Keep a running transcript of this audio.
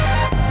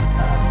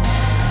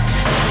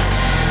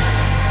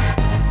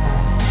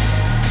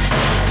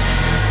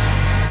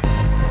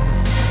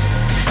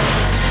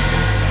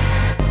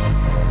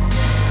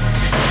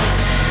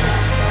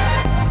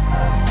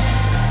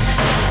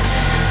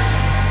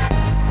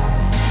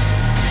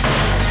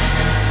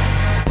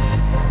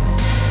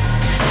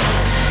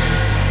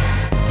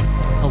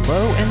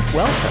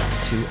Welcome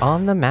to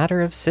On the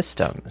Matter of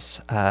Systems,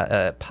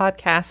 a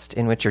podcast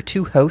in which your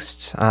two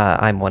hosts,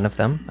 I'm one of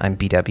them, I'm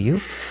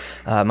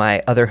BW.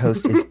 My other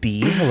host is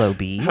B. Hello,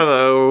 B.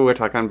 Hello, we're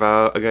talking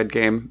about a good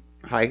game.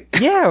 Hi.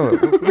 Yeah,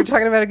 we're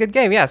talking about a good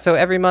game. Yeah, so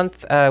every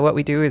month what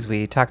we do is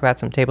we talk about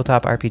some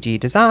tabletop RPG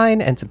design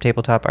and some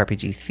tabletop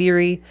RPG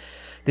theory.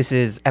 This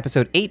is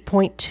episode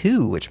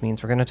 8.2, which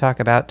means we're going to talk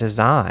about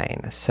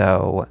design.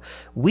 So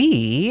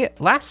we,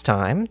 last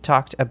time,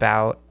 talked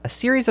about a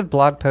series of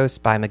blog posts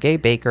by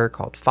Magay Baker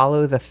called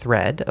Follow the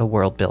Thread, a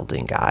world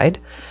building guide.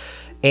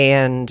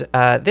 And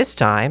this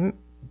time,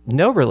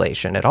 no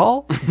relation at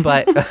all,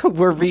 but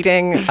we're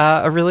reading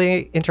a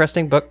really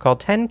interesting book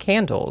called 10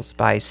 Candles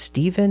by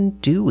Stephen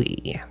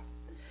Dewey.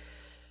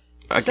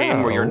 A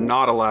game where you're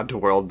not allowed to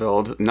world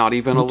build, not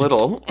even a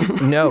little.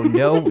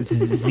 No,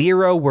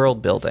 zero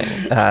world building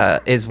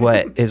is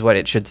what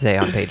it should say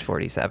on page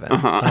 47.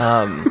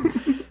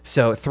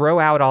 So throw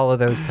out all of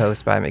those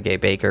posts by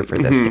Magay Baker for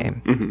this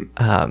game.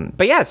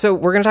 But yeah, so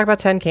we're gonna talk about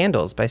 10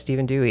 Candles by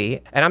Stephen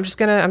Dewey, and I'm just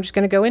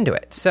gonna go into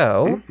it.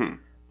 So.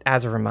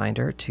 As a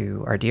reminder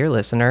to our dear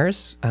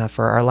listeners,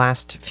 for our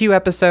last few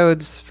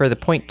episodes, for the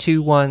point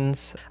 2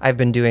 ones, I've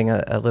been doing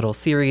a little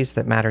series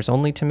that matters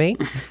only to me,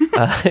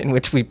 in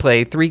which we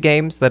play 3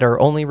 games that are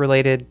only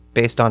related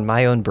based on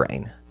my own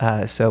brain.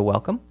 So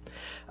welcome.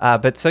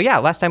 But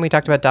last time we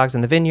talked about Dogs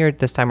in the Vineyard.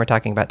 This time we're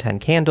talking about 10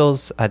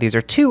 Candles. These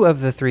are 2 of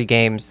the 3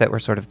 games that were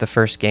sort of the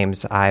first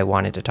games I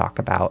wanted to talk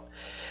about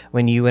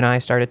when you and I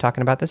started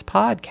talking about this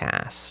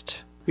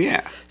podcast.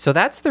 Yeah. So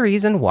that's the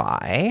reason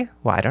why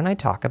don't I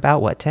talk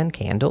about what 10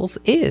 Candles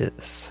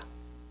is?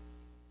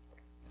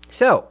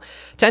 So,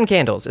 10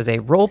 Candles is a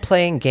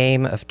role-playing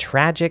game of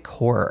tragic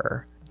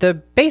horror. The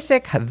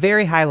basic,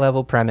 very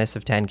high-level premise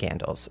of 10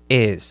 Candles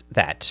is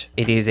that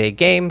it is a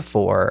game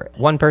for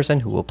one person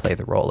who will play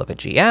the role of a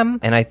GM,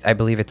 and I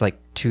believe it's like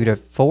 2 to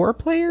 4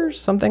 players,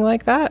 something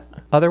like that,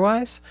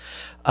 otherwise.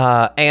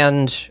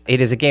 And it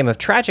is a game of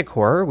tragic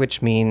horror,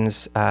 which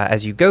means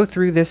as you go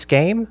through this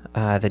game,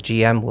 the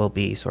GM will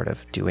be sort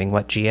of doing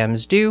what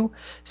GMs do,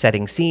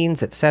 setting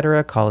scenes,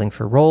 etc., calling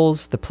for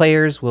roles. The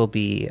players will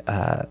be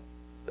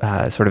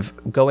sort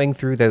of going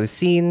through those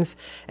scenes,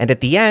 and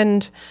at the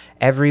end,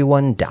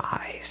 everyone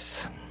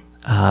dies.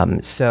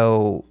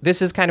 So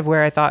this is kind of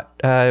where I thought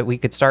we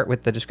could start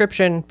with the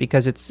description,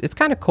 because it's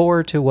kind of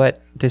core to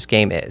what this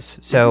game is.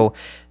 So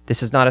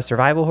this is not a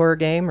survival horror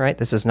game, right?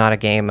 This is not a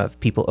game of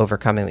people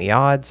overcoming the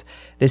odds.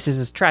 This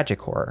is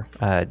tragic horror.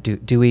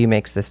 Dewey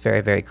makes this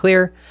very, very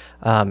clear,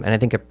 and I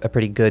think a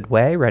pretty good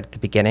way right at the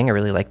beginning. I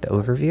really like the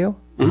overview.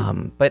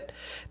 But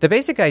the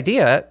basic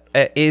idea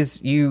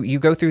is you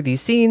go through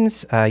these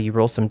scenes, you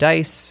roll some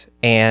dice,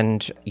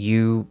 and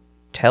you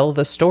tell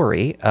the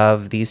story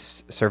of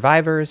these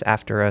survivors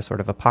after a sort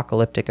of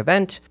apocalyptic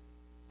event,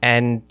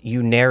 and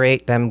you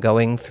narrate them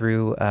going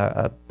through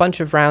a bunch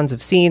of rounds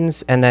of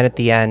scenes, and then at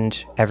the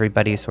end,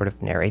 everybody sort of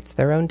narrates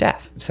their own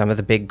death. Some of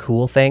the big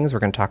cool things,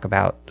 we're going to talk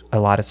about a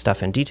lot of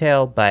stuff in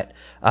detail, but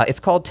it's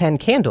called 10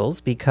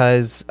 Candles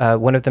because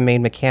one of the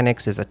main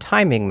mechanics is a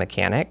timing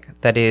mechanic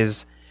that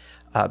is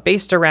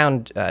based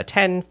around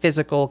 10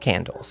 physical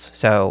candles.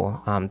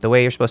 So the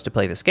way you're supposed to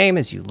play this game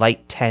is you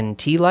light 10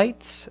 tea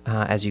lights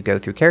as you go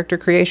through character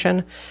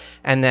creation.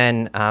 And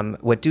then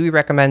what Dewey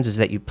recommends is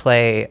that you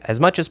play as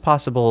much as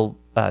possible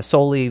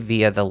solely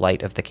via the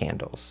light of the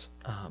candles.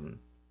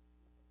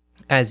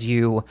 As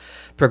you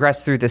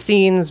progress through the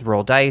scenes,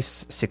 roll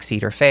dice,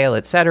 succeed or fail,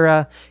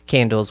 etc.,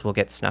 candles will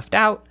get snuffed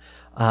out.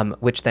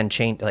 Which then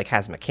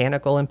has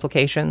mechanical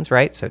implications,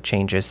 right? So it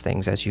changes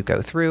things as you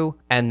go through.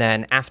 And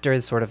then after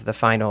sort of the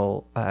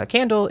final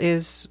candle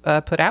is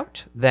put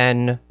out,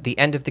 then the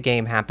end of the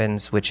game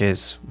happens, which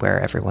is where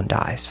everyone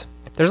dies.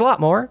 There's a lot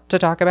more to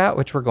talk about,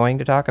 which we're going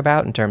to talk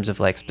about in terms of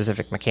like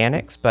specific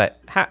mechanics, but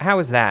how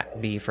is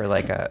that be for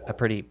like a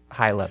pretty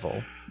high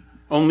level?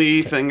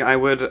 Only thing I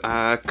would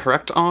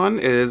correct on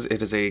is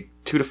it is a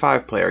 2 to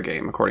 5 player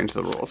game according to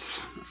the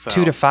rules. So,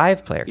 2 to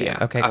 5 player game. Yeah,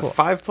 okay, cool. A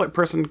 5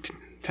 person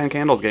 10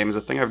 Candles game is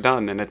a thing I've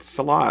done, and it's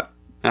a lot,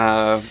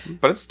 but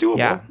it's doable.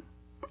 Yeah,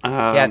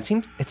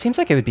 it seems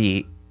like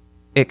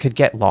it could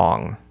get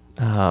long,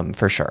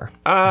 for sure.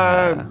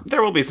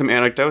 There will be some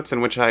anecdotes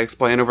in which I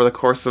explain over the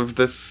course of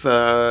this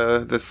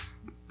episode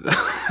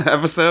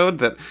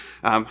that,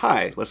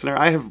 hi, listener,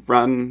 I have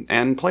run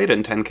and played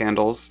in 10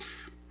 Candles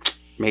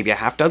maybe a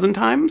half dozen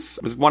times.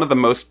 It was one of the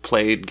most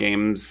played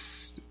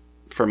games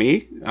for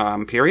me,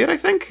 period, I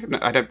think.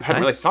 I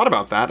hadn't really thought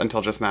about that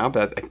until just now,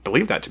 but I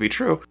believe that to be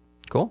true.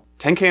 Cool.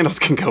 10 Candles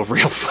can go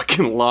real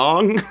fucking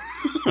long.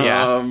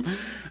 Yeah.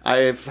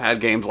 I've had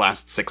games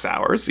last 6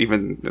 hours,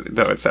 even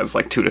though it says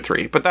like 2 to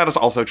 3. But that is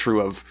also true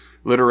of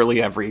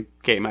literally every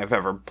game I've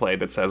ever played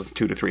that says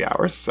 2 to 3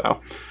 hours. So,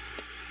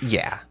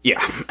 yeah.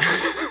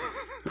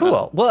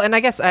 Cool. Well, and I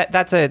guess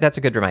that's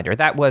a good reminder.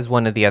 That was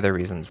one of the other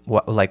reasons,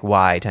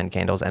 why 10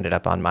 Candles ended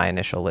up on my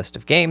initial list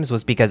of games,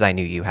 was because I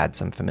knew you had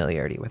some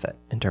familiarity with it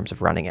in terms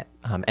of running it,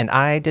 and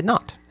I did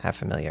not have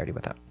familiarity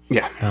with it.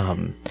 Yeah.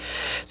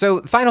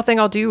 So, final thing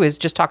I'll do is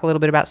just talk a little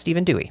bit about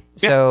Stephen Dewey.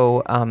 Yeah.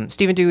 So,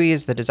 Stephen Dewey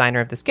is the designer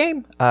of this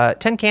game.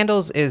 10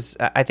 Candles is,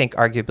 I think,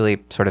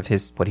 arguably sort of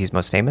what he's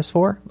most famous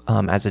for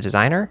as a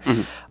designer.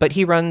 Mm-hmm. But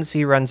he runs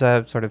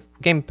a sort of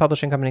game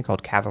publishing company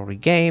called Cavalry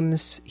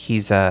Games.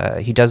 He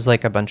does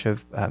like a bunch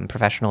of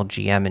professional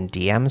GM and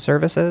DM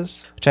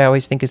services, which I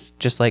always think is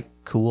just like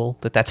cool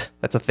that's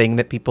a thing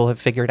that people have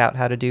figured out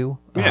how to do.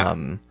 Yeah.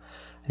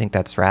 I think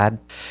that's rad.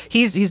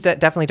 He's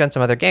definitely done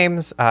some other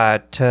games.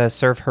 To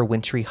Serve Her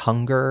Wintry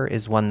Hunger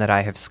is one that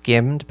I have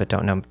skimmed but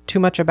don't know too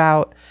much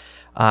about.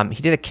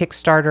 He did a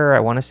Kickstarter, I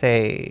want to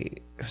say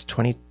it was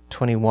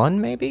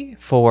 2021 maybe,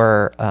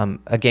 for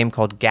a game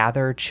called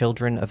Gather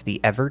Children of the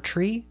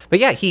Evertree. But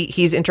yeah,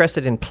 he's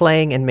interested in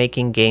playing and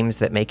making games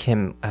that make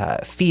him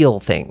feel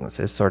things,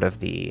 is sort of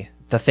the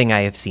thing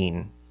I have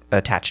seen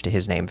attached to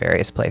his name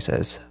various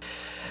places.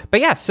 But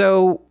yeah,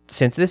 so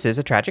since this is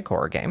a tragic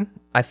horror game,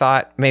 I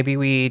thought maybe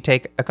we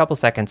take a couple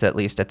seconds at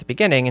least at the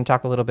beginning and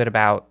talk a little bit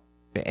about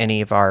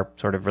any of our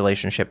sort of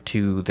relationship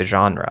to the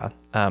genre.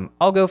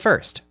 I'll go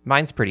first.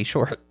 Mine's pretty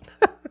short.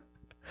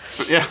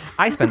 Yeah.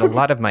 I spend a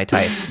lot of my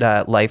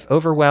life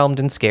overwhelmed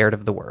and scared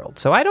of the world,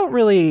 so I don't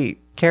really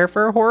care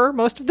for horror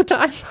most of the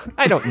time.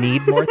 I don't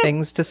need more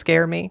things to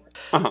scare me.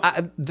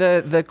 Uh-huh.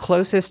 The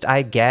closest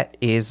I get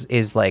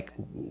is like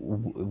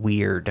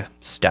weird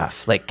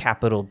stuff, like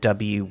capital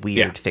W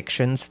weird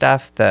fiction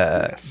stuff.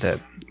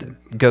 The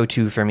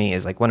go-to for me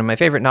is like one of my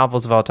favorite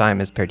novels of all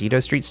time is Perdido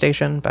Street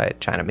Station by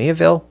China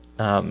Miéville.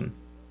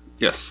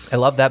 Yes. I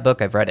love that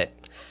book. I've read it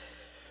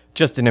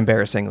just an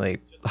embarrassingly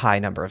high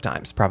number of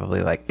times,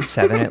 probably like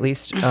 7 at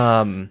least.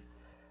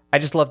 I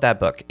just love that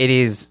book. It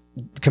is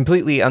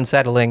completely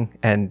unsettling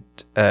and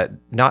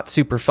not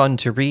super fun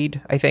to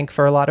read, I think,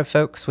 for a lot of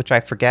folks, which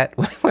I forget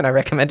when I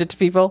recommend it to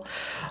people.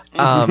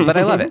 But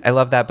I love it. I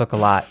love that book a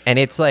lot. And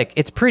it's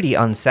pretty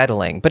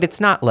unsettling, but it's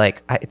not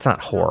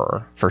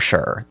horror for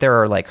sure.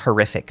 There are like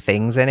horrific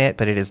things in it,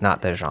 but it is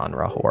not the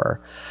genre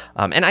horror.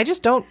 And I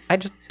just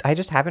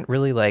haven't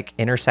really like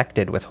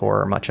intersected with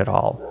horror much at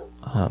all.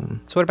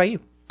 So what about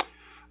you?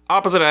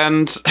 Opposite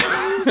end.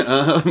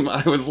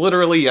 I was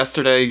literally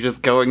yesterday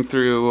just going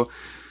through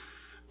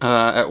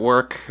at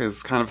work. It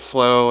was kind of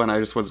slow, and I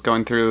just was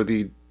going through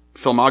the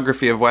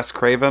filmography of Wes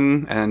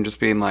Craven and just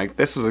being like,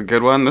 this is a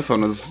good one. This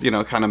one was,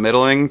 kind of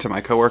middling, to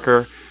my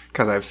coworker,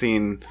 because I've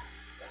seen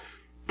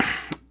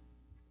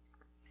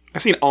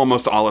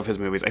almost all of his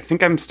movies. I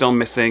think I'm still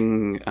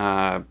missing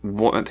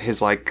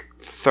his like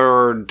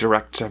third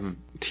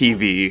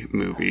direct-to-TV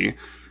movie.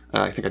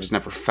 I think I just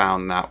never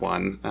found that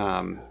one.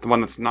 The one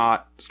that's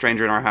not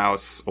Stranger in Our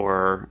House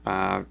or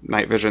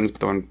Night Visions, but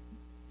the one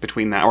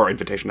between that, or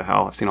Invitation to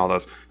Hell. I've seen all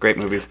those great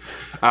movies.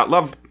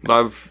 Love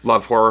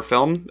horror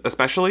film,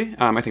 especially.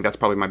 I think that's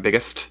probably my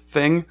biggest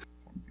thing.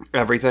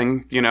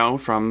 Everything,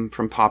 from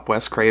pop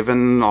Wes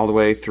Craven all the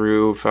way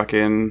through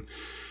fucking,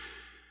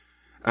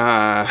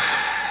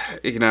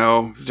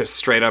 just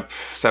straight up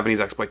 70s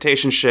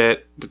exploitation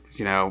shit,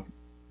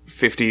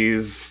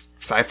 50s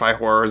sci-fi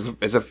horror is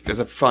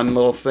a fun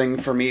little thing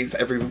for me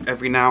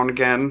every now and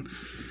again.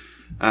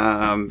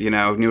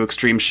 New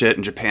extreme shit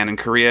in Japan and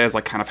Korea is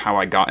like kind of how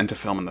I got into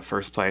film in the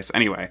first place.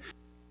 Anyway,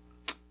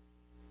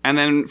 and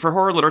then for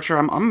horror literature,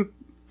 I'm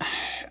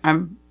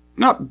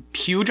not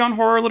huge on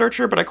horror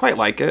literature, but I quite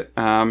like it.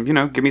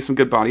 Give me some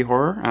good body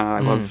horror.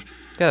 I love.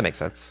 Yeah, that makes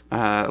sense.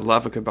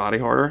 Love a good body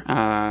horror.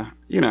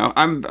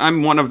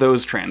 I'm one of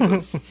those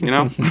transes,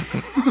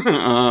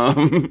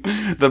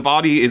 the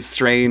body is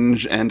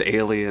strange and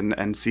alien,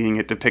 and seeing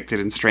it depicted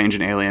in strange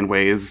and alien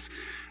ways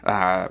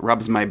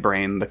rubs my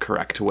brain the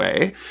correct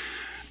way.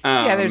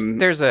 Yeah,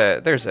 there's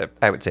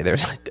I would say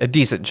there's a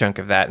decent chunk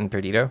of that in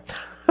Perdido.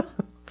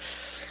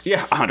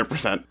 Yeah,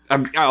 100%.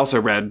 I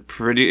also read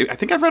I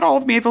think I've read all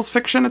of Miéville's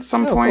fiction at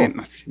some point.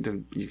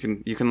 Cool.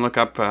 You can look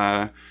up.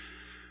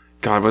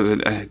 God, was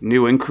it a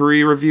New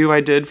Inquiry review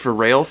I did for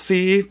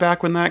Railsea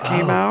back when that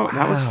came out? Wow.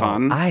 That was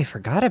fun. I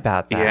forgot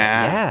about that.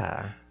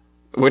 Yeah.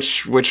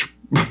 Which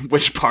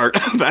part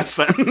of that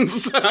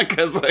sentence?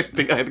 Because I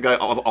think that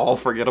was all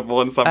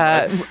forgettable in some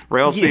way.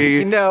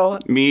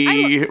 Railsea,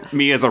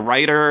 me as a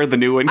writer, the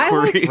New Inquiry.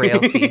 I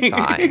like Railsea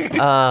fine.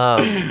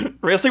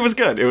 Railsea was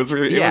good. It was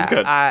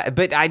good.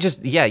 But I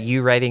just,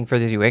 you writing for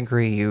the New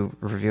Inquiry, you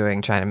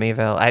reviewing China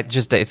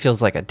Miéville, it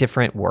feels like a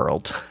different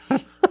world.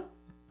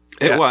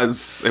 It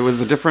was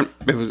a different,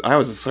 I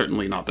was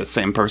certainly not the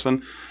same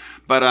person,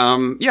 but,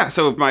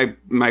 so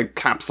my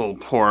capsule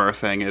horror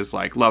thing is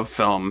like, love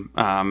film,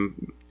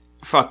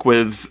 fuck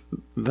with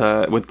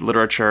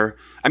literature.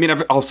 I mean,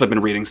 I've also been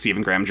reading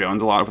Stephen Graham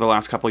Jones a lot over the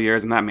last couple of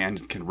years, and that man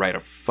can write a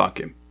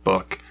fucking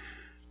book.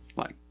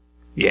 Like,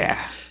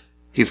 yeah,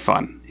 he's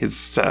fun.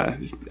 He's,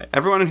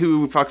 everyone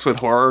who fucks with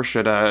horror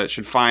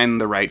should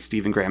find the right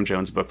Stephen Graham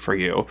Jones book for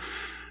you.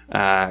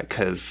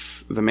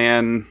 'Cause the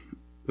man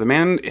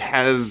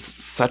has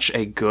such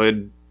a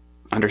good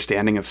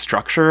understanding of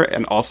structure,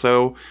 and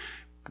also,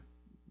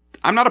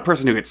 I'm not a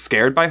person who gets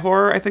scared by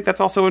horror. I think that's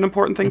also an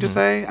important thing to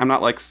say. I'm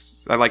not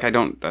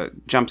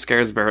jump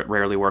scares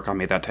rarely work on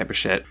me, that type of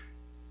shit.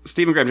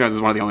 Stephen Graham Jones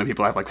is one of the only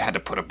people I've like had to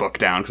put a book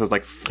down because I was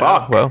like,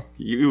 fuck, well.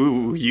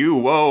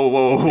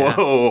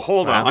 whoa,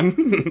 hold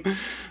on.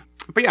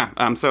 But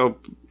yeah, so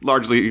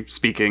largely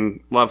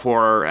speaking, love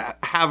horror.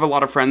 Have a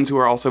lot of friends who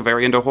are also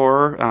very into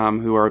horror,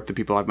 who are the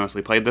people I've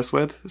mostly played this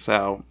with.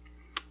 So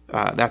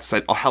that's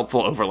a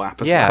helpful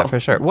overlap as well. Yeah, for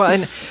sure. Well,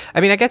 and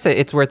I mean, I guess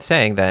it's worth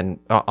saying then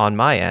on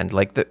my end,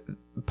 like the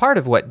part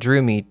of what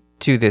drew me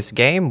to this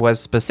game was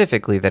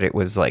specifically that it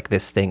was like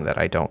this thing that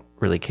I don't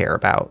really care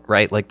about,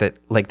 right? Like that,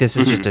 like this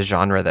is just a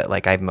genre that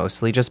like I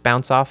mostly just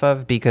bounce off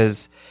of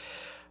because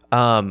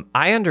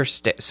I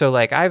understand. So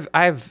like I've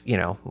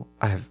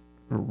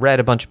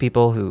read a bunch of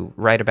people who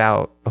write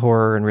about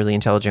horror in really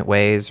intelligent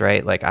ways,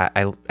 right? Like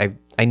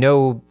I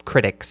know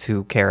critics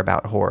who care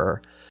about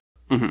horror.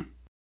 Mm-hmm.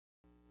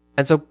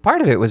 And so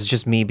part of it was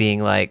just me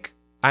being like,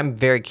 I'm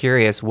very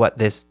curious what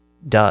this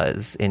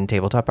does in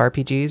tabletop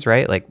RPGs,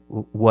 right? Like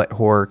what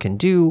horror can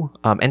do.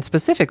 And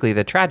specifically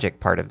the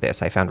tragic part of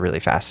this I found really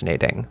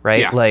fascinating,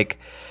 right? Yeah. Like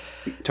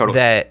Totally.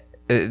 that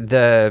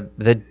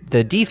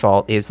the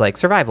default is like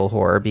survival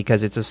horror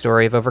because it's a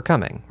story of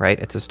overcoming, right?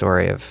 It's a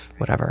story of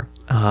whatever.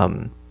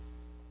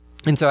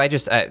 And so I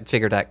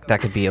figured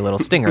that could be a little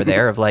stinger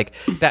there of like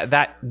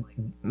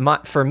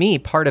for me,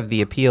 part of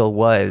the appeal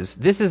was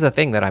this is a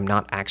thing that I'm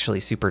not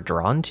actually super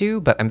drawn to,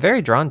 but I'm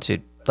very drawn to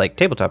like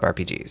tabletop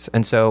RPGs.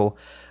 And so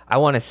I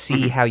want to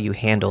see how you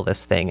handle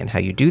this thing and how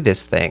you do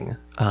this thing.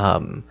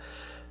 And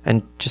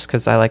just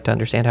because I like to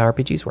understand how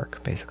RPGs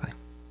work, basically.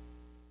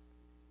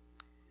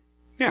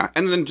 Yeah,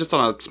 and then just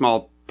on a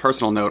small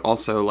personal note,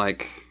 also,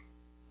 like,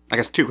 I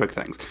guess two quick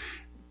things.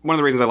 One of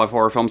the reasons I love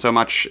horror films so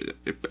much,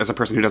 as a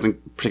person who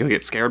doesn't particularly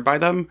get scared by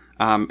them,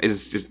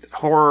 is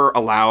horror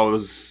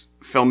allows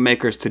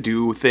filmmakers to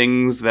do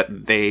things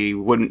that they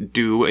wouldn't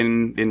do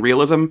in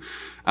realism.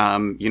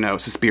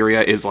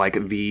 Suspiria is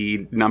like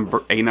the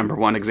number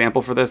one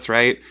example for this,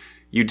 right?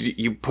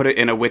 You put it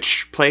in a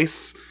witch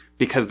place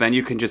because then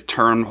you can just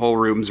turn whole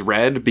rooms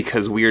red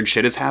because weird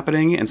shit is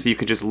happening, and so you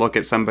could just look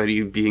at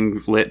somebody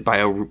being lit by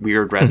a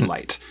weird red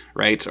light,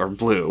 right, or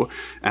blue,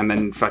 and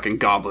then fucking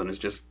Goblin is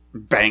just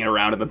banging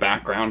around in the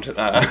background,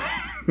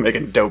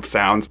 making dope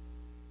sounds.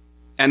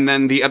 And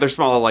then the other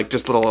small, like,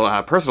 just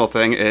little personal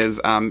thing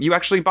is you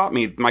actually bought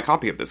me my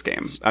copy of this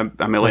game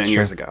a million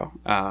years ago.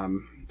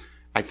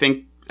 I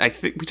think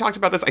we talked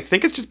about this. I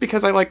think it's just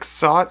because I like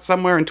saw it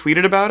somewhere and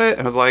tweeted about it,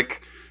 and I was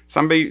like,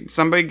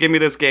 somebody give me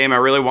this game. I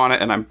really want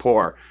it, and I'm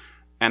poor.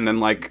 And then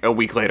like a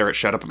week later, it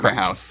showed up at my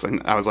house,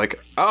 and I was like,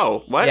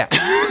 oh, what? Yeah,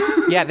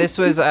 yeah. This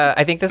was.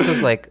 I think this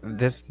was like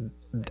this.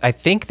 I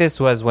think this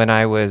was when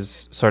I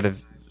was sort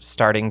of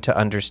starting to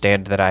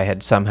understand that I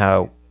had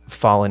somehow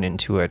fallen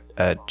into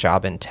a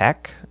job in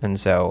tech, and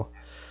so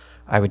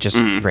I would just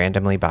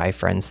randomly buy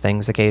friends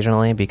things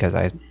occasionally because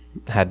I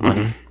had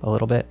money a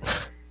little bit.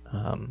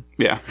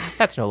 Yeah,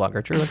 that's no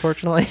longer true,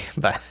 unfortunately.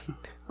 But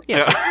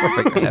yeah,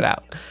 we're figuring it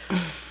out.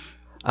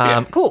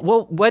 Cool.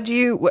 Well,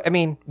 I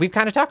mean, we've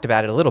kind of talked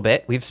about it a little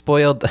bit. We've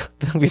spoiled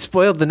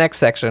the next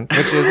section,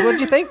 which is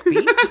what'd you think,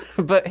 Pete?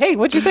 But hey,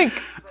 what'd you think?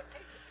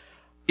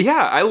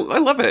 Yeah, I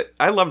love it.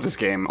 I love this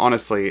game,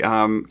 honestly.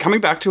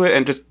 Coming back to it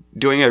and just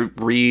doing a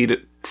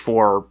read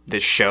for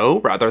this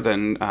show rather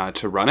than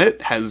to run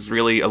it has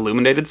really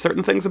illuminated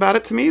certain things about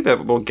it to me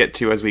that we'll get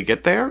to as we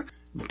get there.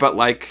 But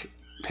like,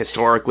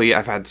 historically,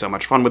 I've had so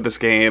much fun with this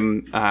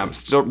game.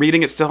 Still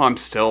reading it I'm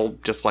still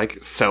just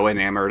like so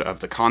enamored of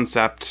the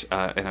concept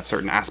and of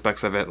certain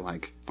aspects of it.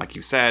 Like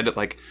you said,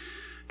 like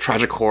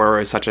tragic horror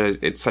is such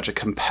a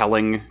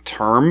compelling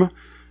term.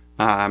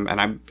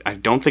 And I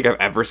don't think I've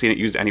ever seen it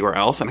used anywhere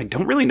else, and I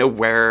don't really know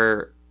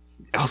where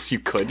else you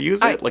could use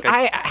it.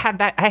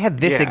 I had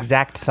this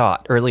exact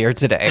thought earlier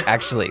today,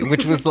 actually,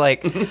 which was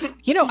like,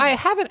 I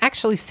haven't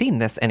actually seen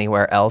this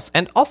anywhere else,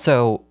 and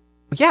also,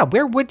 yeah,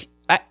 where would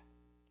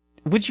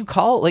you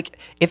call, like,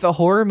 if a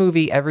horror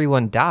movie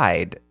everyone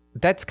died?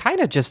 That's kind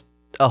of just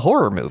a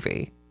horror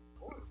movie.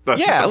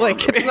 That's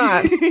it's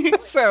not.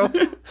 So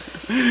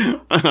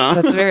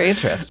that's very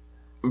interesting.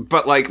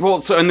 But like,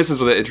 well, so, and this is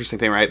the interesting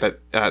thing, right?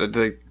 That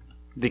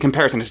the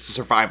comparison is to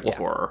survival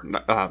horror,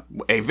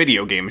 a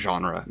video game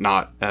genre,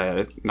 not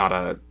a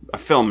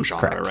film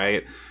genre, correct,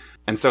 right?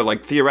 And so,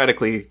 like,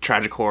 theoretically,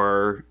 tragic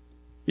horror,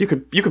 you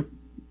could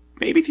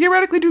maybe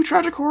theoretically do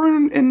tragic horror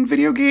in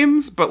video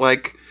games, but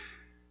like,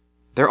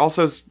 they're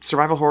also,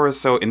 survival horror is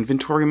so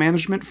inventory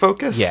management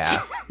focused,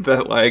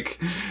 that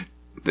like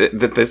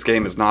that this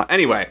game is not.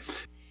 Anyway.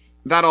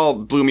 That all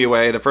blew me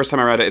away. The first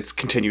time I read it, it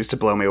continues to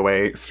blow me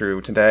away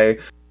through today.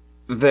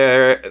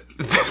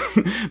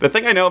 The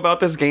thing I know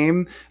about this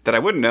game that I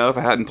wouldn't know if I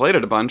hadn't played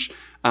it a bunch,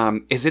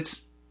 is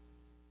it's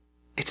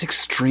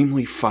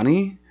extremely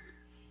funny.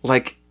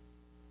 Like,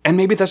 and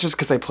maybe that's just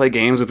because I play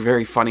games with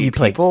very funny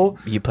people.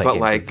 You play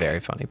games with very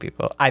funny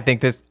people. I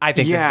think this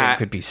game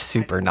could be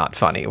super not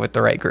funny with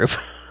the right group.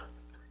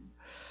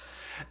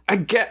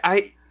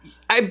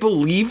 I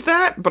believe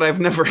that, but I've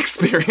never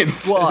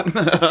experienced it.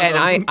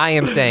 And I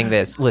am saying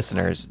this,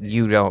 listeners,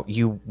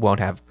 you won't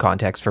have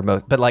context for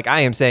most, but like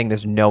I am saying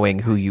this knowing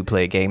who you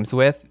play games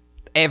with.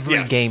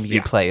 every game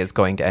you play is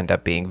going to end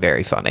up being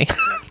very funny,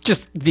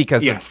 just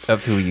because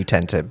of who you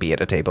tend to be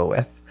at a table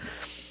with.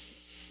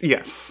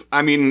 Yes.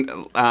 I mean,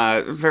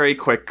 very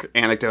quick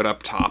anecdote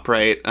up top,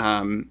 right?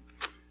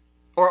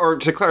 Or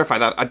to clarify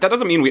that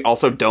doesn't mean we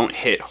also don't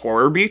hit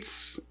horror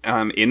beats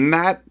in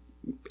that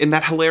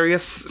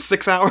hilarious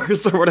 6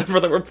 hours or whatever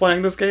that we're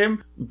playing this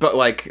game. But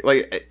like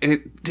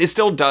it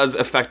still does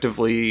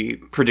effectively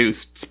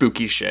produce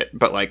spooky shit.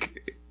 But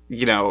like,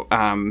 you know,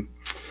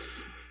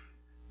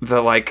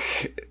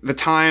 the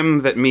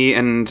time that me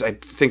and I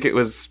think it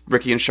was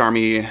Ricky and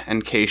Sharmi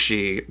and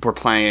Keishi were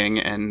playing,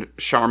 and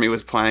Sharmi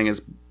was playing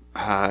as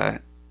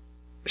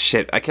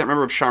shit. I can't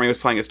remember if Sharmi was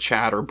playing as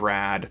Chad or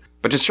Brad,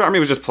 but just Sharmi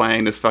was just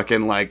playing this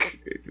fucking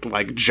like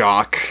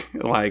jock,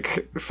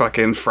 like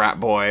fucking frat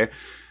boy.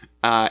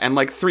 And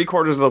like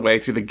 3/4 of the way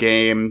through the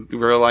game, we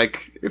were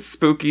like, it's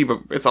spooky, but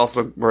it's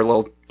also, we're a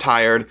little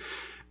tired.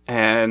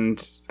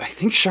 And I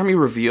think Sharmi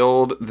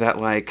revealed that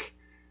like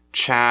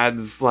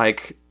Chad's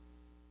like,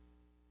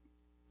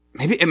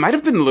 maybe it might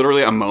have been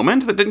literally a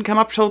moment that didn't come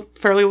up till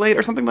fairly late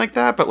or something like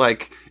that. But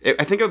like,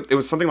 I think it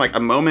was something like a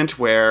moment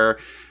where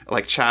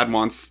like Chad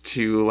wants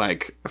to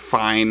like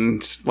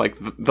find like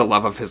the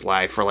love of his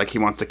life, or like he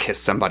wants to kiss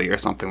somebody or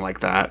something like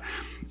that.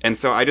 And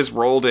so I just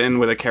rolled in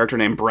with a character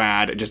named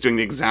Brad, just doing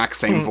the exact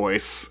same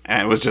voice,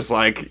 and it was just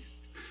like,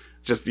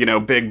 you know,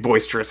 big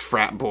boisterous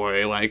frat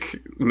boy, like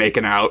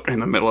making out in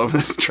the middle of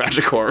this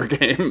tragic horror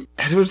game.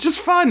 And it was just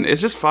fun.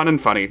 It's just fun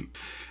and funny.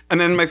 And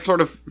then my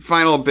sort of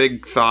final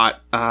big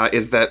thought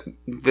is that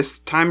this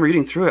time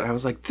reading through it, I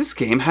was like, this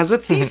game has a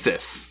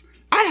thesis.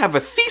 I have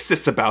a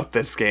thesis about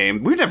this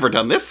game. We've never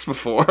done this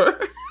before.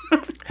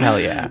 Hell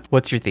yeah.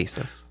 What's your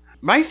thesis?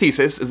 My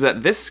thesis is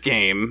that this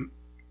game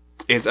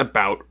is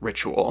about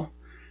ritual.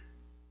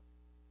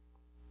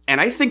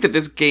 And I think that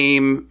this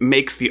game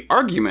makes the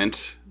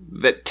argument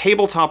that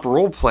tabletop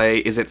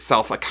roleplay is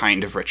itself a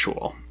kind of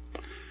ritual.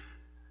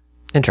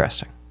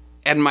 Interesting.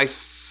 And my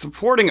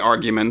supporting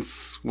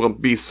arguments will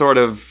be sort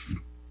of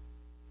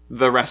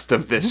the rest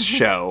of this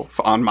show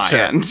on my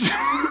end.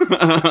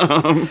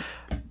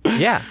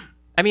 Yeah.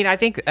 I mean, I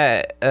think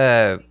we're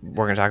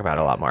going to talk about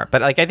it a lot more.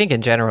 But like, I think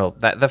in general,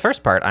 the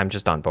first part I'm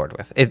just on board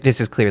with.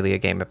 This is clearly a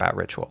game about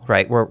ritual,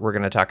 right? We're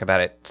going to talk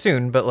about it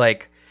soon. But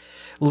like,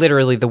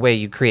 literally the way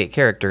you create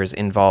characters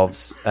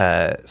involves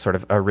sort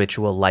of a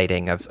ritual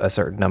lighting of a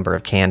certain number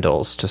of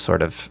candles to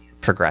sort of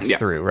progress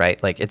through,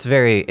 right? Like it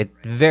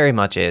very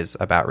much is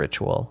about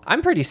ritual.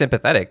 I'm pretty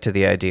sympathetic to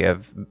the idea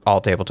of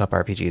all tabletop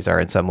RPGs are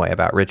in some way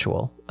about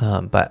ritual,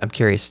 but I'm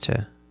curious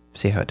to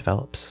see how it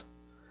develops.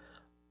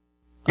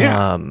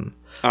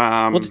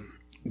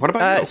 What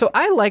about you? So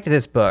I liked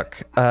this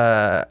book.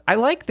 I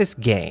like this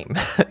game.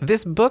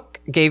 This book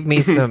gave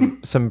me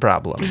some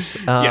problems,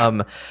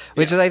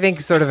 which is, I think,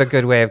 sort of a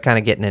good way of kind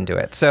of getting into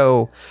it.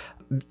 So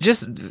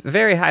just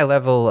very high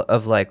level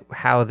of like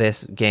how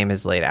this game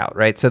is laid out,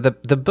 right? So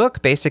the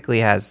book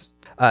basically has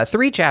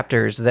 3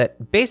 chapters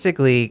that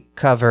basically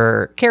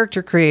cover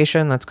character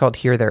creation. That's called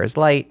Here There Is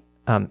Light.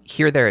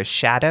 Here There Is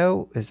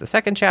Shadow is the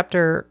second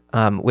chapter,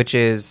 which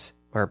is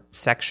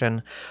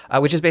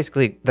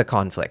basically the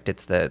conflict.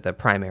 It's the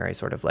primary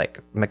sort of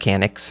like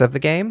mechanics of the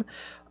game.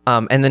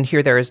 And then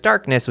Here There Is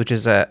Darkness, which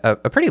is a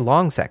pretty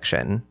long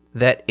section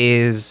that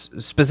is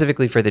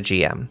specifically for the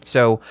GM.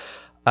 So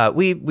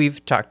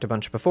we've talked a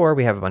bunch before.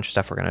 We have a bunch of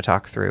stuff we're going to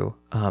talk through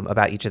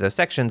about each of those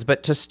sections.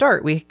 But to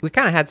start, we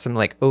kind of had some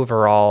like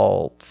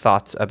overall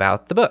thoughts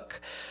about the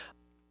book.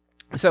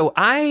 So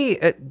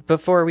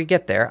before we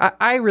get there,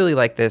 I really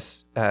like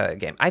this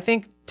game. I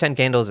think 10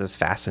 Candles is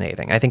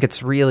fascinating. I think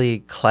it's really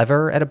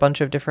clever at a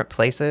bunch of different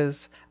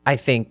places. I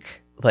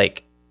think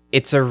like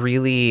it's a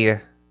really, I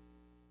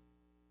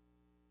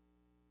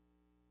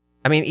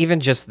mean, even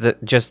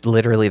just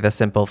literally the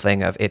simple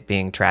thing of it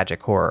being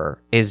tragic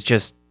horror is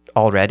just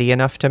already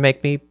enough to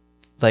make me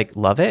like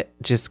love it,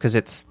 just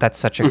because that's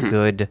such a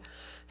good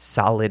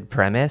solid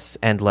premise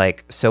and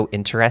like so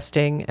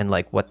interesting, and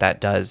like what that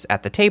does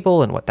at the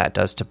table and what that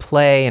does to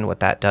play and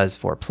what that does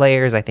for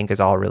players, I think is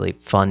all really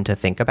fun to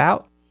think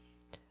about.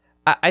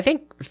 I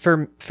think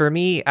for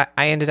me,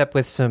 I ended up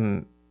with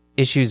some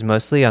issues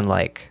mostly on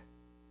like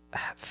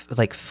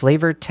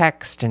flavor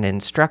text and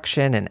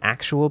instruction and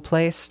actual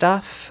play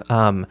stuff.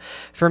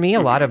 For me,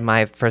 a lot of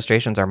my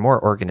frustrations are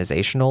more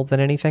organizational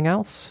than anything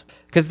else,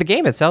 because the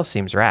game itself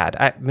seems rad.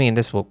 I mean,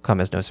 this will come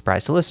as no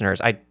surprise to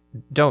listeners. I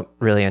don't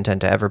really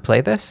intend to ever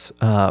play this.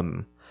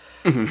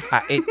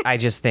 I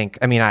just think,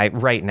 I mean,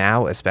 right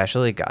now, this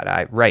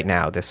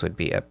would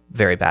be a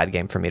very bad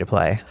game for me to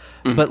play.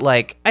 But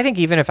like, I think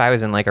even if I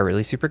was in like a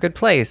really super good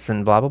place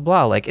and blah, blah,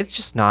 blah, like it's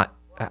just not,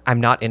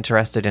 I'm not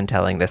interested in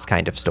telling this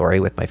kind of story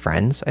with my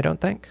friends, I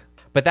don't think.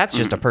 But that's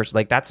just a person,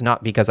 like that's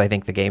not because I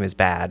think the game is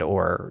bad,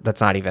 or that's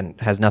not even,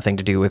 has nothing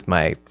to do with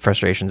my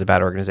frustrations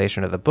about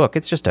organization of the book.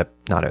 It's just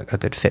not a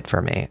good fit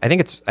for me. I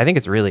think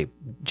it's really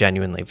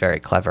genuinely very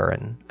clever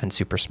and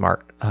super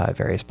smart at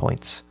various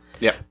points.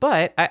 Yeah.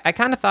 But I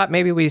kind of thought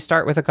maybe we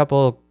start with a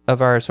couple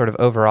of our sort of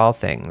overall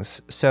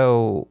things.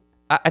 So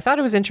I thought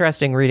it was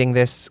interesting reading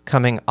this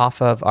coming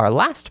off of our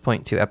last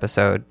Point 2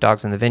 episode,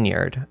 Dogs in the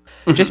Vineyard.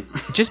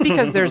 Just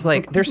because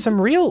there's some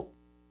real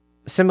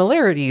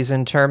similarities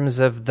in terms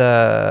of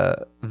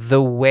the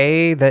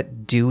way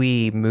that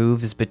Dewey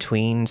moves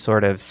between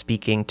sort of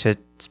speaking to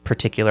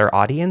particular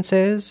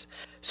audiences,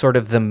 sort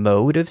of the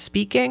mode of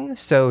speaking.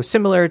 So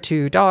similar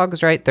to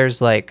Dogs, right? There's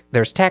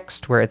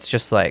text where it's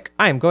just like,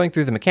 I am going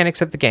through the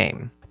mechanics of the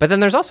game. But then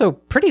there's also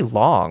pretty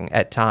long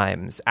at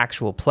times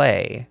actual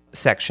play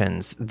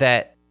sections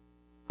that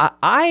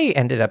I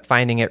ended up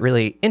finding it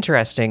really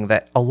interesting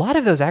that a lot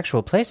of those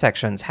actual play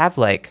sections have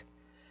like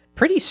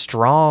pretty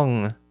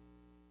strong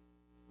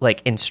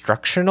like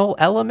instructional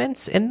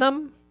elements in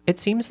them, it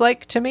seems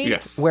like to me.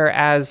 Yes.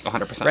 Whereas,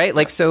 100%. right?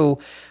 Like, yes. so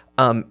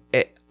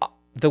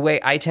the way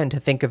I tend to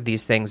think of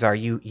these things are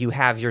you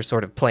have your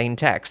sort of plain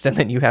text and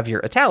then you have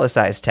your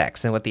italicized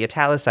text. And what the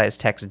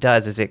italicized text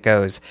does is it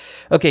goes,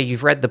 okay,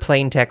 you've read the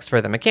plain text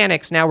for the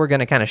mechanics. Now we're going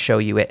to kind of show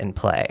you it in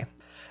play.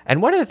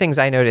 And one of the things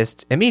I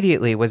noticed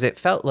immediately was it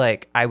felt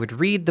like I would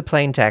read the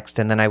plain text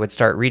and then I would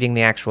start reading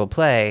the actual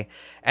play.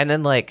 And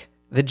then like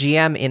the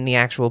GM in the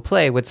actual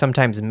play would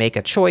sometimes make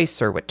a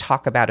choice or would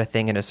talk about a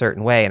thing in a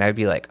certain way. And I'd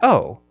be like,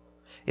 oh,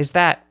 is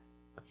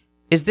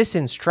this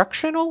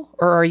instructional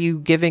or are you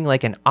giving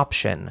like an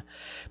option?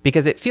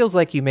 Because it feels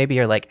like you maybe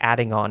are like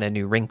adding on a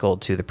new wrinkle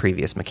to the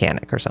previous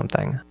mechanic or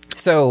something.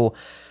 So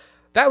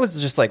that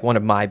was just like one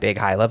of my big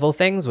high level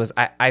things was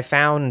I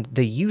found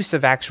the use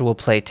of actual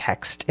play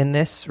text in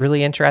this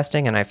really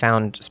interesting. And I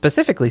found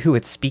specifically who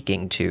it's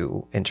speaking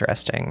to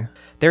interesting.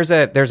 There's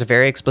a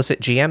very explicit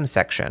GM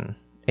section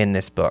in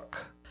this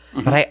book,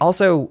 but I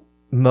also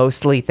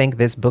mostly think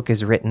this book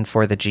is written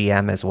for the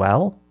GM as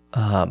well.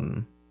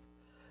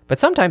 But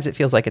sometimes it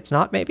feels like it's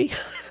not, maybe.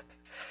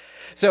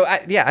 So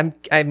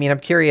I'm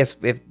curious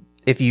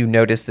if you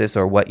noticed this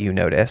or what you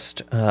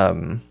noticed.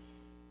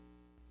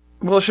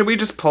 Well, should we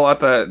just pull out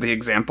the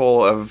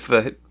example of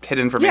the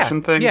hidden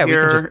information thing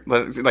here?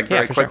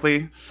 Very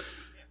quickly?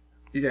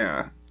 Sure.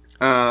 Yeah.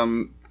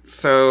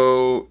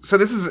 So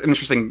this is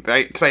interesting,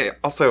 because I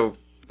also,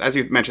 as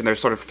you mentioned, there's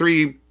sort of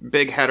three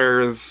big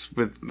headers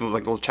with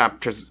like little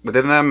chapters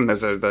within them.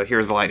 There's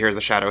here's the light, here's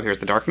the shadow, here's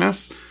the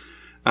darkness.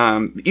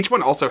 Each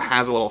one also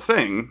has a little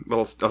thing, a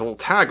little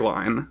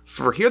tagline.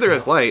 So for Here There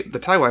Is Light, the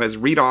tagline is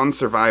 "Read on,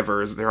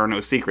 survivors. There are no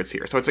secrets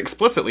here." So it's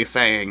explicitly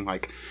saying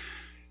like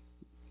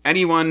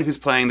anyone who's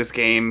playing this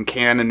game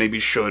can and maybe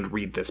should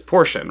read this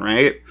portion,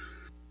 right?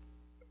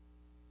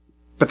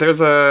 But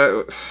there's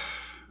a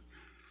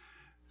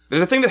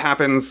thing that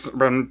happens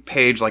around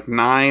page like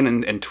 9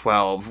 and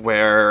 12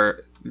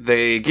 where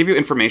they give you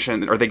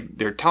information, or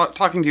they're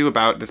talking to you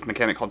about this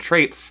mechanic called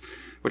traits,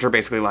 which are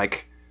basically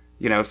like,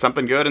 you know,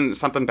 something good and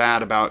something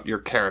bad about your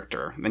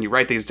character. And then you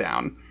write these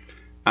down.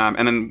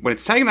 And then when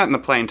it's saying that in the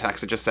plain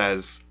text, it just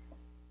says,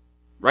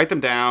 write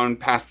them down,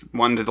 pass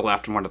one to the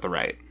left and one to the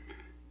right.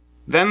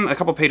 Then a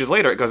couple pages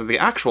later, it goes to the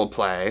actual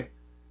play.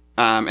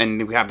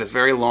 And we have this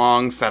very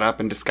long setup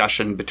and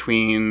discussion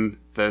between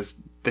the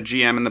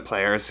GM and the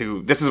players,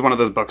 who, this is one of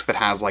those books that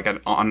has like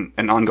an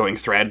ongoing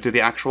thread through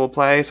the actual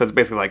play. So it's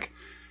basically like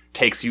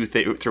takes you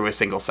through a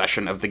single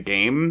session of the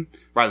game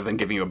rather than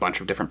giving you a bunch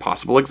of different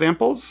possible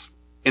examples.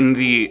 In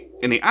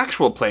the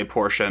actual play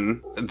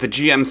portion, the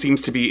GM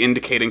seems to be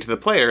indicating to the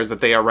players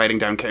that they are writing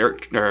down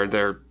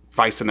their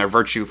vice and their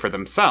virtue for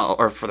themselves,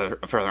 or for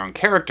their own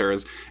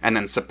characters, and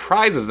then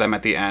surprises them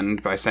at the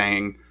end by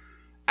saying,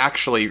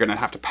 actually, you're going to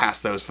have to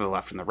pass those to the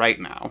left and the right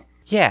now.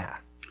 Yeah,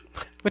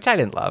 which I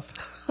didn't love.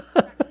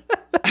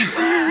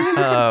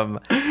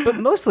 But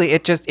mostly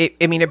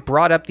it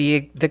brought up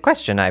the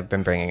question I've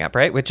been bringing up,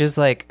 right? Which is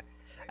like,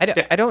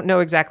 I don't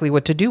know exactly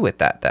what to do with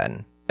that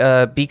then,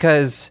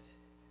 because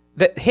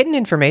the hidden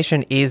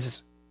information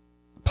is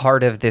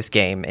part of this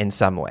game in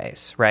some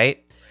ways,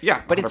 right?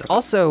 Yeah, 100%. But it's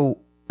also,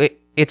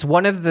 it's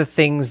one of the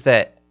things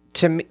that,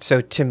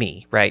 to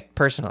me, right,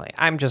 personally,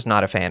 I'm just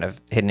not a fan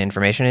of hidden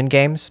information in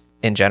games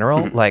in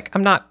general. Like,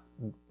 I'm not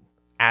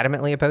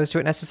adamantly opposed to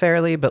it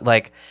necessarily, but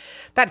like,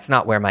 that's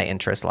not where my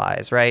interest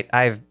lies, right?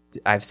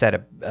 I've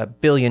said a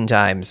billion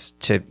times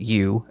to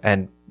you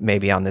and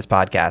maybe on this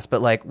podcast,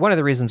 but like, one of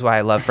the reasons why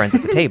I love Friends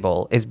at the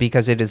Table is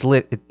because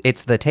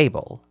it's the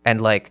table,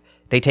 and like,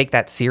 they take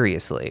that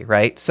seriously,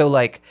 right? So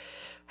like,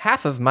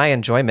 half of my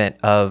enjoyment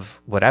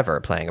of whatever,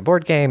 playing a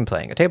board game,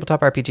 playing a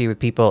tabletop RPG with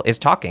people, is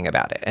talking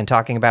about it and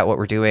talking about what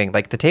we're doing.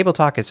 Like, the table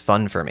talk is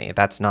fun for me.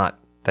 That's not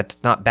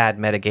bad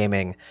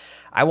metagaming.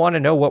 I want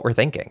to know what we're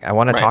thinking. I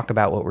want to talk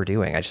about what we're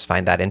doing. I just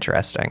find that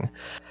interesting.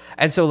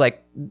 And so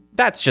like,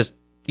 that's just,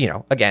 you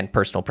know, again,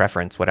 personal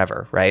preference,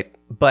 whatever, right?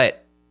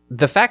 But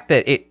the fact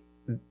that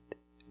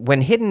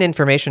when hidden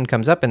information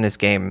comes up in this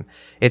game,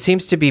 it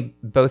seems to be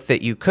both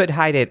that you could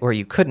hide it or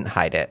you couldn't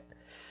hide it.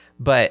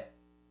 But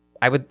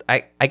I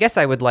guess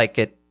I would like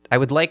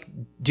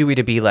Dewey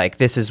to be like,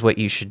 this is what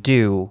you should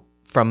do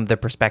from the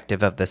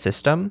perspective of the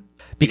system,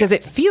 because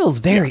it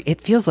feels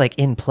like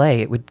in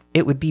play,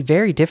 it would be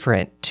very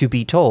different to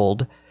be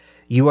told,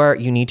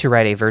 you need to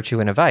write a virtue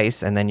and a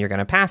vice, and then you're going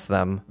to pass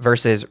them,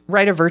 versus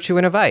write a virtue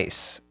and a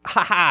vice.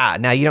 Ha!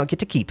 Now you don't get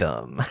to keep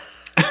them.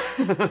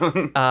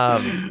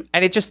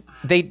 And it just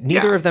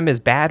neither of them is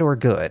bad or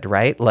good,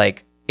 right?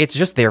 Like it's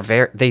just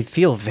they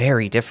feel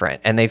very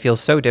different, and they feel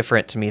so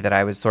different to me that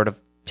I was sort of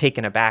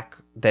taken aback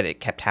that it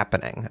kept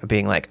happening,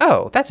 being like,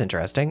 oh, that's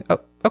interesting. Oh,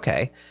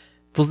 okay.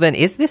 Well, then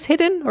is this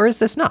hidden or is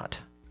this not?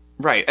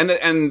 Right, and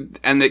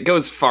it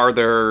goes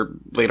farther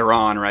later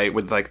on, right?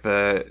 With one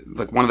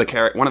of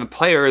the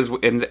players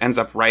ends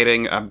up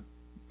writing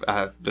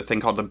the thing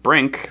called the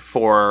brink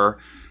for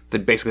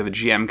basically the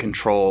GM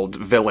controlled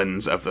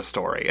villains of the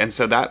story, and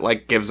so that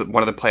like gives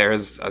one of the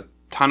players a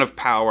ton of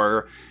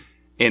power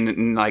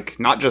in like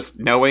not just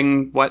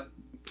knowing what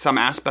some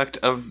aspect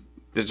of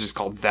it's just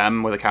called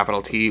them with a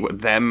capital T,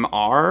 what them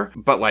are,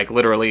 but like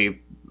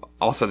literally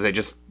also they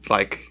just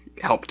like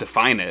help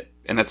define it,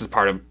 and that's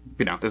part of.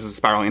 This is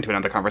spiraling into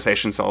another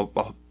conversation, so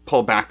I'll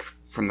pull back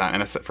from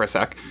that for a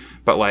sec.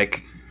 But,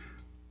 like,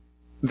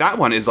 that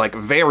one is, like,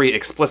 very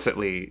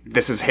explicitly,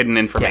 this is hidden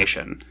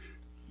information. Yeah.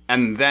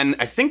 And then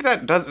I think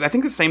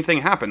the same thing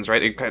happens,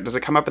 right? Does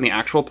it come up in the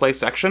actual play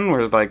section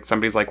where, like,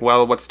 somebody's like,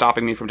 well, what's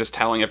stopping me from just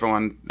telling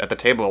everyone at the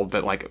table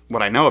that, like,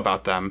 what I know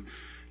about them?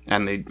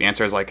 And the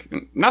answer is, like,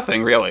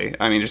 nothing, really.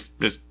 I mean, just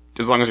as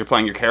long as you're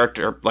playing your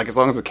character, like, as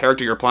long as the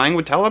character you're playing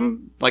would tell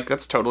them, like,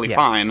 that's totally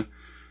fine.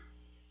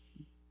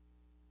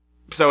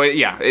 So,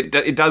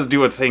 it does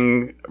do a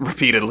thing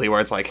repeatedly where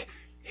it's like,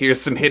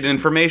 here's some hidden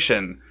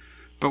information.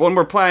 But when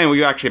we're playing,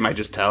 we actually might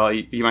just tell,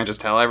 you might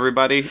just tell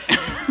everybody.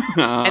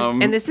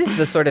 And this is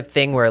the sort of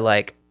thing where,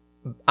 like,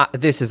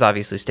 this is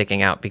obviously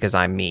sticking out because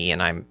I'm me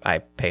and I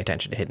pay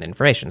attention to hidden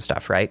information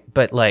stuff, right?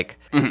 But, like,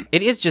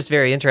 it is just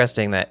very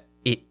interesting that,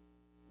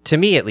 to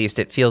me at least,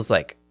 it feels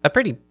like a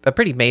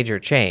pretty major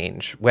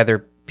change,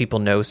 whether people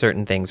know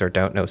certain things or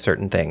don't know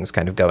certain things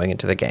kind of going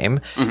into the game.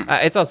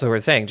 It's also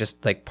worth saying,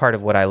 just like part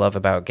of what I love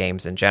about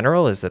games in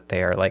general is that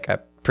they are like a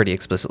pretty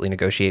explicitly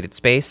negotiated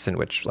space in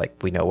which like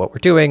we know what we're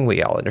doing.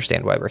 We all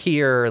understand why we're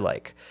here.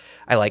 Like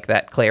I like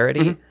that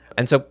clarity.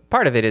 And so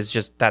part of it is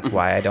just, that's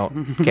why I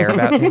don't care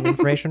about hidden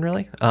information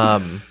really.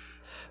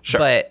 Sure.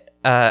 But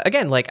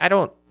again, like I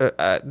don't,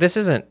 this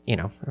isn't,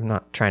 I'm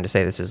not trying to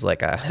say this is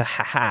like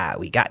a,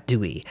 we got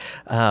Dewey.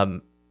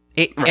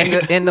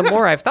 Right. and the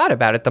more I've thought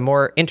about it, the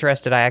more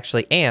interested I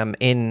actually am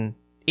in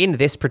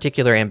this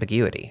particular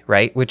ambiguity,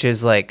 right? Which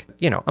is like,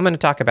 I'm going to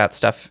talk about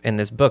stuff in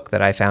this book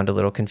that I found a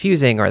little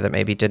confusing or that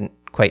maybe didn't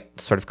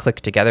quite sort of click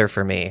together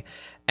for me.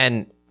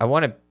 And I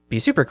want to be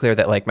super clear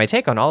that like my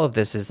take on all of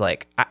this is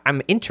like,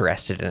 I'm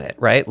interested in it,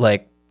 right?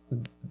 Like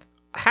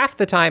half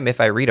the time if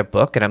I read a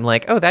book and I'm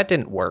like, oh, that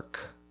didn't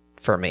work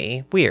for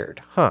me.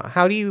 Weird. Huh.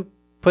 How do you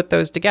put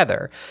those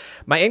together?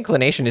 My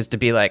inclination is to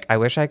be like, I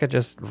wish I could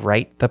just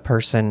write the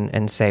person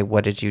and say,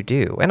 what did you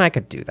do? And I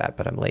could do that,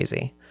 but I'm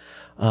lazy.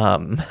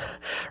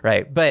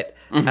 Right. But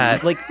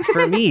like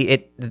for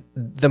me,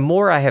 the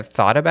more I have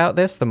thought about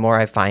this, the more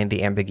I find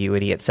the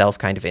ambiguity itself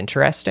kind of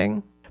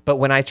interesting. But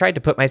when I tried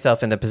to put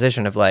myself in the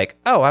position of like,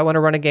 oh, I want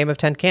to run a game of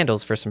 10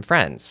 candles for some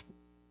friends,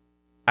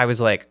 I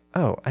was like,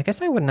 oh, I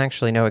guess I wouldn't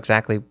actually know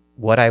exactly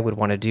what I would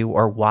want to do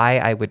or why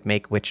I would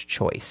make which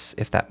choice,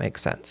 if that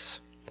makes sense.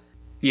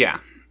 Yeah.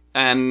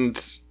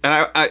 And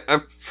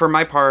I for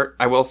my part,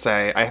 I will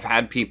say I have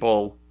had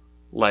people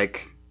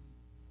like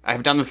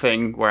I've done the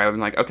thing where I'm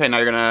like, okay, now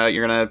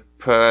you're gonna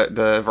put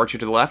the virtue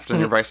to the left and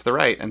your vice to the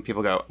right, and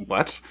people go,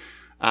 what?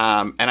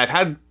 And I've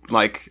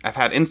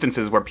had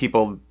instances where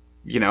people,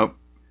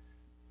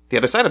 the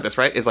other side of this,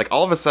 right, is like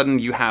all of a sudden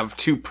you have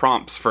two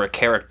prompts for a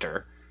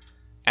character,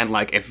 and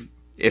like if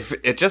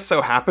it just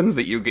so happens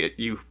that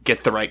you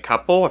get the right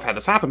couple, I've had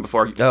this happen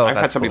before. I've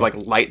had somebody like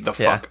light the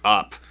fuck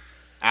up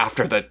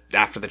after the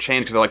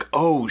change because they're like,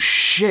 oh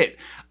shit,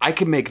 I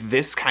can make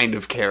this kind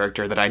of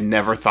character that I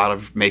never thought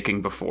of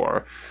making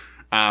before.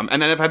 And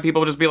then I've had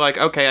people just be like,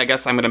 okay, I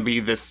guess I'm going to be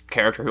this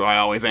character who I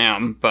always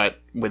am,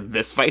 but with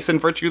this vice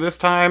and virtue this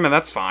time, and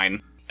that's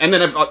fine. And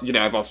then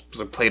I've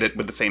also played it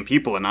with the same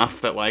people enough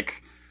that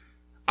like,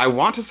 I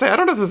want to say, I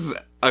don't know if this is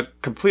a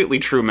completely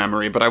true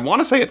memory, but I want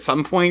to say at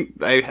some point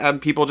I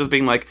had people just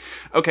being like,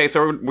 okay,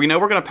 so we know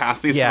we're going to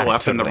pass these to the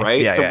left and the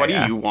right, so what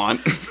do you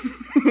want?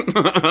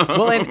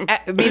 Well, and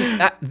I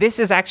mean, this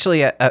is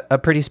actually a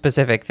pretty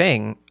specific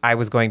thing I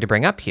was going to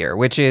bring up here,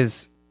 which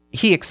is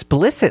he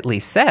explicitly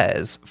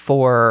says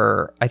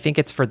I think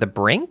it's for the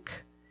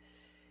brink,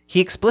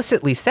 he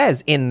explicitly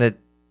says in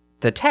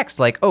the text,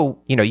 like, oh,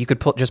 you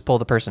could just pull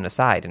the person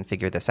aside and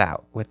figure this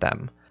out with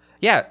them.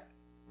 Yeah.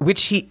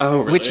 Which he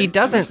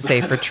doesn't say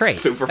for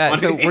traits.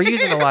 So we're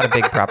using a lot of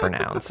big proper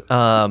nouns.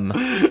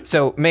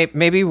 So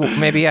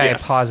maybe I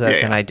pause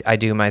us and I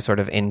do my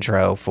sort of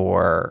intro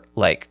for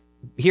like,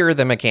 here are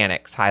the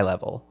mechanics, high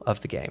level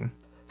of the game.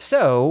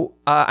 So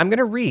I'm going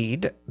to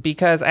read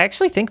because I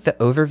actually think the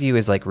overview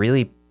is like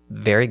really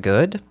very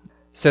good.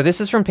 So this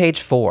is from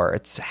page 4.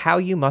 It's how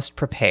you must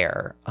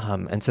prepare.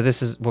 And so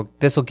this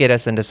will get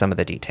us into some of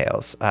the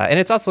details. And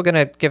it's also going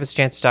to give us a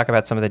chance to talk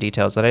about some of the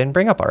details that I didn't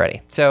bring up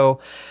already. So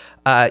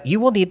you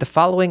will need the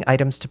following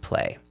items to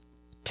play: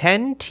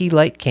 10 tea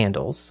light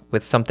candles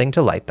with something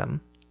to light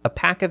them, a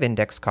pack of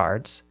index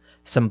cards,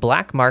 some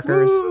black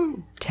markers,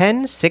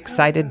 10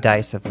 six-sided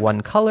dice of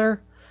one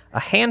color, a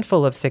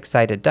handful of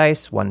six-sided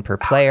dice, one per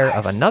player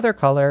of another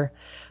color,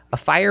 a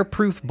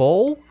fireproof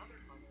bowl,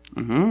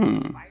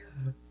 and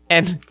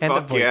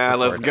a voice recorder.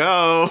 Let's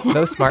go.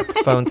 Most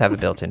smartphones have a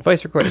built-in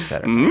voice recorder,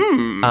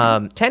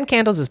 etc. 10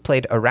 candles is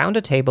played around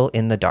a table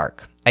in the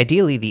dark.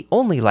 Ideally, the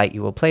only light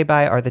you will play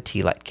by are the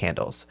tea light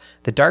candles.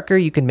 The darker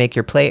you can make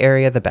your play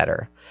area, the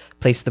better.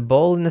 Place the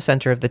bowl in the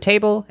center of the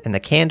table and the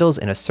candles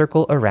in a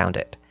circle around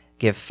it.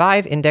 Give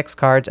 5 index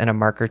cards and a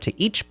marker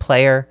to each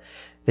player.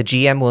 The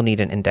GM will need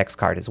an index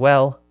card as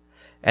well.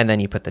 And then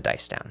you put the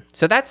dice down.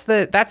 So that's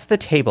the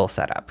table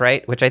setup,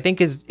 right? Which I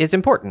think is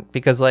important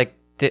because, like,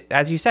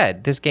 as you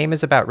said, this game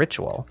is about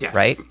ritual,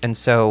 right? And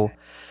so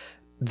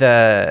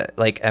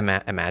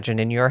imagine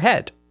in your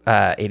head,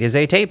 it is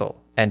a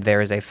table and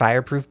there is a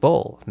fireproof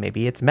bowl.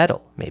 Maybe it's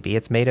metal. Maybe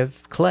it's made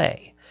of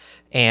clay.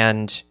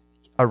 And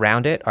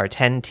around it are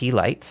 10 tea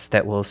lights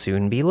that will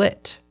soon be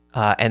lit.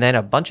 And then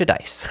a bunch of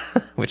dice,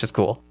 which is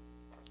cool.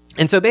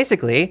 And so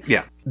basically,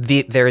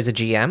 there is a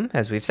GM,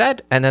 as we've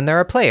said, and then there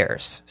are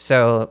players.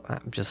 So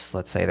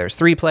let's say there's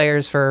 3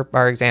 players for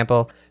our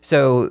example.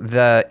 So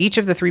each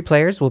of the 3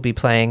 players will be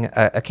playing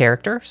a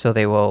character.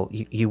 So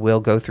you will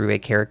go through a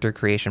character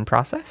creation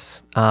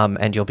process,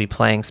 and you'll be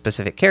playing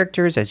specific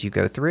characters as you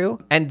go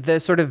through. And the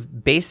sort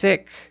of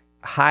basic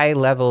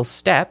high-level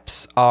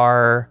steps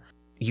are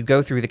you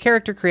go through the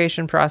character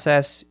creation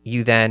process,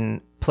 you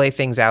then play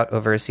things out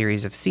over a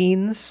series of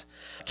scenes.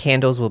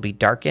 Candles will be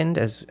darkened,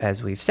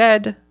 as we've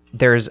said.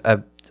 There's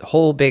a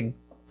whole big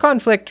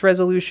conflict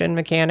resolution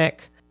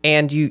mechanic,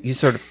 and you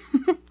sort of...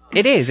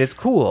 It's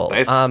cool.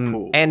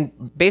 Cool.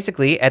 And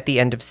basically, at the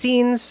end of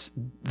scenes,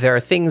 there are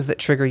things that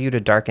trigger you to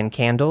darken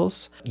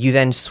candles. You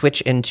then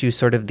switch into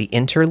sort of the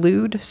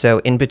interlude. So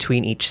in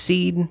between each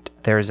scene,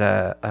 there's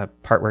a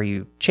part where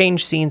you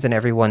change scenes and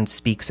everyone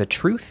speaks a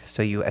truth.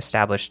 So you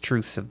establish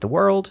truths of the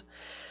world.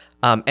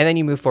 And then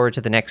you move forward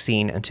to the next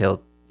scene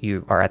until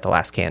you are at the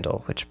last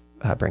candle, which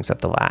brings up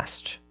the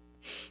last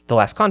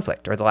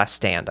conflict, or the last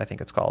stand, I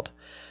think it's called.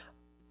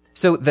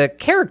 So the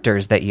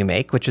characters that you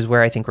make, which is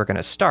where I think we're going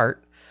to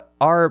start,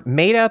 are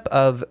made up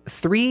of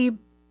 3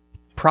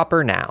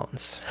 proper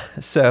nouns.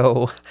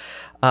 So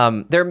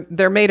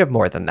they're made of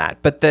more than that.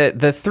 But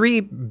the 3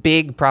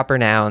 big proper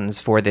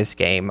nouns for this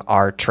game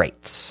are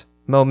traits,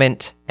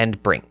 moment,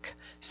 and brink.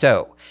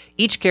 So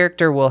each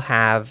character will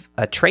have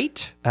a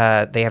trait.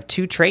 They have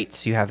 2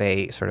 traits. You have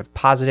a sort of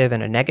positive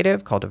and a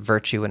negative called a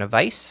virtue and a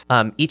vice.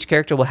 Each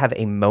character will have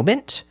a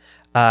moment,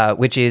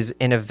 which is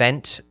an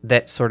event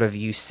that sort of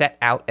you set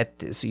out at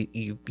this.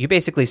 You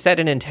basically set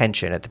an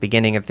intention at the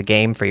beginning of the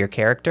game for your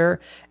character,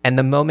 and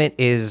the moment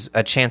is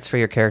a chance for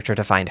your character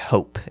to find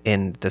hope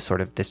in the sort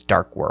of this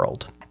dark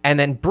world. And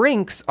then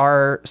brinks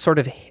are sort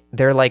of,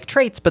 they're like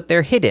traits, but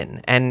they're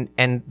hidden. And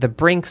the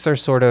brinks are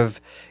sort of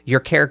your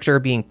character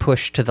being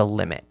pushed to the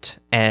limit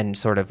and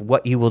sort of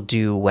what you will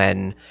do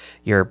when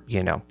you're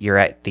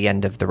at the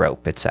end of the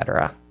rope,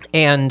 etc.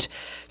 And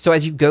so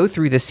as you go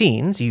through the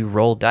scenes, you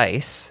roll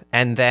dice,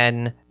 and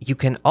then you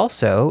can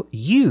also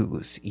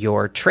use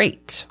your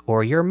trait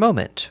or your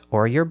moment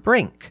or your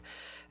brink.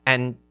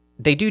 And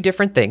they do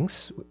different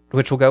things,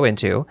 which we'll go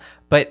into.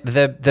 But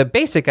the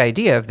basic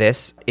idea of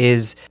this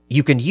is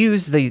you can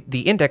use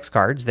the index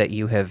cards that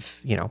you have,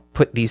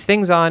 put these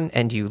things on,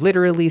 and you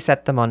literally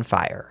set them on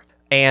fire.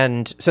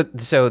 And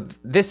so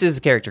this is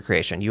character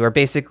creation. You are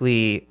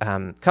basically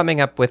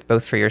coming up with,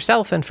 both for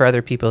yourself and for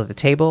other people at the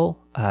table,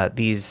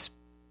 these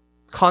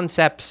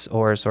concepts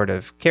or sort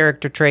of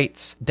character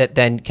traits that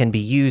then can be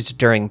used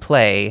during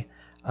play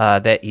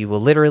that you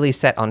will literally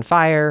set on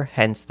fire,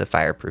 hence the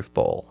fireproof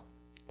bowl.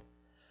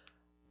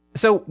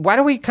 So why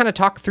don't we kind of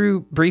talk through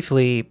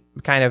briefly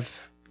kind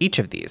of each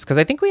of these? Because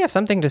I think we have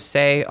something to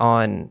say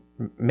on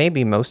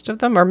maybe most of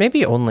them, or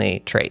maybe only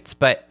traits.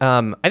 But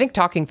I think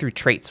talking through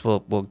traits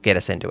will get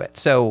us into it.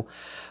 So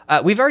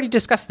we've already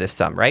discussed this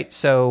some, right?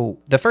 So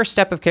the first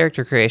step of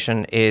character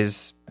creation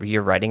is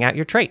you're writing out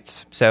your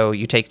traits. So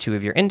you take 2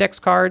 of your index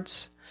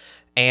cards,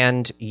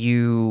 and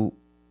you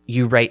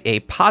write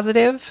a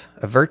positive,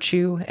 a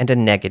virtue, and a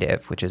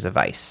negative, which is a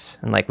vice.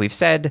 And like we've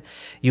said,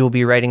 you will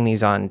be writing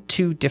these on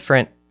 2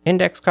 different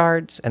index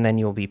cards, and then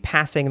you'll be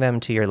passing them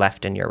to your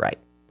left and your right.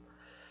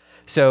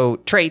 So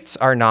traits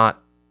are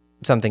not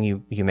something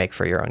you make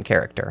for your own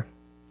character.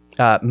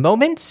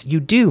 Moments you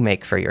do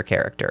make for your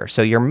character.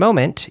 So your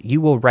moment you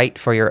will write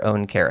for your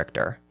own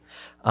character.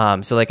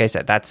 So like I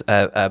said, that's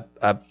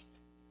a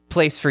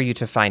place for you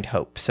to find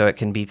hope. So it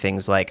can be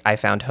things like, I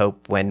found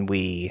hope when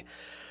we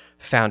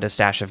found a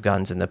stash of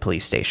guns in the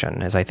police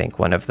station, as I think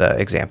one of the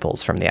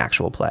examples from the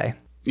actual play.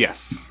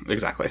 Yes,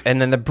 exactly. And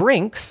then the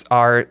brinks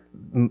are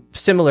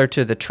similar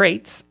to the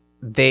traits.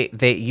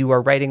 You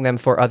are writing them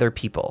for other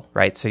people,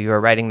 right? So you are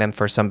writing them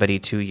for somebody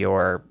to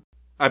your,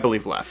 I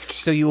believe, left.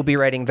 So you will be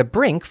writing the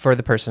brink for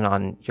the person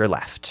on your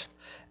left.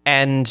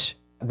 And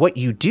what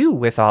you do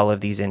with all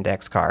of these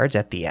index cards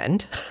at the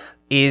end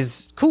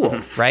is cool,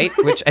 right?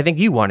 Which I think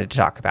you wanted to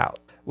talk about.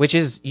 which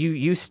is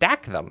you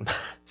stack them.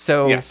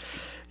 So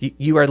Yes.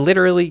 you are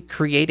literally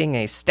creating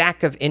a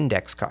stack of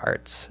index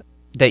cards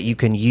that you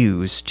can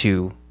use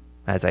to,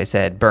 as I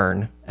said,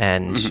 burn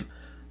and,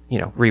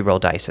 re-roll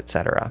dice,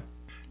 etc.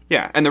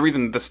 Yeah, and the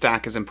reason the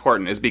stack is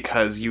important is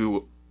because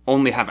you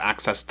only have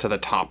access to the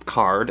top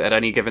card at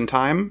any given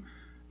time.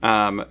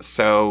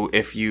 So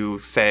if you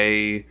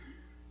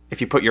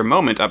put your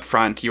moment up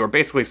front, you are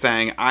basically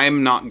saying,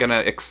 I'm not going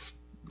to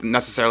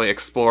necessarily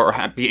explore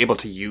or be able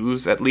to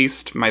use at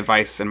least my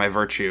vice and my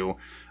virtue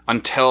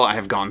until I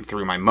have gone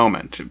through my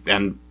moment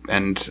and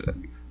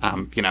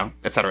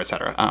et cetera, et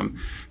cetera.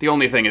 The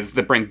only thing is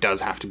the brink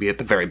does have to be at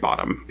the very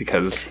bottom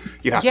because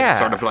you have to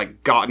sort of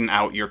like gotten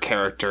out your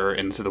character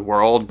into the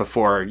world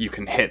before you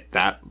can hit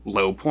that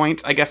low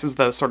point, I guess is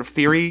the sort of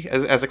theory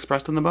as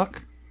expressed in the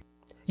book.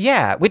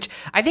 Yeah, which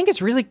I think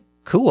is really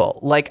cool.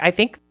 Like, I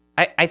think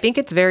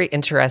it's very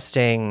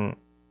interesting.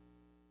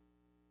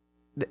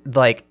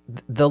 Like,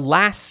 the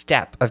last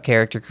step of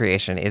character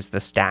creation is the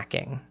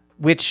stacking,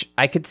 which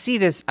I could see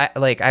this,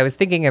 I was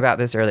thinking about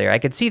this earlier. I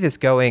could see this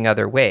going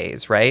other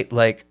ways, right?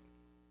 Like,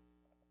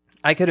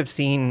 I could have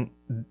seen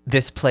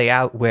this play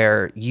out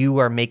where you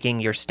are making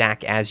your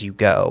stack as you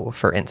go,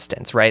 for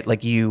instance, right?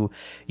 Like you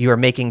are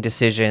making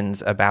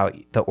decisions about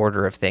the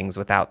order of things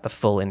without the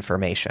full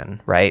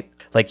information, right?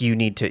 Like you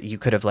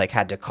could have like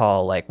had to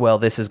call like, well,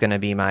 this is going to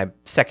be my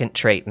second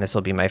trait and this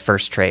will be my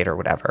first trait or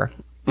whatever.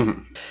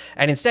 Mm-hmm.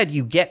 And instead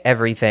you get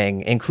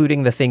everything,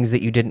 including the things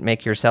that you didn't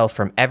make yourself,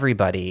 from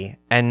everybody.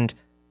 And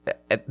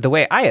the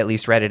way I at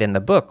least read it in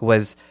the book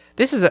was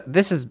this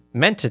is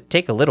meant to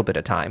take a little bit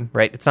of time,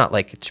 right? It's not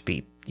like it should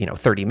be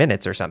 30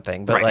 minutes or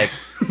something, but right.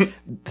 Like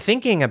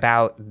thinking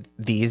about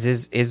these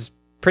is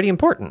pretty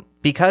important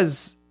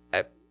because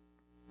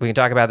we can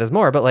talk about this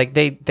more, but like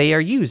they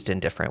are used in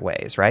different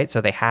ways, right?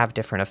 So they have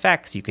different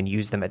effects. You can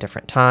use them at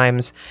different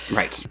times.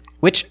 Right.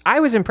 Which I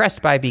was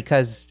impressed by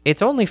because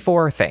it's only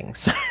 4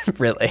 things,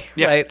 really.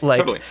 Yeah, right? Like,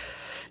 totally.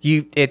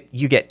 You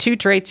get 2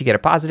 traits, you get a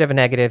positive and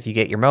negative, you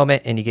get your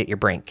moment, and you get your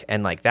brink.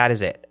 And like that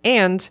is it.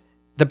 And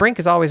the brink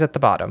is always at the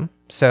bottom.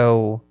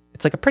 So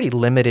it's like a pretty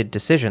limited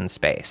decision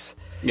space.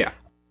 Yeah.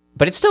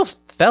 But it still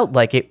felt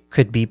like it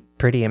could be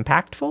pretty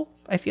impactful,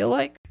 I feel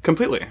like.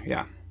 Completely,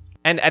 yeah.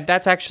 And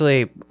that's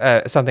actually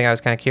something I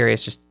was kind of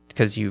curious, just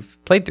because you've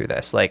played through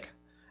this. Like,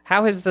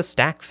 how has the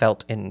stack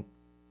felt in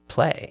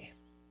play?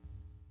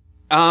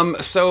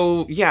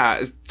 So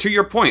yeah, to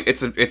your point,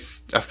 it's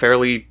a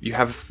fairly, you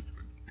have,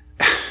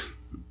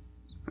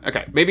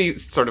 okay, maybe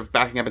sort of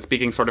backing up and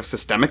speaking sort of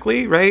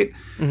systemically, right?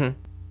 Mm-hmm.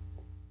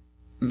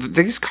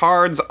 These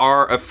cards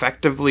are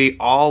effectively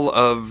all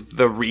of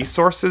the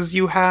resources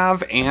you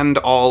have and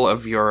all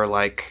of your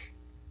like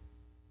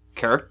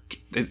character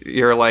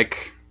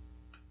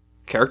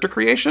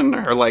creation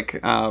or like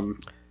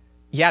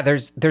yeah,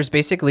 there's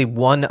basically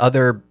one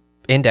other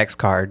index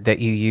card that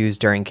you use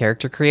during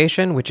character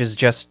creation, which is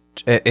just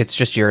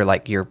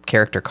your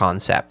character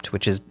concept,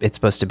 which is it's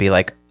supposed to be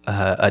like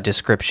a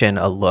description,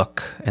 a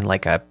look, and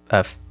like a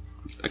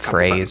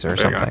phrase or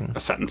something, a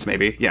sentence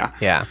maybe.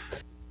 Yeah.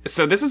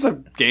 So this is a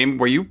game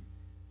where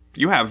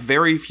you have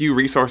very few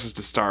resources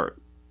to start,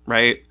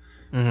 right?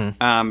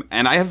 Mm-hmm.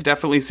 And I have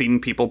definitely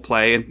seen people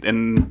play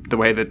in the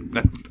way that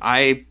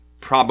I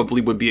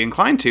probably would be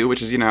inclined to,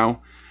 which is,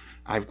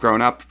 I've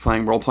grown up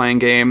playing role-playing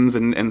games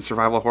and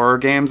survival horror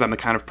games. I'm the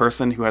kind of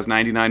person who has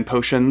 99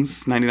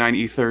 potions, 99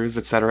 ethers,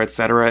 et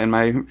cetera, in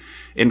my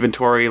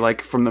inventory,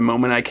 like from the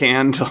moment I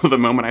can till the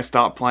moment I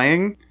stop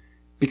playing.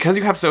 Because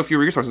you have so few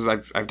resources,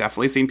 I've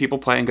definitely seen people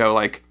play and go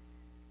like,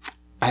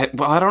 I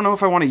don't know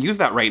if I want to use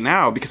that right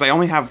now because I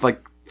only have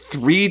like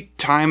 3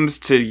 times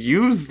to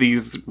use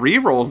these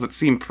rerolls that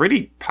seem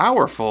pretty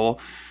powerful.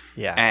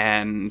 Yeah.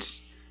 And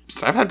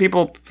so I've had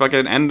people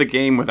fucking end the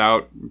game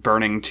without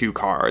burning 2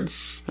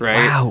 cards, right?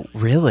 Wow,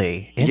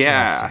 really?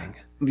 Interesting.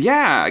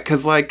 Yeah,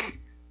 because like,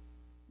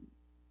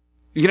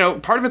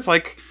 part of it's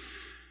like,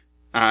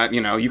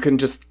 you can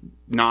just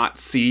not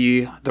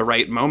see the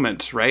right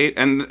moment, right?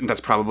 And that's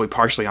probably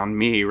partially on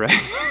me, right?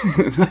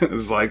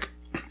 It's like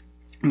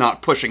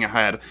not pushing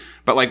ahead.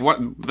 But like what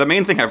the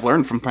main thing I've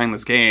learned from playing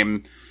this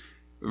game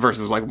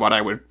versus like what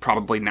I would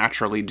probably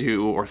naturally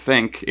do or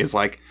think is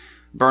like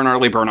burn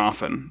early, burn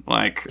often.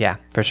 Like, yeah,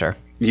 for sure.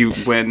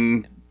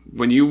 When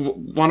you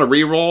want to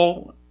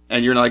reroll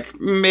and you're like,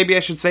 maybe I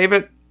should save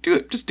it, do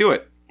it. Just do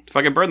it.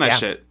 Fucking burn that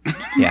shit.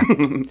 Yeah.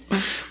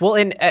 Well,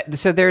 and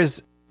so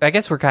there's, I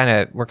guess we're kind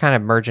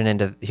of merging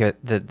into here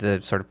the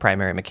sort of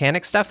primary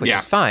mechanic stuff, which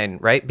is fine,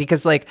 right?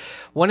 Because like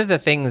one of the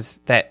things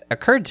that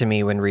occurred to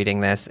me when reading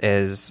this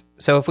is,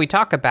 so if we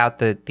talk about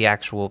the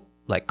actual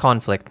like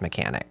conflict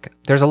mechanic,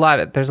 there's a lot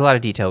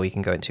of detail we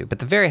can go into, but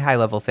the very high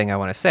level thing I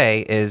want to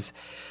say is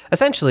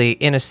essentially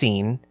in a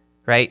scene,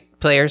 right?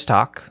 Players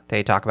talk.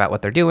 They talk about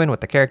what they're doing,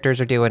 what the characters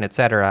are doing,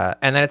 etc.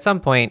 And then at some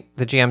point,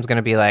 the GM's going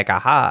to be like,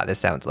 "Aha! This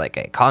sounds like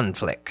a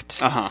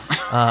conflict."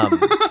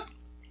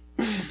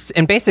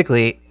 And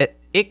basically,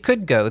 it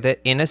could go that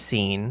in a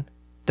scene,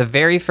 the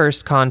very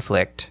first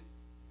conflict,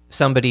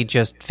 somebody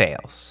just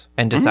fails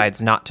and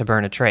decides not to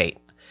burn a trait.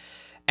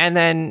 And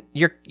then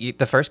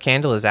the first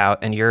candle is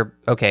out, and you're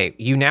okay.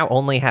 You now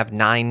only have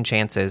 9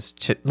 chances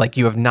to, like,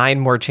 you have 9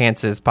 more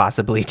chances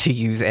possibly to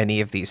use any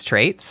of these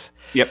traits.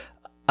 Yep.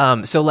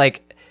 So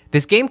like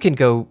this game could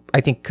go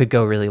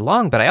really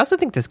long, but I also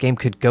think this game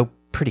could go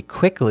pretty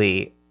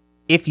quickly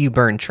if you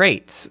burn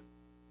traits,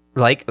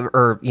 like,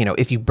 or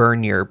if you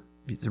burn your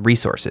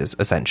resources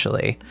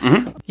essentially.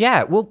 Mm-hmm.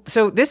 Yeah. Well,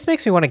 so this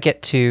makes me want to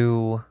get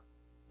to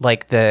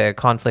like the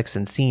conflicts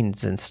and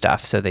scenes and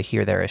stuff. So the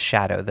Here, There Is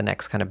Shadow, the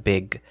next kind of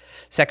big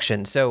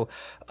section. So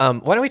why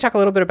don't we talk a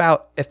little bit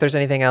about if there's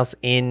anything else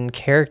in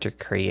character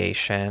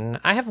creation?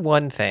 I have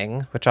one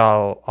thing, which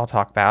I'll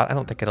talk about. I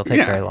don't think it'll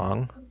take very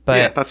long. But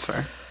yeah, that's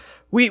fair.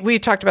 We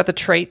talked about the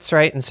traits,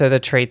 right? And so the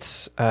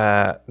traits,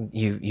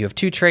 you have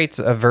 2 traits,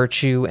 a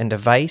virtue and a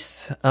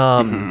vice.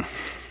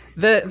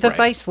 The right.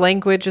 Vice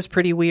language is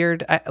pretty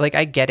weird.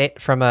 I get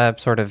it from a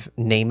sort of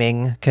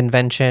naming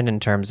convention in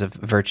terms of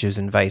virtues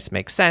and vice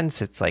makes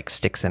sense. It's like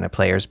sticks in a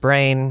player's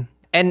brain.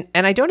 And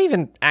I don't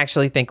even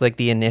actually think like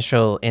the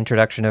initial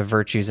introduction of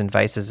virtues and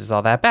vices is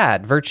all that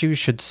bad. Virtues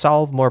should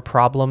solve more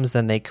problems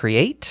than they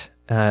create.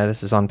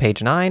 This is on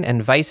page 9.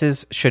 And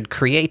vices should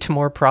create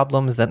more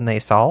problems than they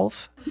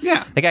solve.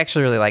 Yeah. Like, I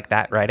actually really like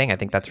that writing. I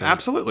think that's really,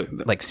 absolutely,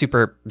 like,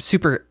 super,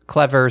 super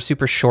clever,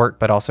 super short,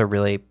 but also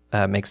really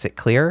makes it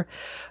clear.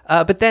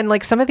 But then,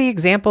 like, some of the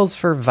examples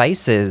for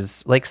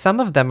vices, like, some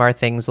of them are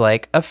things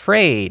like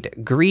afraid,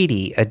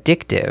 greedy,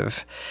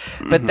 addictive.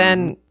 But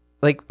then,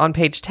 like, on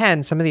page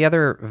 10, some of the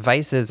other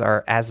vices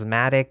are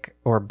asthmatic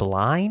or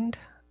blind.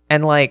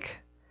 And, like...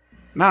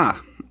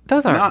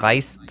 Those aren't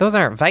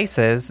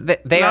vices.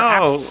 They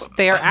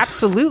are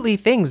absolutely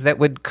things that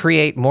would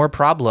create more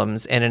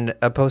problems in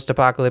a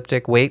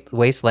post-apocalyptic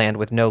wasteland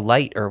with no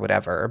light or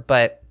whatever.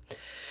 But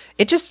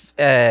it just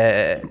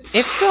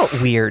it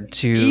felt weird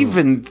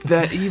to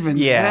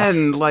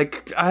then.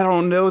 Like, I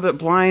don't know that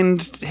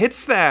blind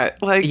hits that.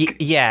 Like,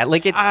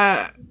 like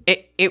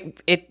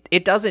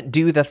it doesn't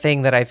do the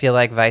thing that I feel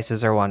like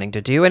vices are wanting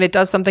to do, and it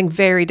does something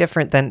very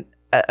different than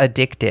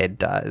addicted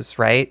does,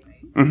 right?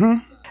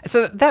 Mm-hmm.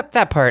 So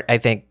that part, I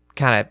think,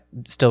 kind of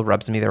still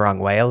rubs me the wrong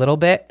way a little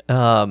bit.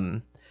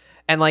 And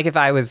like if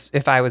I was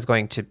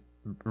going to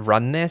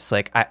run this,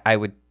 like I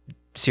would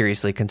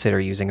seriously consider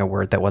using a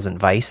word that wasn't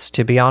vice,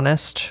 to be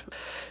honest.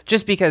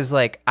 Just because,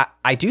 like,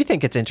 I do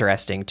think it's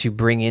interesting to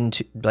bring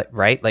into,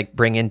 like,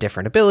 bring in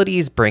different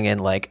abilities, bring in,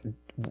 like,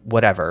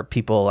 whatever,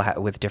 people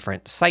with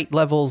different sight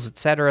levels,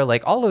 etc.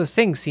 Like, all those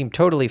things seem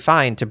totally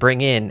fine to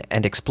bring in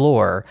and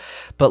explore.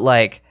 But,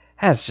 like,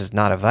 that's just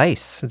not a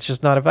vice. It's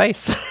just not a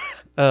vice.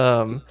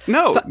 You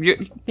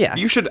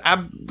should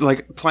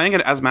like, playing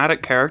an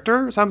asthmatic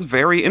character sounds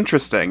very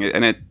interesting,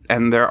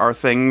 and there are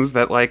things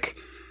that like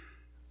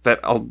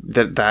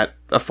that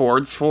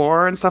affords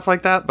for and stuff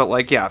like that. But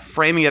like, yeah,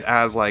 framing it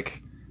as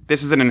like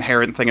this is an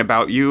inherent thing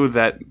about you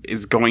that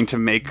is going to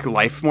make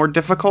life more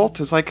difficult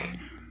is like,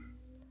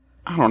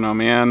 I don't know,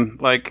 man.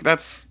 Like,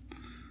 that's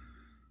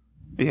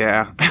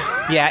yeah.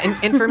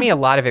 And for me, a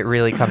lot of it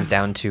really comes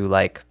down to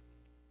like,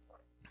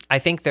 I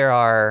think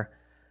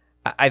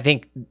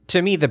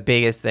to me the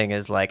biggest thing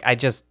is like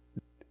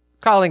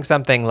calling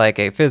something like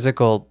a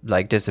physical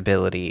like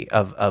disability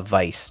of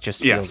vice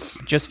just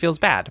feels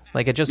bad.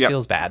 Like, it just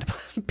feels bad.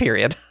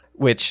 Period.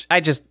 Which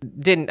I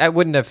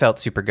wouldn't have felt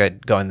super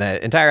good going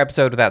the entire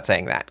episode without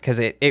saying that, because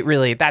it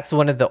really, that's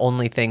one of the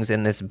only things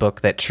in this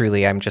book that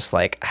truly I'm just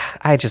like,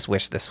 I just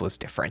wish this was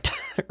different.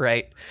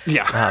 Right?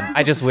 Yeah.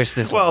 I just wish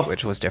this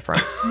language was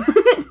different.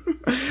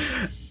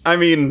 I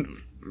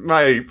mean,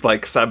 my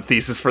like sub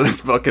thesis for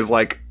this book is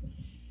like,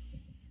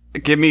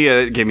 give me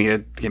a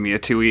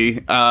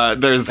 2E.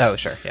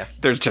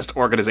 There's just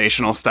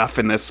organizational stuff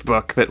in this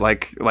book that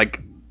like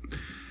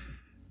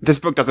this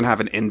book doesn't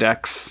have an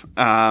index.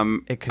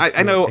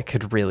 I know it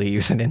could really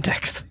use an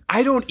index.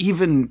 I don't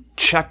even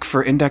check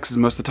for indexes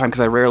most of the time because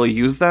I rarely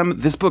use them.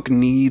 This book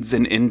needs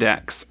an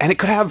index, and it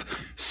could have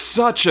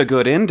such a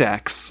good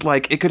index.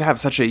 Like, it could have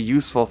such a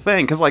useful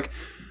thing because, like,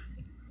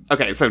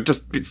 okay, so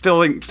just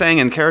still staying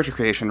in character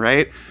creation,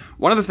 right?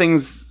 One of the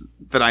things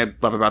that I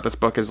love about this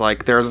book is,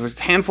 like, there's this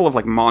handful of,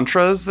 like,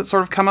 mantras that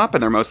sort of come up,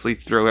 and they're mostly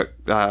through,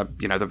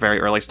 the very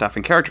early stuff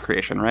in character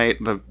creation, right?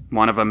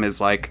 One of them is,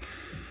 like,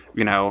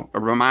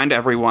 remind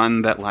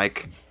everyone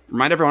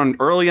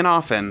early and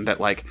often that,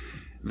 like,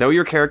 though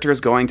your character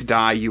is going to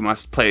die, you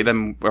must play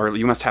them, or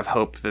you must have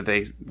hope that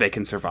they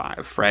can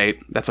survive, right?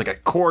 That's like a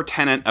core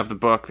tenet of the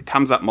book that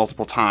comes up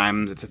multiple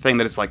times. It's a thing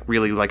that it's like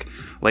really like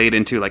laid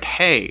into, like,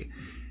 hey,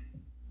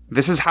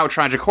 this is how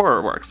tragic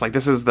horror works. Like,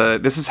 this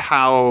is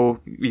how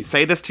you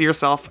say this to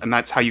yourself, and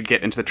that's how you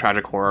get into the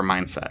tragic horror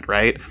mindset,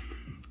 right?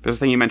 There's a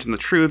thing you mentioned, the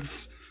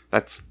truths.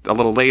 That's a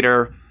little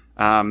later,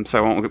 so I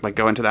won't like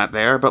go into that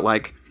there. But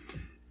like,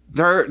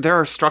 there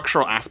are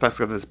structural aspects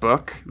of this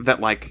book that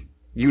like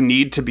you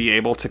need to be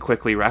able to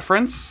quickly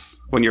reference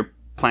when you're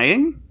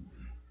playing.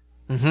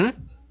 Mm-hmm.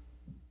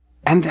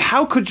 And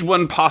how could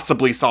one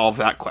possibly solve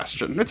that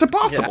question? It's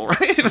impossible,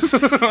 right?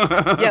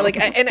 Yeah, like,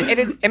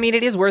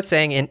 it is worth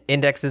saying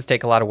indexes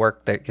take a lot of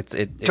work. That it's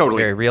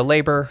Totally. very real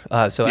labor.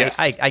 So Yes.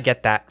 I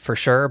get that for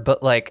sure.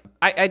 But like,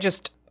 I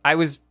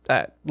was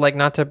like,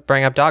 not to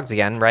bring up dogs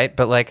again, right?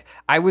 But like,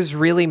 I was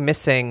really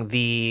missing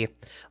the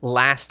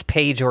last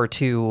page or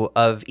two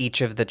of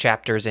each of the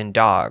chapters in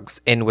Dogs,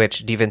 in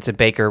which D. Vincent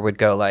Baker would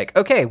go like,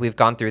 okay, we've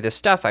gone through this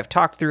stuff. I've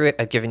talked through it.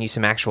 I've given you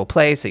some actual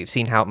play, so you've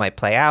seen how it might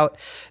play out.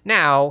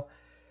 Now,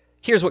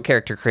 here's what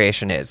character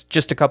creation is.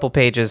 Just a couple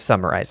pages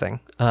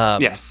summarizing.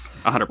 Yes,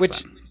 100%.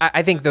 Which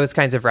I think those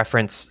kinds of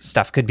reference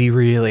stuff could be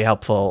really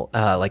helpful,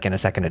 like in a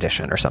second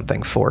edition or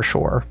something, for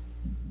sure.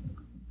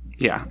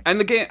 Yeah, and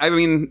the game, I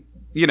mean,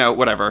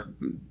 whatever.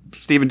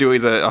 Stephen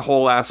Dewey's a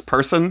whole-ass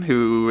person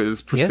who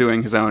is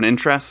pursuing his own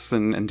interests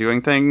and doing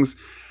things.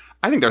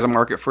 I think there's a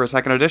market for a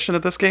second edition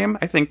of this game.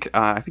 I think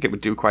it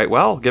would do quite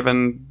well,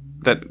 given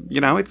that,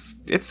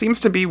 it seems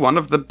to be one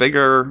of the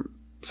bigger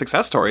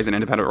success stories in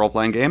independent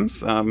role-playing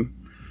games. I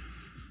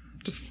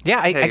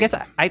guess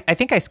I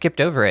think I skipped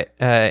over it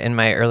in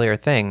my earlier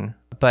thing.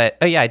 But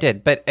I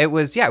did. But it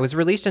was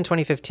released in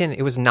 2015.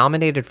 It was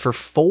nominated for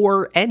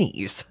 4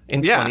 Ennies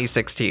in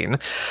 2016.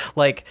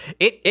 Like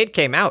it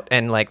came out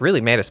and like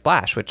really made a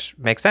splash, which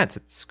makes sense.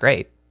 It's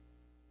great.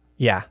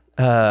 Yeah.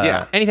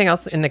 Anything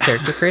else in the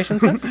character creation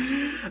stuff?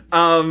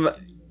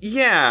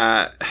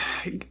 Yeah.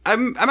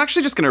 I'm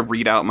actually just gonna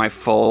read out the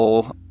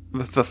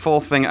full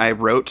thing I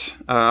wrote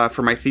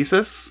for my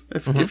thesis,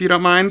 if you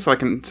don't mind, so I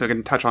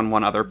can touch on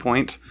one other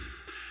point.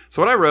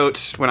 So what I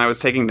wrote when I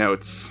was taking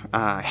notes,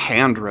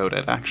 hand wrote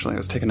it, actually. I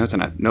was taking notes in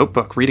a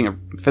notebook, reading a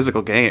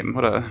physical game.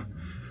 What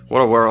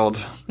a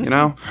world,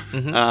 So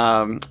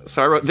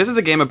I wrote, this is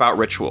a game about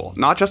ritual,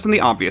 not just in the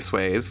obvious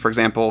ways. For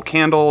example,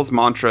 candles,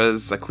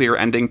 mantras, a clear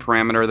ending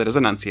parameter that is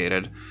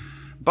enunciated,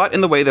 but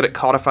in the way that it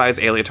codifies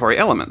aleatory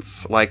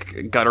elements,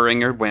 like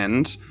guttering or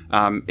wind,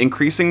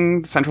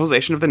 increasing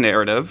centralization of the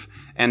narrative,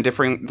 and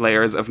different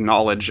layers of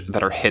knowledge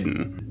that are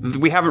hidden.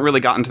 We haven't really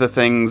gotten to the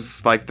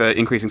things like the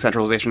increasing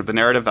centralization of the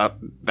narrative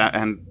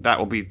that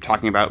we'll be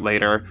talking about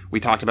later. We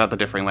talked about the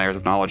differing layers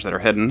of knowledge that are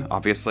hidden,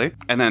 obviously.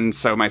 And then,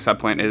 so my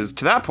subpoint is,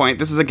 to that point,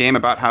 this is a game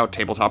about how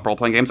tabletop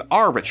role-playing games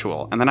are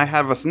ritual. And then I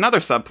have another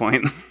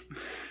subpoint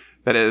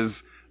that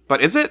is,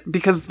 but is it?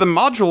 Because the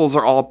modules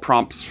are all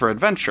prompts for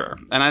adventure.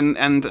 And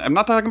I'm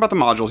not talking about the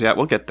modules yet,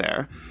 we'll get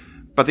there.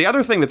 But the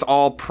other thing that's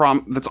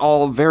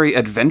all very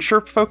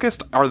adventure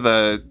focused are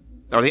the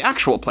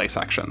actual play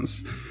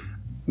sections,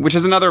 which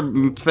is another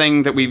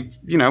thing that we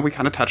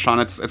kind of touched on.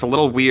 It's a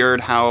little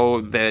weird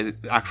how the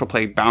actual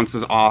play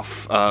bounces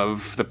off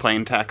of the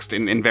plain text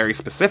in very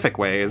specific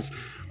ways.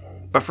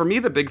 But for me,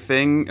 the big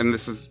thing, and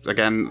this is,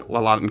 again,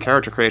 a lot in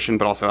character creation,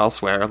 but also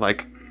elsewhere,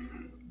 like,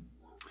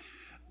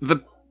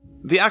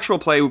 the actual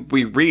play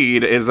we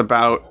read is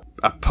about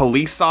a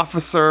police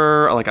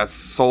officer, like a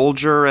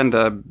soldier, and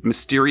a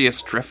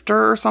mysterious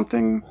drifter or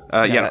something.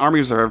 An Army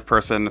Reserve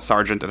person, a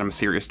sergeant, and a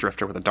mysterious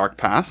drifter with a dark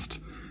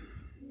past.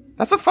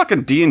 That's a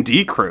fucking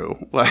D&D crew.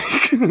 Like,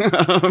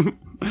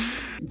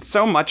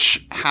 so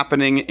much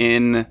happening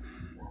in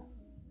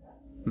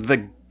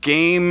the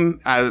game,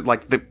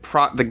 like the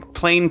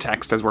plain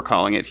text, as we're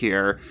calling it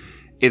here,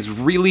 is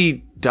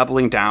really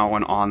doubling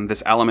down on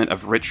this element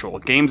of ritual.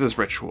 Games as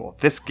ritual.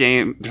 This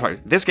game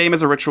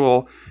is a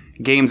ritual.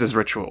 Games as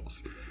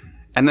rituals.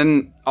 And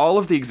then all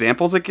of the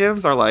examples it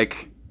gives are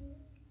like,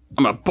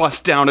 I'm gonna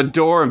bust down a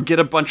door and get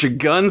a bunch of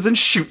guns and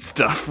shoot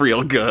stuff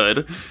real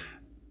good.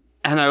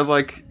 And I was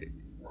like,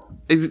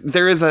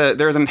 there is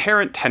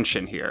inherent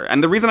tension here.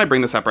 And the reason I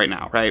bring this up right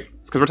now, right,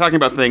 is because we're talking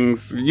about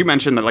things, you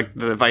mentioned that like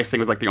the Vice thing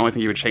was like the only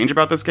thing you would change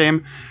about this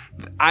game.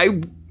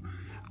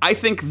 I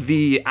think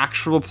the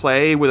actual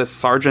play with a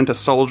sergeant, a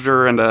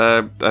soldier, and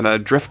a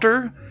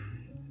drifter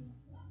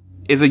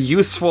is a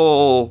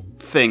useful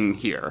thing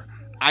here.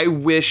 I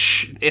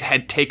wish it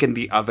had taken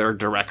the other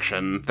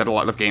direction that a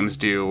lot of games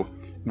do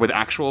with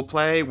actual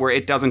play, where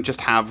it doesn't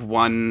just have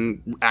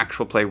one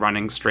actual play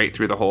running straight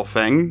through the whole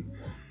thing,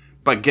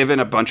 but given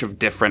a bunch of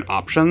different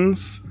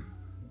options.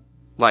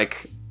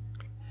 Like,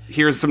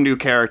 here's some new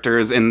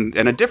characters in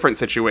a different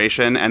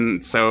situation,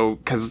 and so,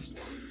 because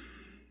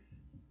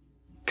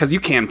you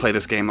can play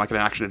this game like an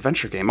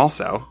action-adventure game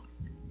also.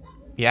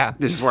 Yeah.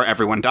 This is where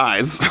everyone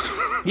dies.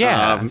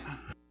 Yeah.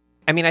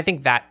 I mean, I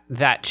think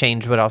that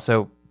change would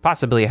also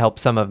possibly help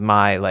some of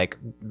my like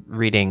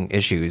reading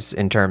issues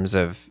in terms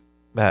of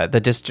the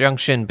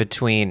disjunction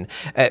between.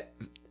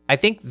 I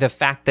think the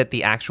fact that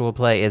the actual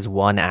play is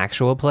one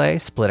actual play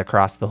split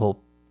across the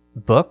whole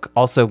book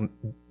also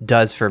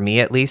does, for me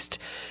at least,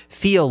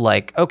 feel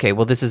like, okay,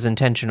 well, this is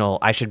intentional.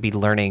 I should be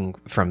learning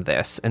from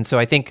this. And so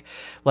I think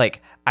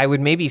like I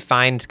would maybe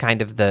find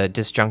kind of the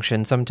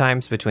disjunction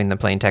sometimes between the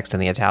plain text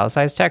and the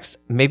italicized text,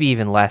 maybe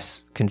even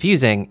less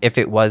confusing if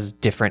it was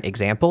different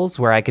examples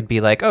where I could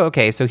be like, oh,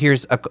 okay, so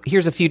here's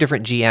a few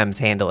different GMs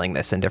handling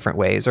this in different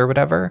ways or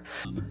whatever.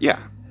 Yeah.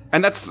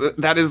 And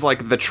that is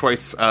like the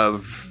choice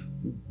of,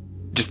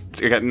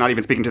 just again, not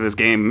even speaking to this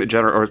game in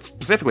general or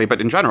specifically,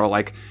 but in general,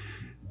 like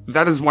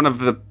that is one of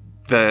the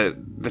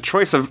the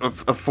choice of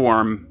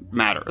form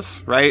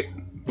matters, right?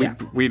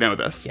 We know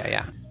this.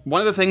 Yeah. One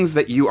of the things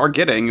that you are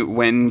getting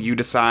when you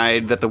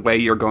decide that the way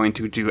you're going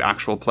to do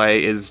actual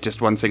play is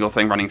just one single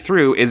thing running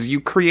through is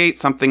you create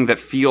something that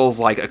feels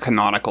like a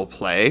canonical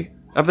play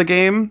of the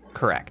game.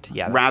 Correct.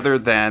 Yeah. Rather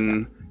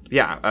than,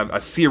 a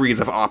series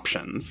of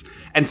options.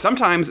 And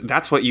sometimes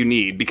that's what you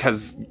need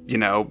because,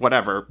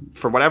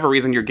 for whatever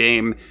reason your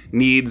game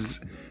needs,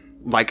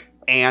 like,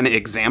 an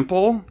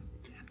example.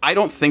 I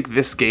don't think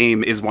this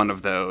game is one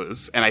of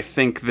those. And I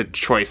think the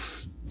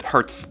choice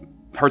hurts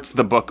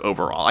the book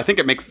overall. I think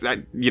it makes,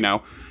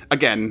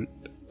 again,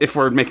 if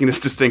we're making this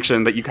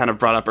distinction that you kind of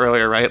brought up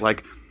earlier, right?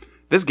 Like,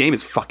 this game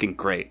is fucking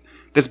great.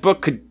 This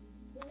book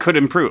could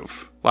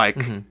improve.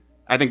 Like,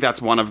 I think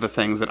that's one of the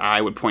things that I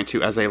would point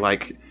to as a,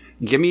 like,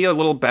 give me a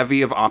little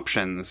bevy of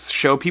options.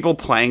 Show people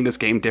playing this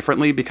game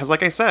differently because,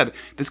 like I said,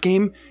 this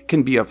game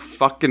can be a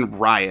fucking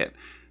riot.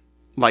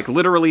 Like,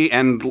 literally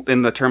and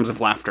in the terms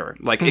of laughter.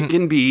 Like, it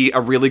can be a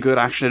really good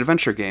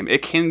action-adventure game.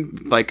 It can,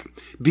 like,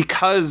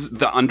 because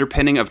the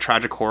underpinning of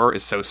tragic horror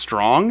is so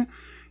strong,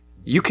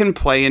 you can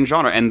play in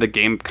genre. And the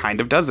game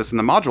kind of does this in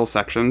the module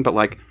section, but,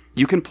 like,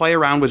 you can play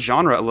around with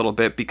genre a little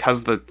bit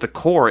because the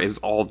core is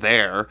all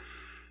there.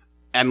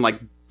 And, like,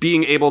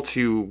 being able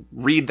to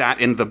read that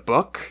in the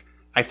book,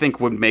 I think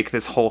would make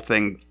this whole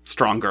thing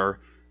stronger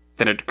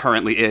than it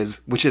currently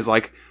is, which is,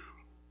 like,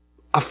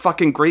 a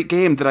fucking great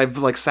game that I've,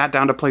 like, sat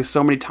down to play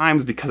so many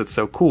times because it's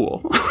so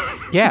cool.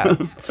 Yeah.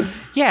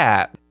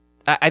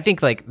 I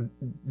think, like,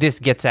 this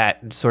gets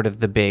at sort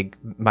of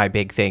my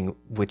big thing,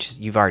 which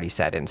you've already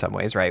said in some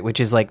ways, right? Which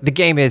is, like, the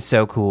game is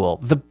so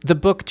cool. The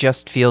book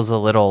just feels a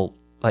little,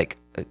 like,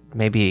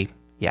 maybe,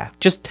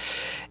 just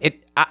it.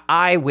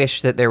 I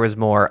wish that there was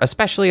more,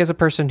 especially as a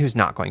person who's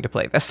not going to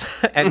play this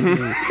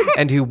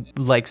and who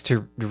likes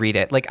to read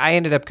it. Like, I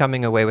ended up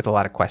coming away with a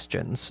lot of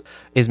questions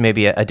is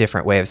maybe a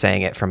different way of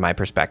saying it from my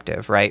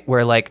perspective, right?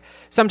 Where, like,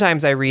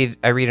 sometimes I read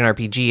an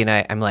RPG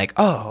and I'm like,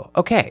 oh,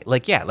 okay.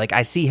 Like, yeah, like,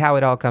 I see how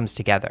it all comes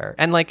together.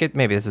 And, like,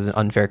 maybe this is an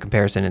unfair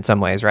comparison in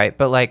some ways, right?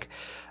 But, like,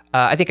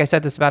 I think I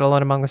said this about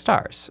Alone Among the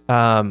Stars.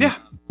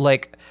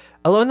 Like,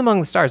 Alone Among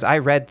the Stars, I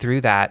read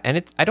through that,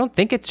 and I don't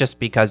think it's just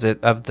because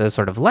of the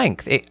sort of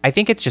length. I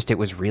think it's just it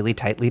was really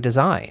tightly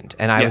designed.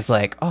 And I was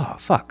like, oh,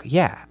 fuck,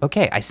 yeah,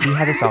 okay, I see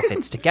how this all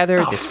fits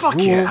together. This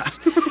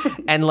rules. Yeah.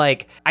 And,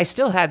 like, I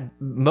still had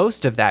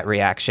most of that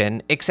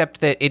reaction,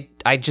 except that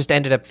I just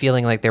ended up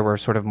feeling like there were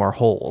sort of more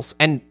holes.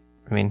 And,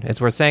 I mean,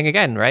 it's worth saying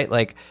again, right?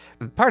 Like,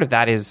 part of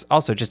that is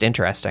also just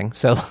interesting.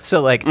 So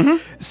like,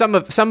 some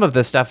of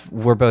the stuff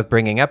we're both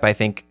bringing up, I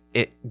think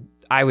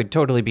I would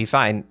totally be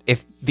fine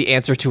if the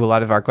answer to a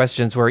lot of our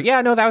questions were,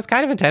 that was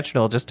kind of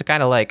intentional, just to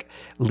kind of, like,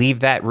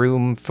 leave that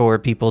room for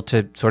people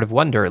to sort of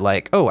wonder,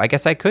 like, oh, I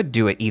guess I could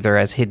do it either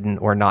as hidden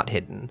or not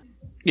hidden.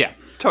 Yeah,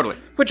 totally.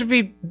 Which would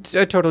be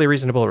a totally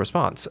reasonable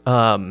response.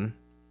 So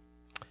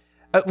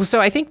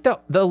I think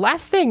the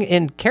last thing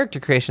in character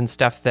creation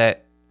stuff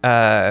that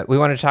we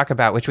want to talk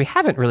about, which we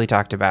haven't really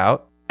talked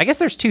about, I guess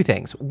there's two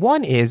things.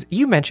 One is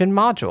you mentioned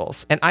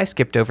modules, and I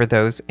skipped over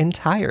those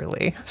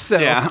entirely. So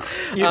yeah,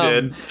 you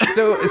did.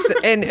 So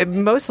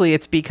and mostly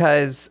it's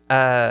because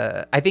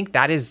I think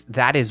that is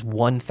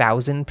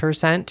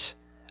 1,000%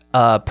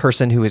 a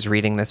person who is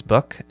reading this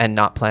book and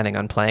not planning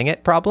on playing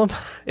it problem,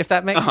 if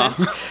that makes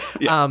sense.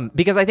 Yeah.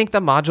 Because I think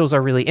the modules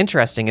are really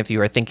interesting if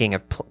you are thinking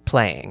of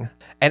playing.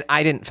 And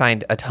I didn't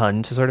find a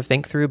ton to sort of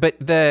think through, but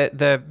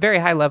the very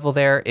high level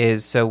there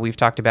is, so we've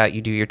talked about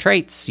you do your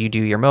traits, you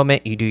do your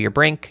moment, you do your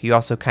brink. You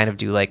also kind of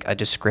do, like, a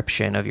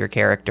description of your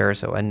character,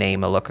 so a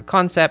name, a look, a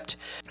concept.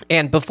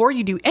 And before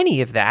you do any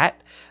of that,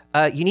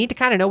 you need to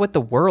kind of know what the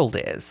world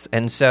is.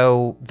 And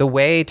so the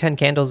way 10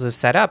 Candles is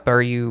set up,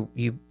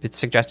 it's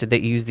suggested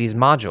that you use these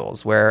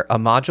modules, where a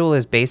module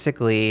is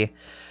basically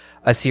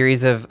a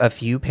series of a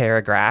few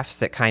paragraphs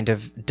that kind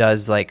of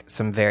does, like,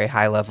 some very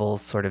high level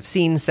sort of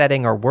scene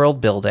setting or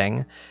world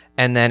building.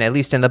 And then, at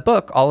least in the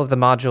book, all of the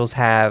modules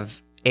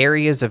have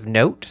areas of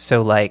note.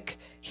 So, like,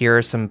 here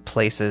are some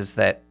places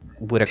that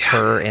would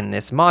occur in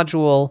this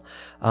module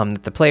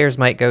that the players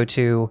might go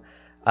to.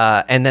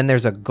 And then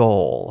there's a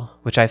goal,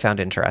 which I found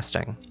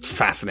interesting. It's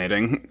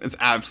fascinating. It's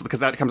absolutely, because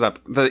that comes up.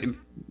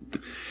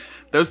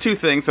 Those two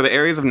things, so the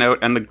areas of note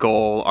and the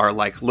goal, are,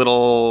 like,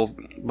 little,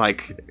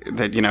 like,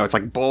 that, it's,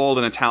 like, bold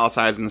and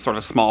italicized in sort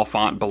of small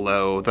font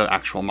below the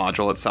actual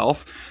module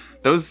itself.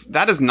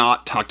 That is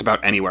not talked about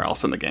anywhere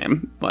else in the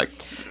game. Like,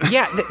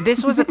 yeah,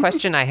 this was a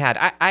question I had.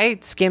 I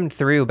skimmed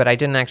through, but I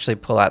didn't actually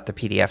pull out the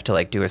PDF to,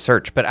 like, do a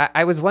search. But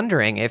I was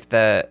wondering if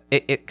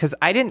because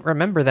I didn't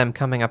remember them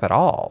coming up at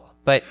all.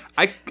 But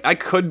I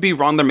could be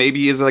wrong. There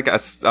maybe is, like, a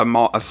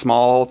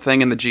small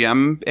thing in the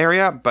GM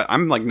area, but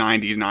I'm, like,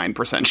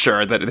 99%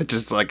 sure that it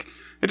just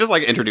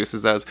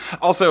introduces those.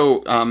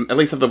 Also, at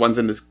least of the ones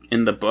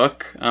in the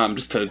book,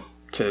 just to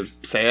to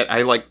say it.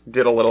 I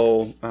did a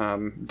little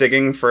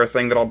digging for a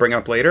thing that I'll bring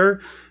up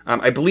later.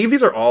 I believe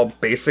these are all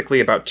basically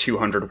about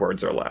 200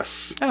 words or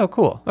less. Oh,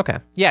 cool. Okay.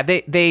 Yeah,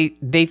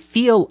 they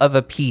feel of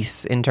a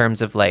piece in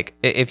terms of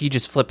if you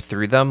just flip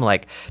through them,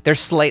 they're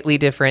slightly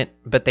different,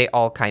 but they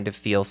all kind of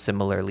feel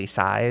similarly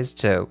sized,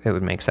 so it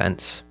would make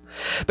sense.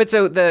 But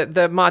so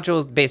the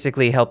module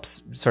basically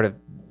helps sort of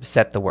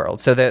set the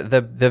world. So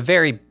the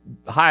very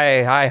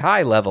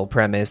high level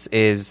premise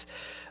is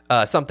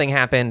something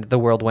happened, the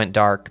world went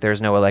dark,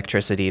 there's no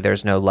electricity,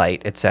 there's no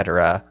light,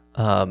 etc.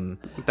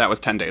 That was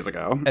 10 days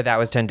ago. That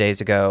was 10 days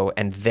ago,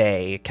 and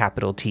they,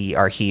 capital T,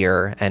 are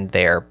here, and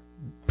they're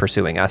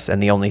pursuing us.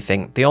 And the only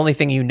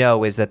thing you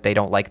know is that they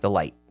don't like the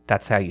light.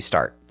 That's how you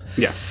start.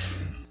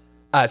 Yes.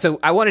 So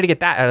I wanted to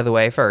get that out of the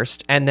way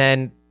first, and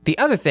then the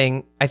other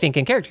thing I think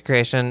in character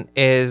creation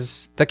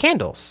is the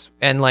candles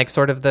and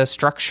sort of the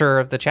structure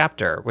of the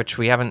chapter, which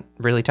we haven't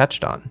really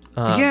touched on.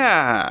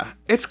 Yeah,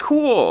 it's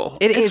cool.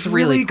 It's is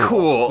really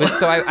cool.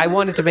 So I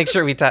wanted to make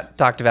sure we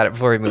talked about it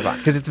before we move on,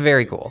 because it's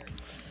very cool.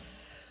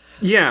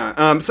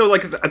 Yeah. So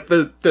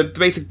the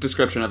basic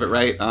description of it,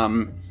 right?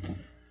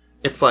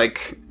 It's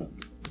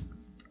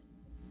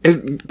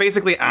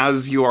basically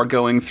as you are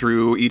going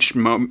through each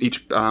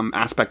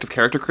aspect of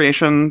character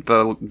creation,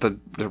 the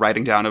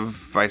writing down of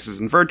vices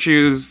and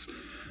virtues,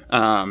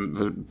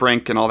 the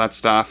brink and all that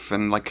stuff,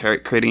 and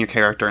creating a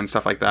character and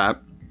stuff like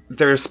that.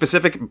 There are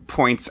specific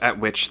points at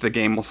which the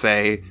game will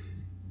say,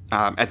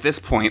 at this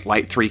point,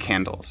 light 3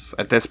 candles.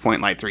 At this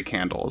point, light 3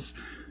 candles.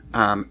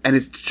 And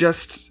it's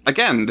just,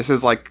 again, this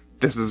is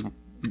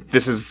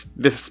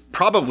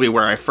probably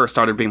where I first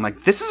started being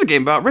this is a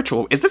game about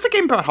ritual. Is this a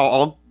game about how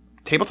all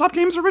tabletop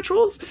games are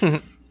rituals?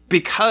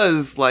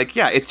 Because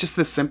it's just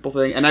this simple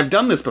thing, and I've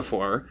done this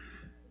before,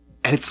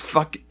 and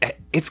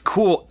it's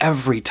cool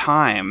every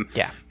time.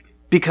 Yeah.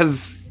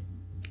 Because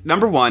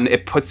number one,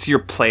 it puts your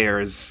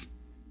players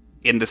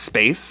in the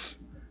space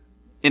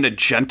in a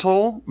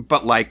gentle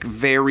but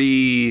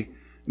very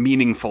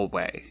meaningful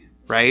way.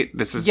 Right?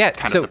 This is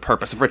kind of the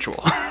purpose of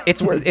ritual.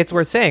 it's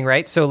worth saying,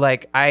 right? So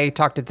I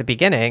talked at the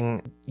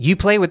beginning, you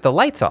play with the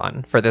lights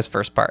on for this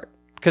first part,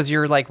 because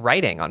you're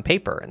writing on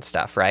paper and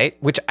stuff,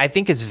 right? Which I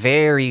think is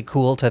very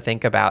cool to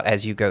think about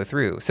as you go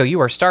through. So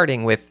you are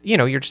starting with,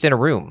 you're just in a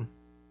room.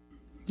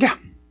 Yeah.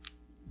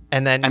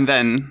 And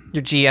then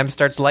your GM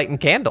starts lighting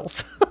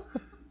candles.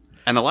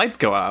 And the lights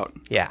go out.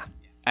 Yeah.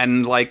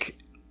 And and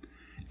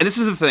this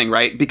is the thing,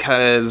 right?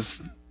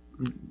 Because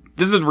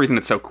this is the reason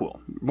it's so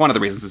cool. One of the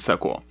reasons it's so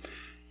cool.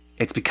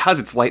 It's because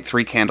it's light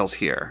 3 candles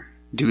here,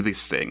 do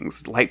these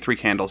things. Light 3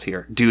 candles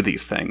here, do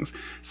these things.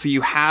 So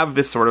you have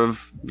this sort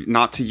of,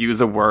 not to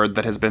use a word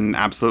that has been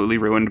absolutely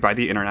ruined by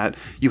the internet,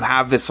 you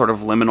have this sort of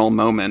liminal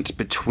moment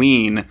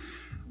between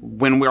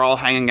when we're all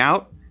hanging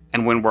out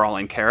and when we're all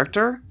in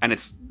character. And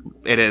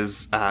it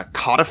is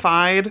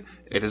codified,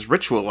 it is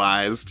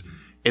ritualized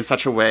in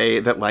such a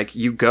way that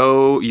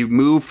you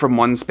move from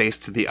one space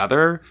to the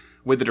other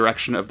with the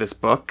direction of this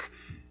book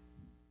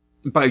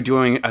by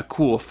doing a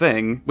cool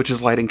thing, which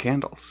is lighting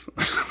candles.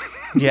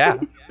 Yeah,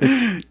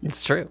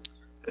 it's true.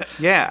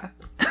 Yeah.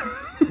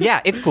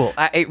 Yeah, it's cool.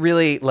 It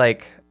really,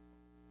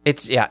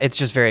 it's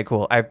just very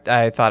cool.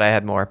 I thought I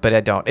had more, but I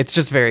don't. It's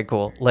just very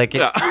cool.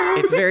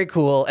 It's very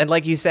cool. And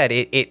like you said,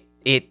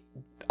 it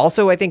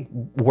also, I think,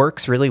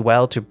 works really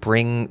well to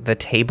bring the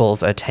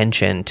table's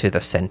attention to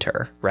the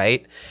center,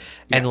 right?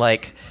 And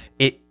Yes.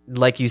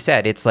 like you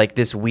said, it's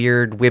this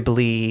weird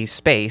wibbly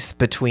space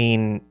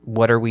between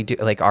what are we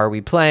are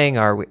we playing?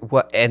 Are we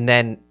what? And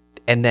then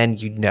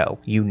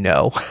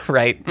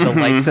right? The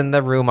lights in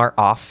the room are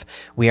off.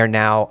 We are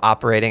now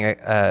operating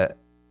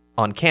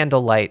on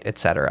candlelight,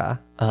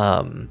 etc.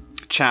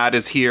 Chad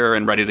is here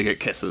and ready to get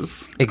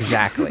kisses.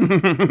 Exactly.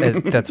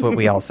 That's what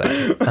we all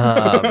say.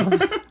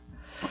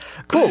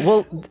 Cool.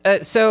 Well,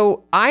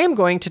 so I am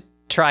going to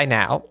try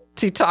now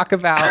to talk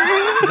about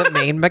the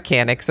main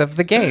mechanics of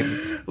the game.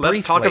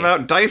 Let's talk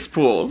about dice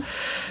pools.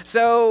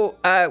 So,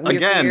 we're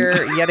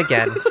here yet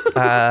again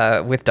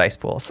with dice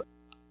pools.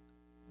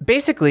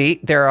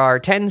 Basically, there are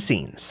 10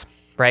 scenes,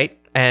 right?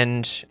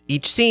 And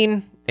each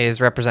scene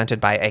is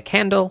represented by a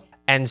candle.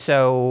 And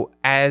so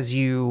as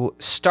you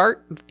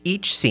start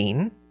each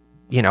scene,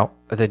 the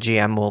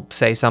GM will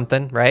say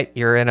something, right?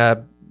 You're in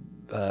a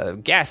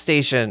gas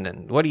station,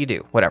 and what do you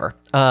do? Whatever.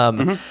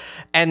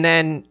 And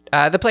then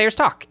the players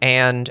talk.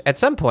 And at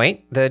some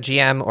point, the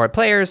GM or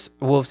players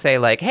will say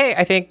hey,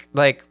 I think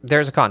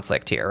there's a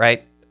conflict here,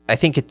 right? I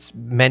think it's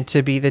meant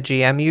to be the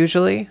GM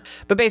usually,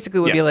 but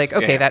basically we'll be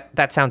okay,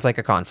 that sounds like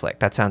a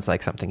conflict. That sounds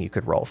like something you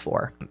could roll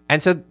for.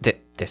 And so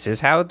this is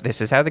how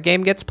the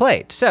game gets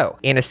played. So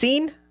in a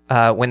scene,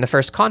 when the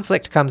first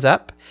conflict comes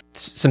up,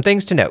 some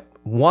things to note.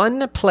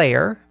 One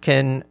player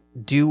can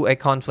do a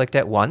conflict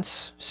at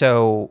once.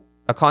 So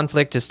a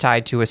conflict is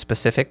tied to a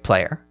specific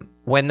player.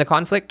 When the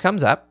conflict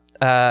comes up,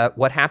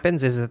 what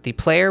happens is that the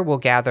player will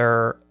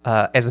gather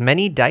as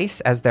many dice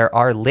as there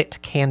are lit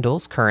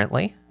candles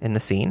currently in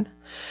the scene,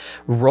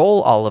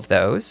 roll all of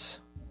those,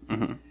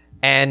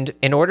 and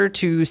in order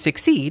to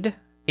succeed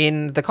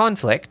in the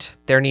conflict,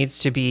 there needs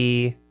to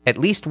be at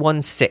least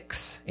one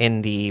 6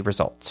 in the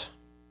result.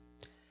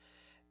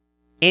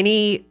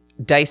 Any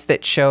dice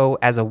that show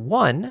as a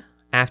 1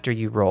 after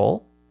you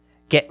roll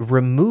get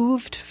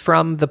removed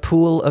from the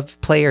pool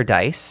of player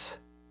dice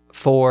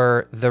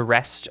for the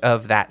rest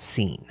of that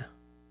scene.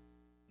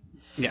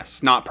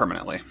 Yes, not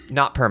permanently.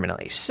 Not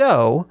permanently.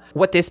 So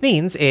what this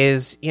means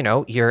is,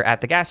 you're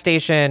at the gas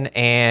station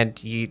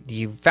and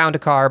you found a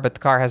car, but the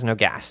car has no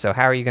gas. So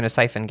how are you going to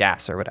siphon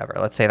gas or whatever?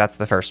 Let's say that's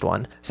the first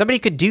one. Somebody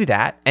could do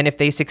that. And if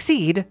they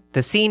succeed,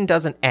 the scene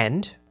doesn't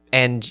end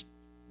and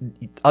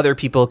other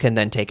people can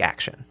then take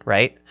action,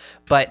 right?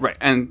 But right.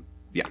 And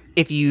yeah,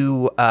 if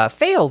you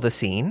fail the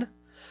scene,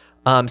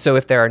 so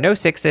if there are no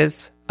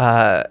 6s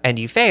and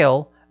you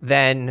fail,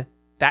 then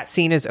that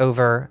scene is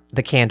over.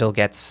 The candle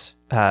gets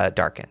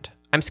darkened.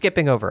 I'm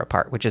skipping over a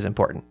part, which is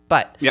important,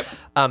 but yep.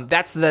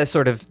 That's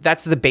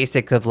the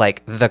basic of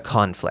like the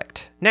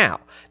conflict.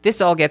 Now,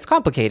 this all gets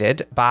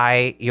complicated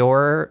by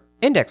your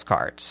index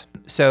cards.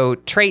 So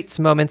traits,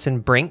 moments,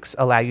 and brinks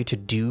allow you to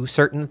do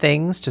certain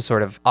things to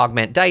sort of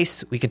augment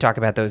dice. We can talk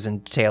about those in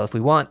detail if we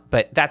want,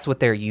 but that's what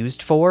they're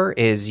used for,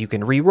 is you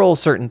can re-roll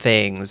certain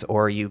things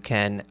or you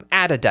can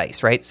add a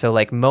dice, right? So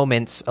like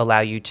moments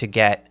allow you to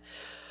get,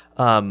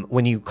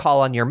 when you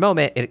call on your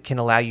moment, it can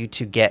allow you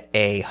to get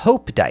a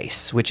hope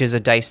dice, which is a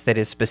dice that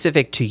is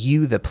specific to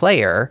you, the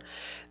player,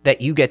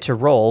 that you get to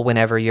roll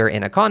whenever you're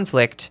in a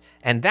conflict.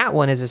 And that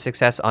one is a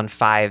success on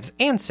 5s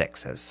and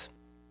 6s.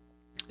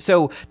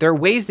 So there are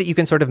ways that you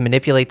can sort of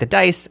manipulate the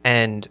dice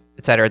and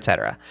et cetera, et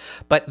cetera.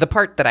 But the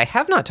part that I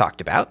have not talked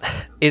about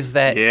is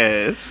that...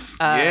 Yes.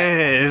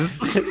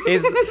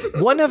 is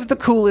one of the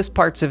coolest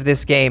parts of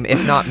this game,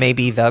 if not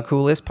maybe the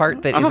coolest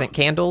part that isn't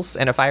candles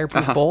and a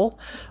fireproof bowl.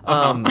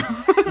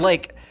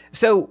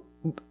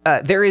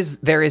 There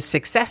is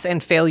success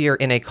and failure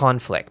in a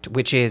conflict,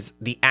 which is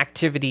the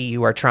activity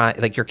you are trying,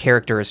 like your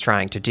character is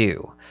trying to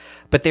do.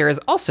 But there is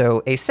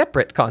also a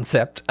separate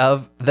concept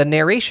of the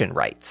narration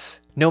rights.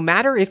 No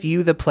matter if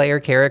you, the player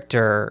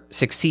character,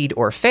 succeed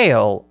or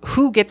fail,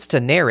 who gets to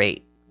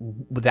narrate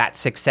that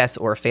success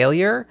or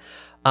failure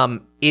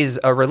is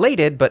a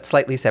related but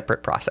slightly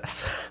separate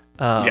process.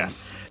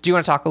 Yes. Do you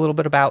want to talk a little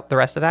bit about the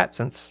rest of that,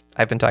 since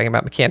I've been talking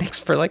about mechanics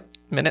for like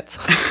minutes?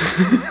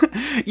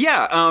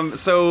 Yeah.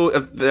 So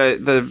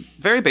the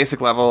very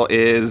basic level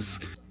is,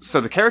 so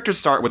the characters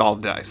start with all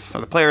the dice. So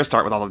the players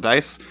start with all the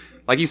dice.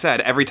 Like you said,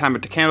 every time a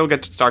candle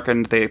gets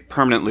darkened, they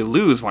permanently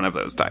lose one of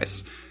those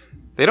dice.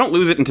 They don't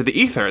lose it into the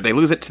ether, they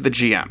lose it to the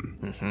GM.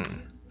 Mm-hmm.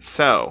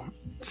 So,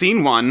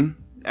 scene 1,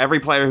 every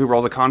player who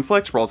rolls a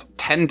conflict rolls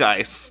 10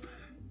 dice.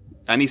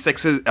 Any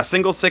 6s, a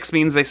single 6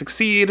 means they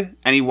succeed,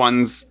 any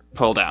 1's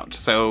pulled out.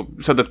 So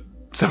the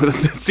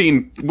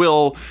scene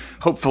will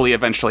hopefully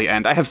eventually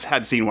end. I have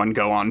had scene 1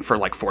 go on for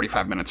like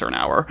 45 minutes or an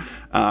hour,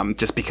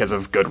 just because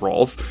of good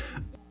rolls.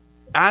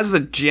 As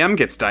the GM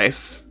gets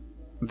dice,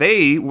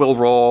 they will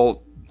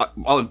roll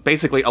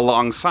basically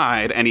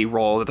alongside any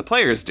roll that the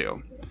players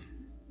do.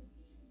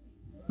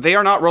 They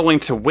are not rolling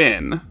to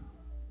win,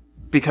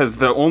 because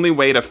the only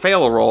way to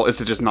fail a roll is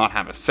to just not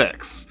have a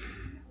 6.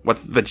 What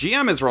the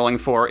GM is rolling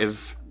for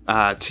is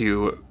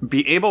to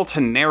be able to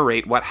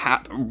narrate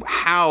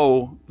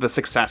how the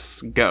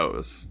success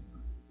goes.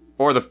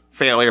 Or the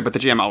failure, but the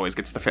GM always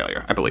gets the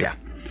failure, I believe.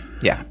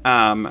 Yeah.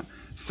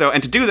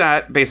 And to do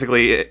that,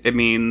 basically, it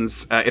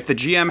means if the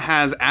GM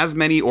has as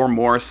many or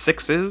more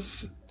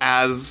 6s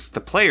as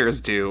the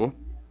players do,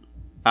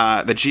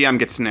 the GM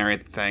gets to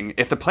narrate the thing.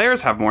 If the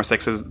players have more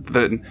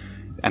 6s,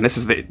 and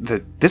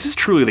this is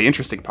truly the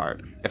interesting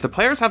part. If the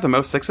players have the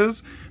most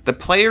 6s, the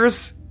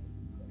players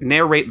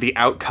narrate the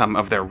outcome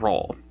of their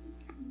roll.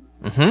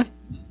 Mm-hmm.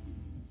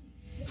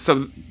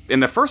 So in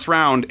the first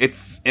round,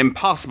 it's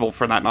impossible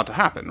for that not to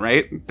happen,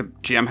 right? The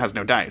GM has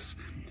no dice.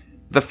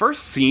 The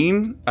first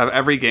scene of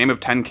every game of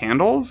 10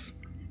 Candles,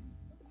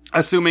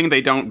 assuming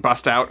they don't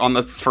bust out on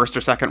the first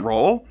or second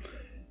roll,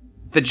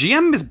 the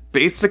GM is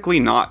basically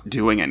not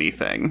doing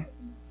anything.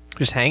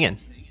 Just hanging.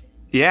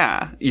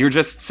 Yeah, you're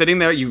just sitting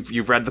there.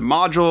 You've read the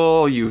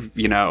module. You've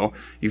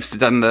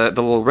done the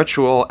little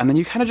ritual, and then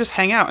you kind of just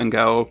hang out and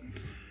go,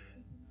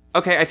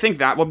 okay, I think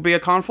that would be a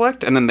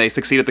conflict. And then they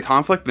succeed at the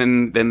conflict.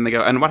 Then they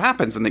go, and what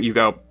happens? And then you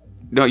go,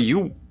 no,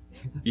 you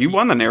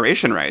won the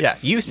narration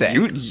rights. Yeah, you say.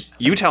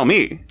 You tell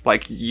me.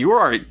 Like, you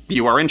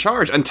are in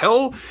charge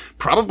until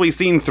probably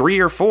scene 3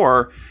 or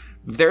 4.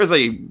 There's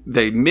a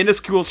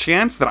minuscule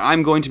chance that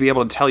I'm going to be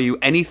able to tell you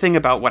anything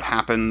about what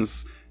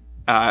happens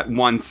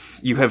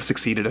once you have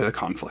succeeded at a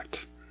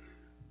conflict.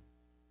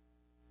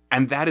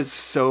 And that is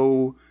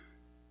so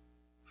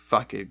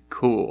fucking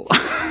cool.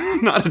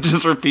 Not to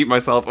just repeat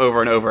myself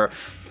over and over,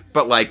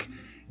 but like,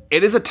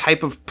 it is a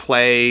type of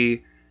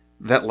play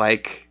that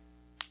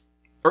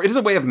or it is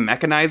a way of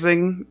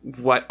mechanizing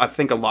what I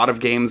think a lot of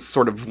games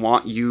sort of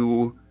want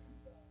you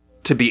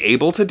to be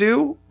able to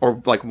do,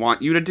 or like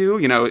want you to do.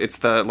 It's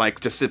the like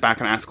just sit back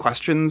and ask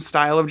questions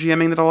style of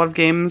GMing that a lot of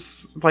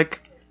games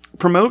like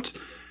promote.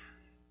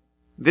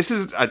 This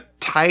is a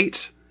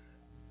tight,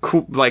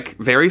 cool, like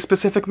very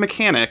specific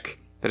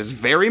mechanic that is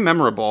very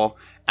memorable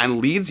and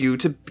leads you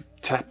to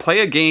to play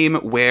a game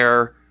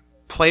where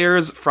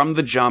players from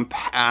the jump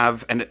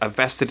have a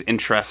vested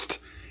interest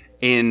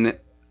in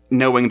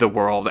knowing the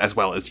world as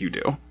well as you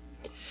do.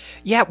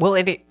 Yeah, well,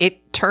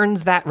 it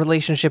turns that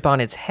relationship on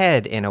its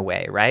head in a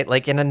way, right?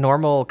 Like in a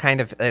normal kind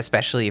of,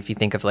 especially if you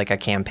think of like a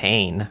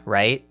campaign,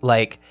 right?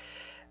 Like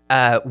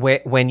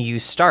when you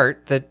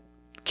start, the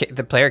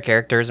player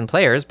characters and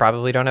players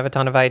probably don't have a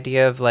ton of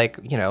idea of like,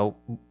 you know,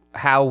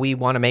 how we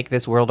want to make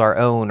this world our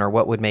own or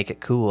what would make it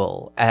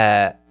cool.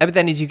 But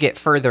then as you get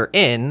further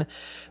in,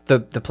 the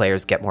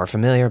players get more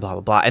familiar, blah,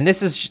 blah, blah. And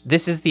this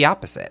is the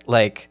opposite.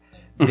 Like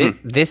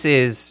this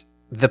is,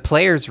 the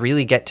players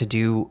really get to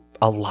do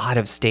a lot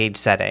of stage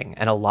setting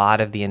and a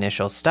lot of the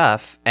initial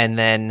stuff. And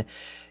then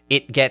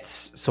it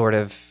gets sort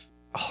of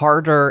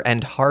harder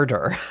and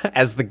harder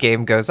as the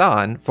game goes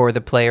on for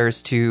the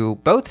players to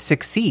both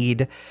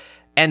succeed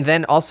and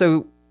then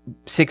also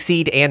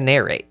succeed and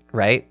narrate,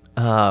 right?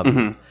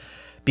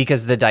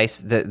 Because the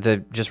dice,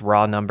 the just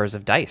raw numbers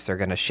of dice are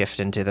going to shift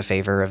into the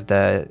favor of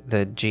the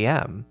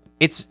GM.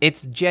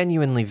 It's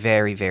genuinely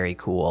very, very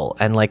cool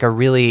and like a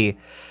really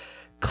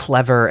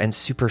clever and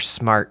super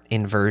smart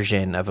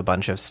inversion of a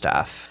bunch of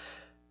stuff.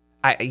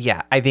 I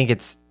think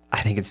it's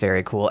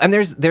very cool. And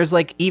there's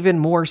like even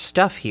more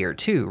stuff here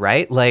too,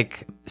 right?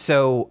 Like,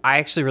 so I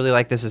actually really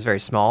like this is very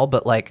small,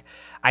 but like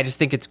I just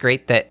think it's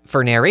great that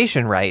for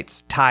narration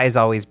rights, ties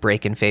always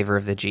break in favor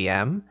of the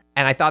GM.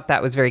 And I thought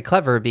that was very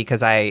clever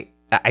because I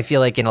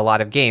feel like in a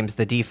lot of games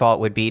the default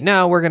would be,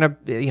 no, we're going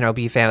to, you know,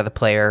 be a fan of the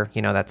player.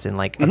 You know, that's in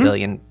like a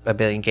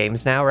billion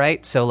games now,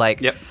 right? So like,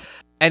 yep.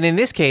 And in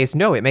this case,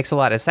 no, it makes a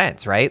lot of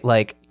sense, right?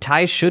 Like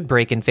ties should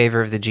break in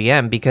favor of the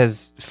GM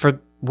because for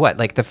what,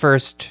 like the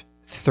first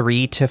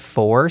 3 to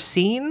 4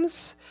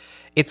 scenes,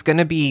 it's going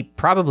to be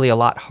probably a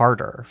lot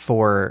harder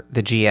for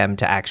the GM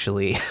to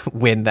actually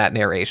win that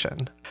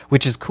narration,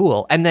 which is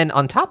cool. And then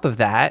on top of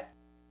that,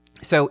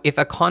 so if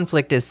a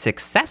conflict is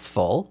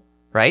successful,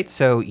 right?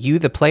 So you,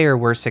 the player,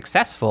 were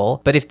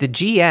successful, but if the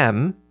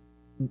GM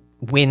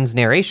wins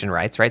narration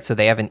rights, right? So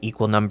they have an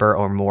equal number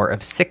or more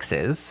of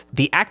 6s.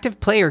 The active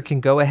player can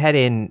go ahead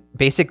and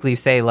basically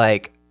say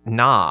like,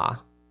 nah,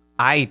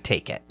 I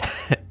take it.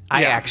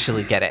 I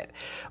actually get it.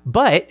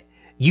 But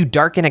you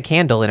darken a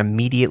candle and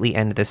immediately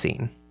end the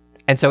scene.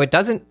 And so it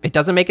doesn't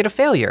make it a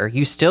failure.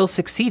 You still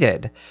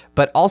succeeded,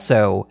 but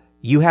also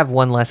you have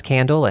one less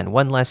candle and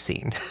one less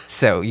scene.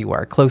 So you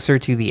are closer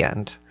to the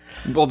end.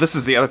 Well, this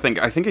is the other thing.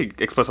 I think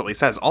it explicitly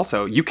says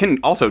also, you can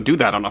also do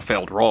that on a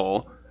failed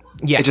roll.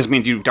 Yeah. It just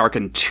means you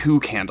darken 2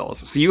 candles.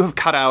 So you have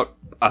cut out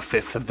a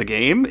fifth of the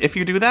game if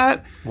you do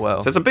that.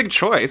 Whoa. So it's a big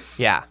choice.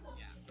 Yeah.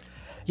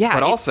 Yeah.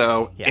 But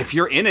also, if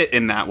you're in it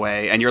in that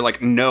way and you're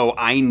like, no,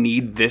 I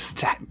need this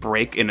to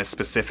break in a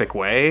specific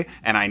way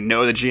and I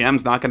know the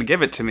GM's not going to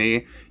give it to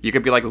me, you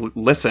could be like,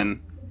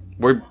 listen,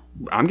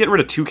 I'm getting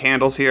rid of 2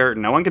 candles here.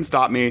 No one can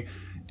stop me.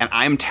 And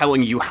I'm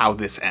telling you how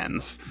this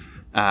ends,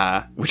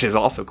 which is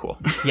also cool.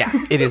 Yeah,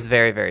 it is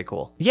very, very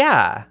cool.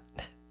 Yeah,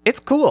 it's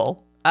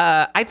cool.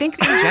 I think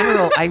in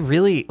general,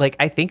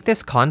 I think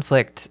this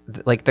conflict,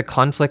 like the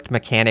conflict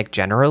mechanic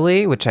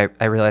generally, which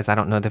I realize I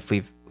don't know if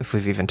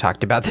we've even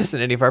talked about this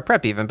in any of our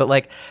prep even, but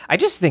like, I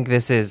just think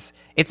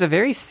it's a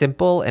very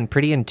simple and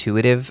pretty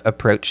intuitive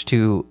approach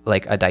to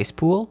like a dice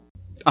pool.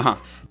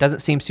 Doesn't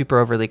seem super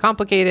overly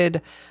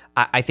complicated.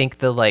 I think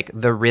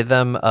the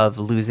rhythm of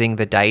losing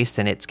the dice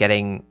and it's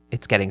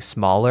getting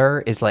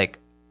smaller is like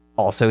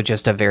also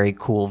just a very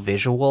cool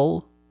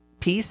visual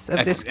piece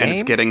of this game. And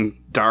it's getting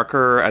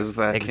darker as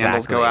the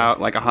candles go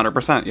out, like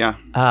 100%, yeah.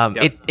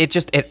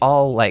 It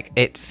all like,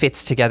 it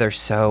fits together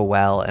so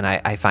well, and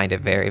I find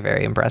it very,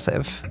 very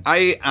impressive.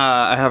 I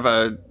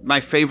have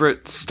my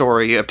favorite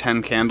story of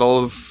 10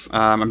 Candles,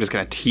 I'm just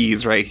going to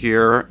tease right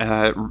here,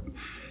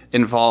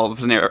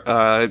 involves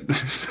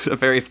a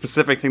very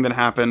specific thing that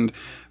happened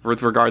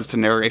with regards to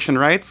narration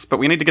rights, but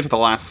we need to get to the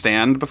last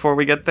stand before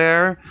we get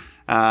there.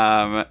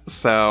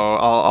 So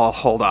I'll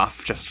hold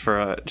off just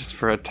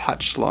for a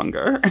touch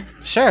longer.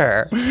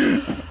 Sure.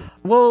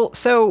 Well,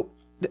 so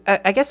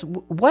I guess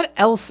what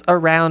else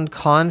around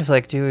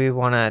conflict do we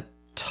want to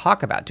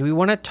talk about? Do we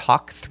want to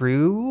talk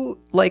through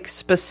like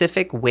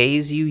specific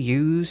ways you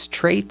use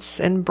traits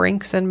and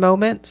brinks and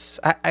moments?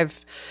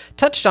 I've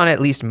touched on at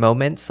least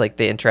moments. Like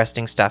the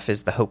interesting stuff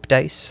is the hope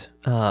dice.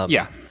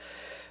 Yeah.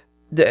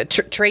 The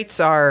traits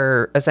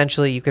are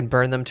essentially you can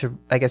burn them to,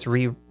 I guess,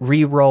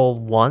 re-roll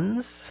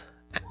ones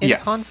in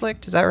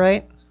conflict. Is that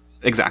right?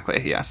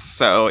 Exactly. Yes.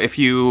 So if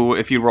you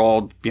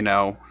rolled,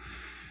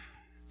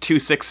 2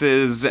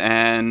 6s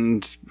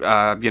and 3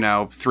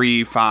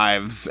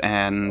 5s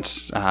and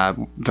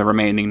the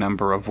remaining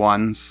number of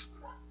 1s,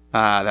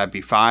 that'd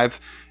be 5.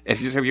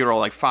 If you roll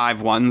like 5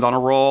 1s on a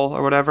roll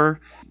or whatever,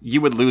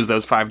 you would lose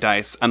those 5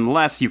 dice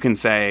unless you can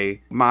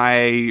say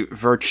my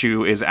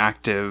virtue is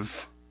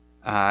active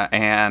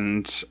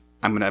and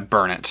I'm gonna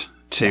burn it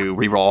to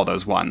re-roll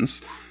those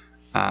 1s.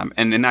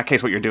 And in that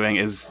case, what you're doing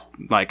is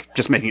like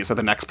just making it so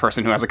the next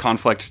person who has a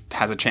conflict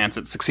has a chance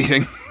at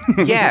succeeding.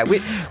 Yeah,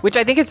 which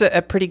I think is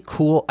a pretty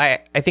cool. I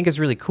think is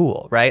really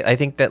cool, right? I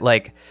think that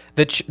like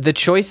the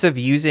choice of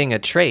using a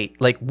trait,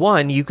 like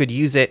one, you could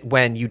use it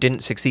when you didn't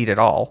succeed at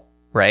all,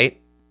 right?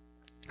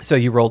 So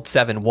you rolled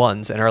 7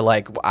 ones and are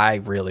like, I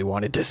really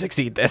wanted to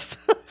succeed this.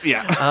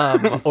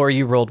 Yeah. Or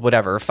you rolled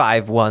whatever,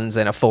 5 ones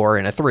and a 4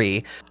 and a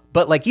 3.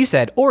 But like you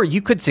said, or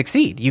you could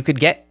succeed. You could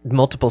get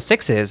multiple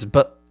 6s,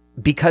 but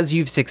because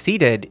you've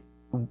succeeded,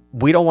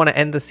 we don't want to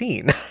end the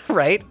scene,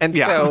 right? And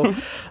so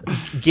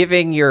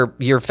giving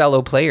your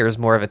fellow players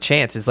more of a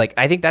chance is like,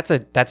 I think that's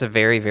a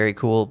very, very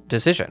cool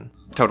decision.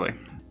 Totally.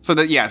 So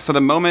the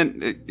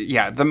moment,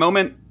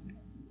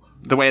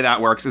 the way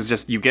that works is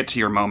just you get to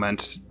your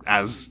moment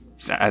as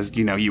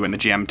you know, you and the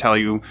GM tell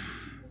you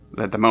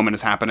that the moment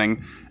is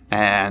happening,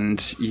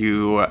 and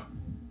you.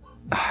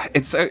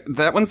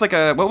 That one's like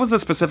what was the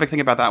specific thing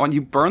about that one?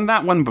 You burn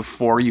that one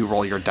before you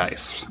roll your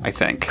dice, I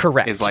think.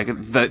 Correct. Is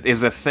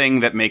the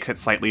thing that makes it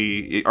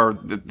slightly, or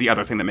the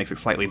other thing that makes it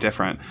slightly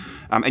different.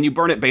 And you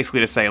burn it basically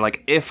to say,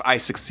 like, if I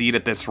succeed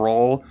at this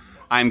roll,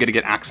 I'm going to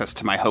get access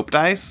to my hope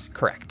dice.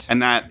 Correct.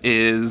 And that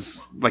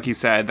is, like you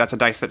said, that's a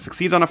dice that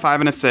succeeds on a 5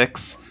 and a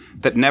 6,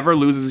 that never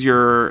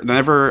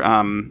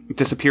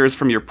disappears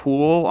from your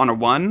pool on a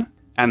 1,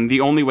 and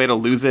the only way to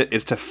lose it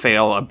is to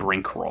fail a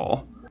brink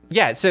roll.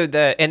 Yeah, so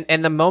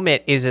the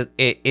moment is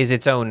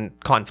its own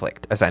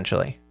conflict,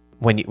 essentially.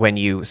 When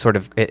you sort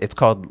of, it's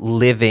called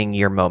living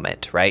your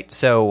moment, right?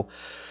 So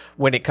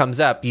when it comes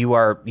up, you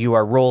are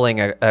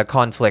rolling a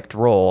conflict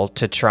roll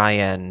to try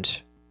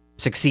and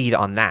succeed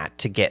on that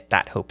to get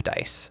that hope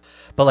dice.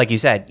 But like you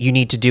said, you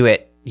need to do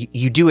it.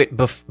 You do it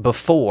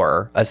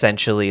before,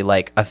 essentially,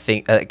 like a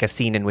thing, like a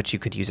scene in which you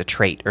could use a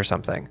trait or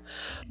something.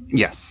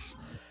 Yes.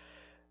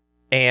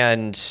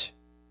 And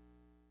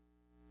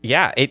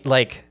yeah, it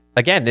like,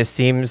 again, this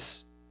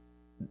seems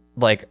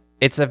like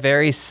it's a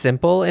very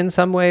simple in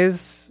some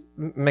ways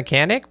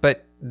mechanic,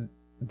 but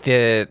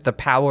the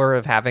power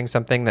of having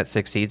something that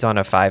succeeds on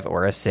a 5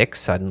 or a 6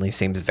 suddenly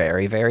seems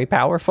very, very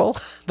powerful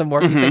the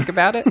more you think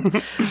about it.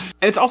 And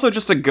it's also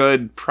just a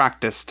good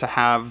practice to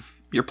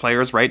have your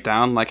players write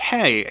down, like,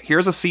 hey,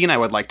 here's a scene I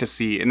would like to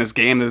see in this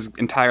game that is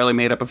entirely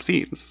made up of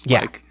scenes.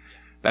 Yeah. Like,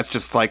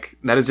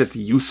 that is just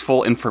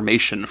useful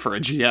information for a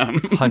GM.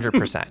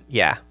 100%.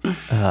 Yeah.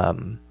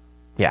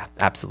 Yeah,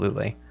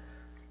 absolutely.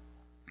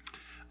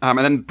 And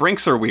then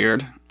brinks are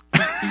weird.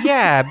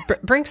 Yeah,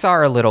 brinks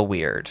are a little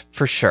weird,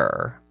 for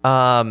sure.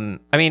 I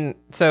mean,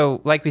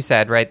 so like we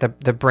said, right,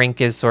 the brink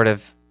is sort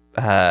of,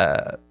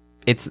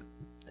 it's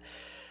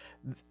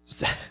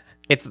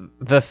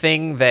the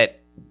thing that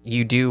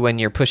you do when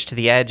you're pushed to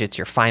the edge. It's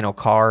your final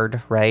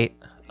card, right?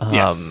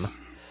 Yes.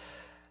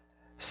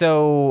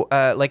 So,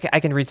 like,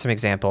 I can read some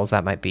examples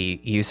that might be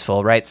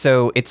useful, right?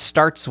 So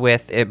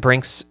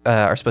brinks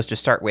are supposed to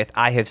start with,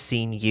 I have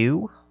seen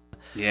you.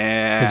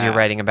 Yeah. Because you're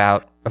writing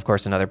about, of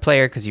course, another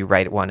player, because you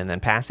write one and then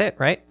pass it,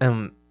 right?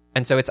 And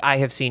so it's, I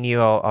have seen you.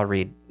 I'll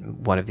read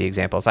one of the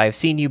examples. I have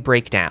seen you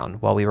break down.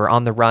 While we were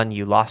on the run,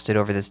 you lost it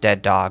over this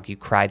dead dog. You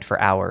cried for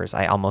hours.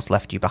 I almost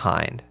left you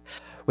behind.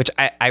 Which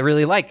I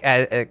really like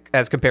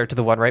as compared to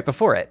the one right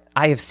before it.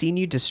 I have seen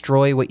you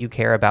destroy what you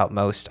care about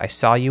most. I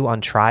saw you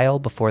on trial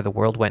before the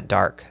world went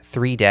dark.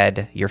 3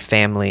 dead, your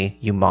family,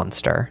 you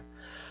monster.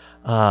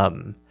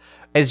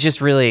 It's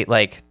just really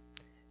like,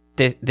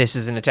 this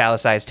is an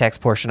italicized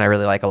text portion I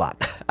really like a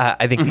lot.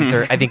 I think these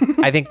are, I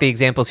think the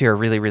examples here are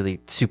really,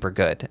 really super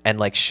good and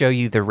like show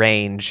you the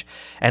range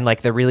and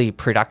like the really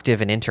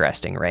productive and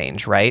interesting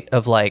range, right?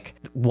 Of like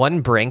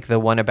one brink, the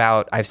one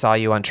about I saw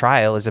you on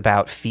trial, is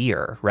about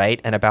fear,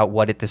 right? And about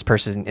what this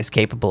person is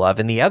capable of.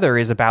 And the other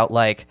is about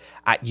like,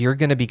 you're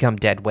going to become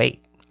dead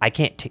weight. I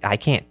can't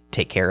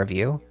take care of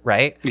you,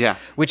 right? Yeah.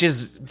 Which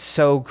is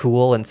so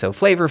cool and so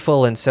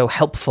flavorful and so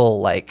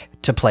helpful, like,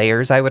 to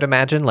players, I would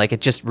imagine. Like, it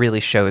just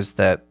really shows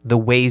the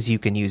ways you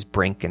can use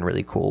brink in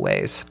really cool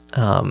ways.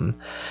 And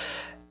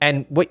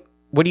what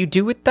do you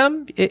do with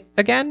them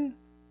again?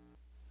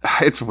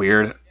 It's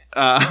weird.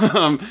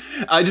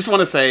 I just want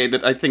to say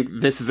that I think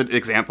this is an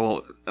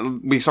example.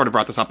 We sort of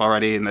brought this up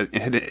already in the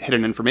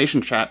hidden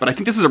information chat, but I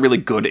think this is a really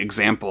good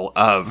example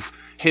of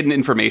hidden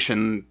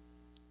information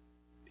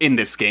in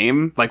this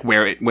game, like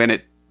when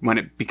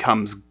it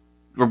becomes,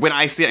 or when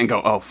I see it and go,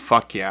 oh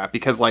fuck yeah,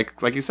 because like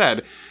you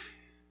said,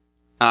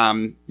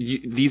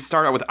 these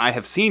start out with I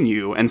have seen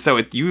you, and so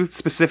you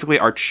specifically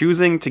are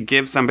choosing to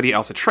give somebody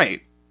else a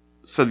trait,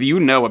 so you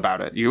know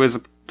about it. You as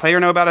a player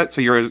know about it, so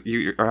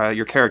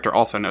your character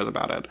also knows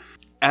about it,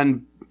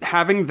 and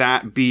having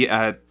that be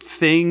a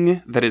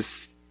thing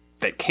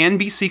that can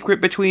be secret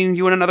between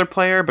you and another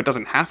player, but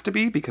doesn't have to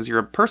be, because you're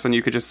a person.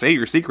 You could just say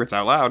your secrets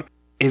out loud.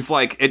 Is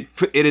like it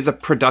is a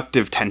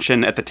productive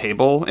tension at the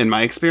table in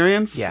my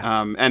experience,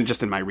 yeah. And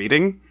just in my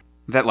reading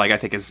that like I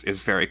think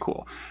is very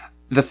cool.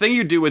 The thing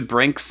you do with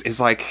brinks is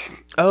like...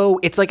 Oh,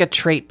 it's like a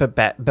trait, but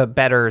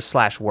better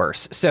 /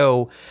 worse.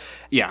 So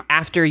Yeah.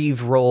 after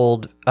you've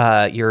rolled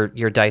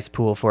your dice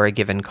pool for a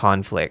given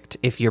conflict,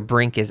 if your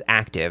brink is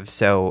active,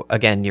 so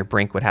again, your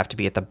brink would have to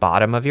be at the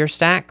bottom of your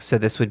stack. So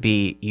this would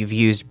be you've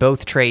used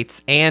both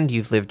traits and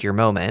you've lived your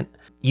moment.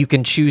 You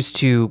can choose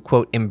to,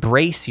 quote,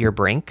 embrace your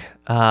brink,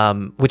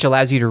 which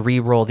allows you to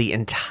re-roll the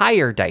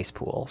entire dice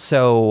pool.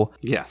 So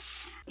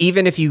Yes.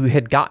 even if you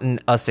had gotten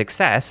a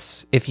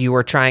success, if you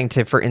were trying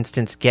to, for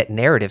instance, get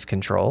narrative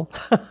control,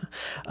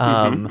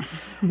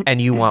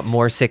 and you want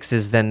more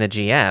sixes than the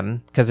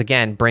GM, because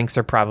again, brinks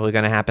are probably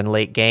going to happen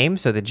late game,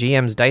 so the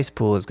GM's dice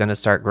pool is going to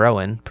start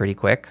growing pretty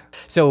quick.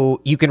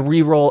 So you can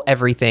re-roll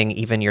everything,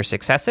 even your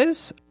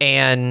successes.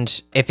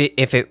 And if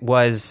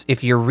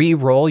you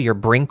re-roll your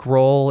brink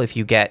roll, if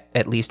you get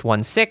at least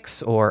 1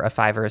 6 or a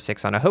 5 or a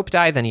 6 on a hope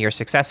die, then you're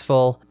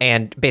successful.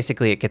 And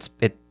basically, it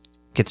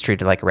gets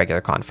treated like a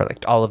regular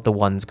conflict. All of the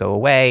ones go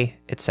away,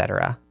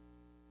 etc.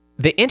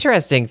 The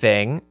interesting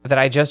thing that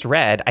I just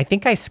read, I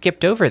think I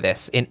skipped over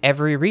this in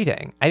every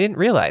reading. I didn't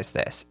realize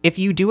this. If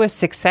you do a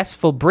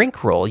successful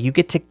brink roll, you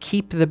get to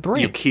keep the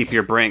brink. You keep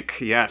your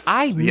brink, yes.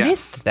 I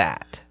missed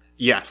that.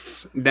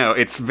 Yes. No,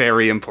 it's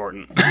very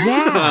important.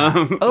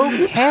 Yeah.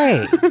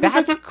 Okay.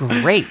 That's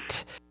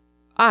great.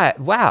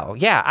 Wow.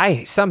 Yeah,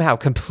 I somehow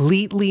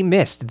completely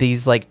missed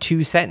these like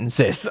 2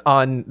 sentences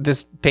on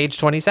this page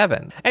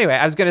 27. Anyway,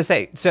 I was going to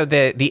say, so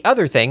the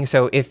other thing,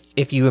 so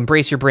if you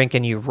embrace your brink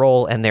and you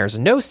roll and there's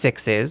no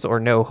 6s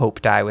or no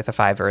hope die with a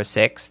 5 or a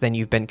 6, then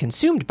you've been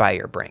consumed by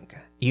your brink.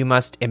 You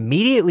must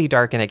immediately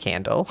darken a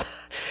candle.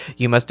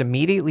 You must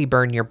immediately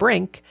burn your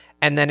brink.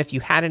 And then if you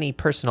had any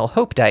personal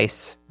hope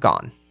dice,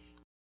 gone.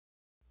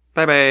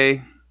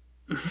 Bye-bye.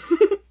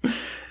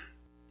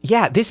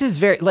 Yeah, this is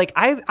very, like,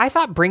 I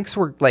thought brinks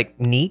were, like,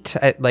 neat.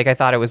 I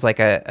thought it was, like,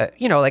 I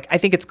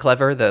think it's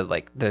clever.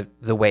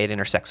 The way it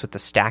intersects with the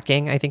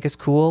stacking, I think, is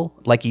cool.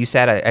 Like you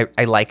said,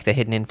 I like the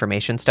hidden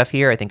information stuff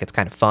here. I think it's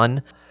kind of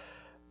fun.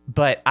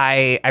 But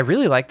I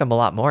really like them a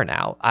lot more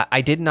now.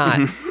 I did not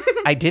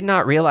I did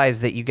not realize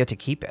that you get to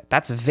keep it.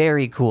 That's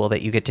very cool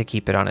that you get to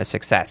keep it on a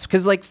success.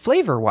 Because, like,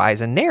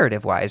 flavor-wise and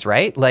narrative-wise,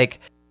 right? Like,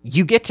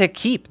 you get to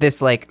keep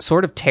this, like,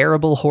 sort of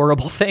terrible,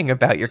 horrible thing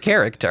about your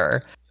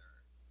character.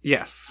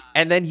 Yes.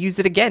 And then use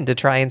it again to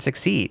try and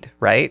succeed,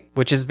 right?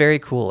 Which is very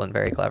cool and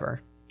very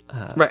clever.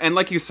 Right, and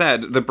like you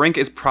said, the brink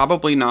is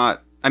probably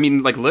not... I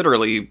mean, like,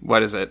 literally,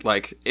 what is it?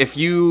 Like, because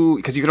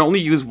you can only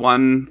use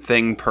one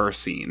thing per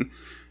scene.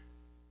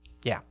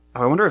 Yeah.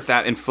 I wonder if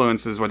that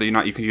influences whether or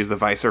not you can use the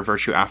vice or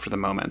virtue after the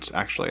moment,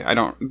 actually. I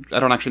don't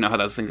actually know how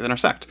those things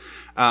intersect.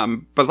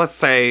 But let's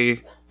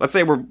say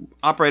we're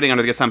operating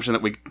under the assumption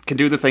that we can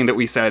do the thing that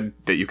we said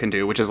that you can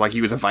do, which is, like,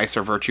 use a vice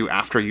or virtue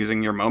after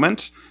using your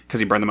moment, because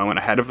you burn the moment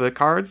ahead of the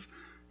cards,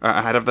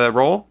 ahead of the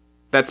roll.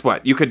 That's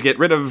what? You could get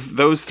rid of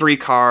those 3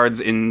 cards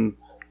in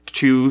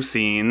 2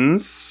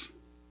 scenes.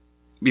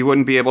 You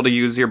wouldn't be able to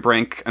use your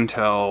brink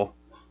until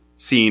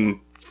scene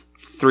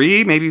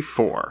 3, maybe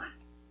 4.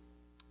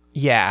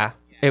 Yeah,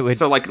 it would.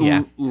 So, like,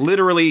 yeah.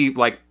 literally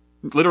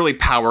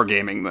power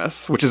gaming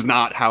this, which is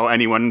not how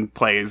anyone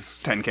plays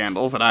 10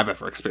 Candles that I've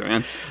ever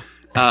experienced.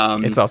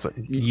 It's also,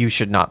 you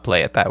should not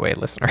play it that way,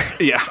 listener.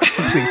 Yeah.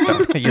 Please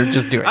don't. You're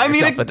just doing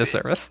yourself a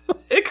disservice.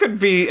 It could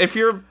be, if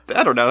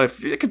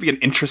it could be an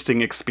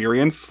interesting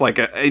experience, like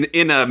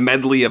in a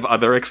medley of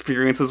other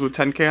experiences with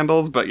 10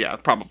 Candles, but yeah,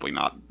 probably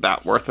not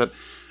that worth it.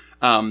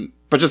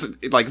 But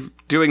just, like,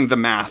 doing the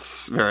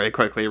maths very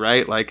quickly,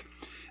 right? Like,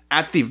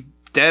 at the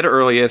dead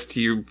earliest,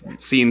 you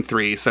scene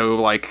 3, so,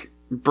 like,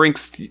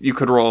 brinks, you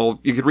could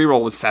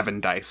re-roll with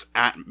 7 dice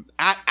at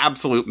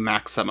absolute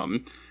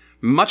maximum.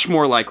 Much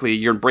more likely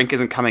your brink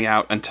isn't coming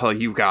out until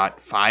you got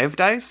 5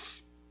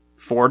 dice,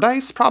 4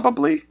 dice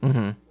probably,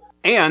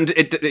 and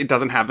it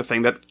doesn't have the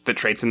thing that the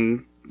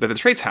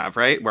traits have,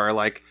 right? Where,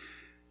 like,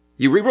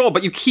 you re-roll,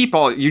 but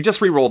you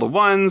just re-roll the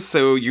ones.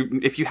 So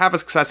if you have a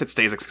success, it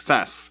stays a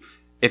success.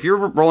 If you're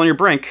rolling your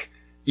brink,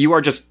 you are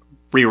just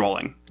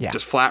re-rolling,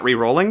 just flat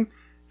re-rolling.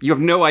 You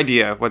have no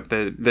idea what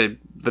the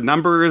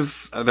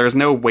numbers. There's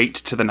no weight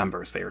to the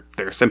numbers.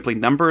 They're simply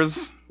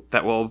numbers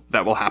that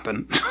will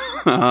happen.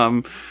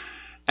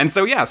 And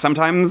so, yeah,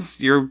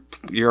 sometimes your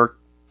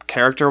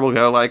character will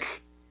go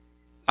like,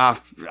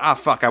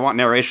 fuck, I want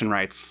narration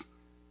rights.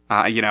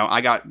 I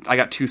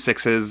got 2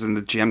 6s and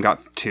the GM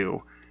got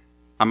 2.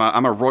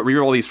 I'm a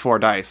re-roll these 4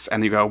 dice,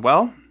 and you go,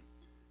 well,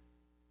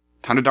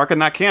 time to darken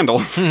that candle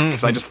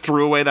because I just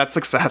threw away that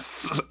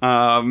success.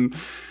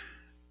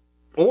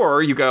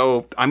 Or you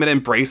go, I'm going to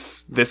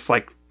embrace this,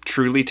 like,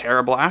 truly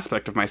terrible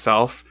aspect of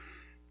myself,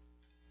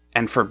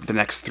 and for the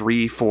next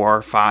 3,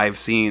 4, 5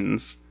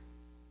 scenes,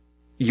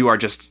 you are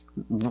just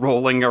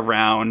rolling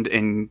around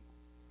in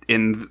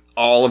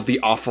all of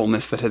the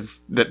awfulness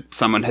that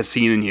someone has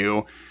seen in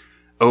you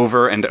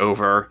over and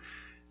over,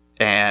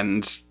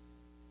 and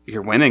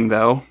you're winning,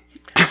 though.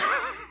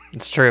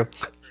 It's true.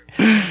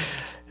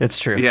 It's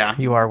true. Yeah,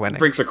 you are winning.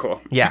 Brinks are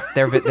cool. Yeah,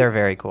 they're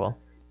very cool.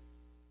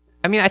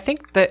 I mean, I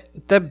think that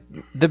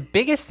the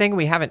biggest thing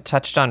we haven't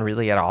touched on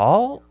really at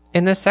all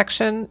in this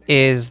section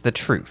is the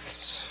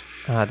truths,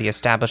 the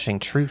establishing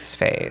truths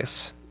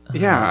phase.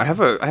 Yeah, I have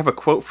a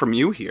quote from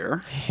you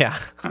here. Yeah.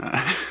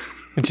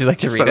 Would you like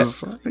to read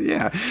it?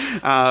 Yeah.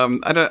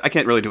 I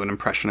can't really do an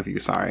impression of you,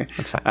 sorry.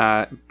 That's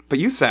fine. But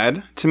you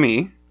said to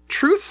me,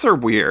 truths are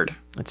weird.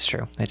 It's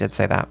true. I did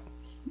say that.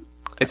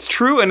 It's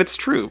true and it's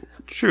true.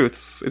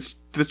 Truths. It's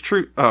the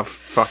truth. Oh,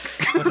 fuck.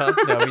 No,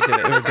 we did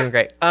it. We're doing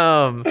great.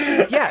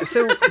 Yeah,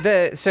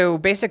 so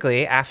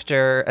basically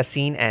after a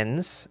scene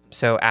ends,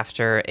 so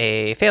after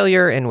a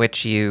failure in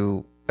which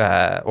you,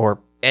 or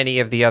any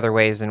of the other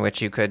ways in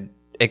which you could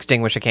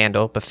extinguish a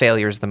candle, but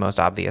failure is the most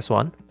obvious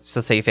one.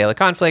 So say you fail a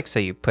conflict, so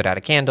you put out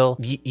a candle.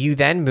 You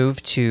then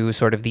move to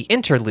sort of the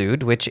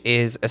interlude, which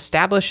is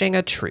establishing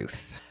a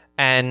truth.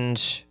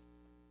 And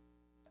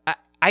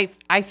I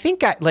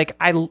think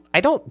I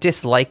don't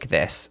dislike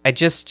this.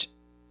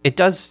 It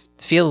does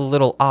feel a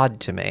little odd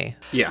to me.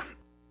 Yeah.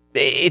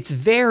 It's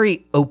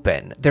very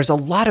open. There's a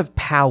lot of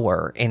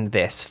power in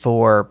this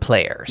for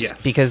players.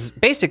 Yes. Because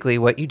basically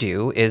what you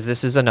do is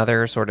this is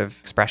another sort of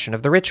expression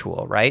of the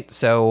ritual, right?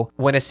 So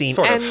when a scene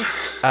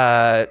ends,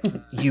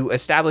 you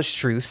establish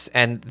truths,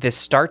 and this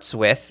starts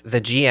with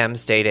the GM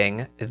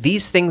stating,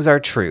 "These things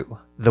are true.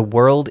 The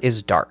world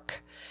is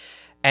dark."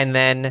 And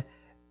then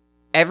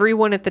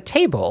everyone at the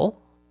table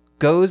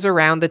goes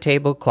around the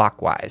table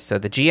clockwise. So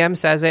the GM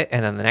says it,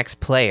 and then the next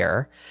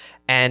player.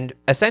 And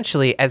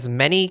essentially, as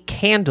many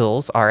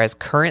candles are as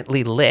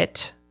currently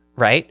lit,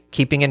 right?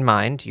 Keeping in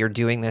mind, you're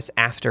doing this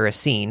after a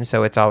scene,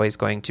 so it's always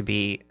going to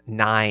be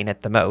 9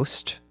 at the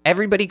most.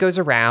 Everybody goes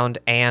around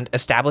and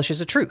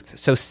establishes a truth.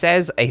 So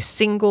says a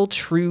single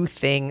true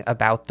thing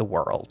about the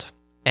world.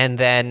 And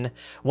then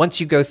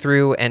once you go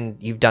through and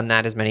you've done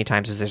that as many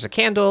times as there's a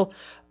candle,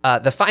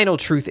 the final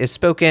truth is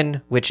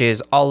spoken, which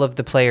is all of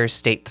the players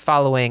state the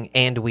following,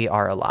 and we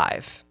are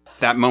alive.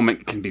 That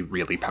moment can be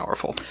really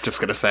powerful.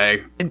 Just gonna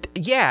say.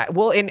 Yeah,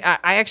 well, and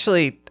I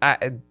actually,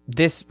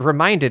 this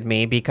reminded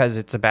me because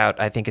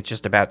I think it's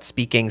just about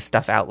speaking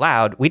stuff out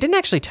loud. We didn't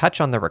actually touch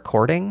on the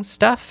recording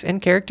stuff in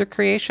character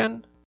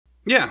creation.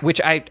 Yeah.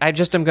 Which I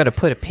just am going to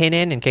put a pin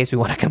in case we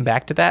want to come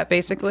back to that,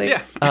 basically.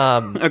 Yeah.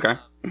 Okay.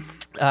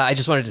 I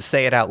just wanted to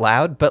say it out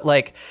loud, but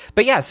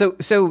yeah. So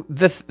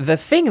the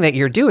thing that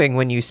you're doing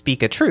when you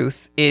speak a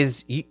truth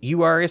is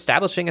you are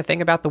establishing a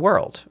thing about the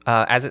world,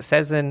 as it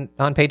says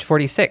on page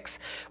 46.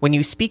 When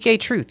you speak a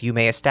truth, you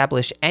may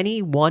establish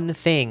any one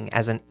thing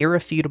as an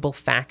irrefutable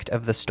fact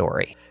of the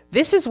story.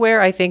 This is where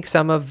I think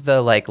some of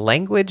the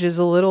language is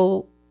a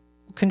little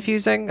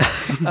confusing,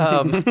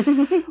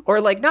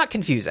 or not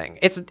confusing.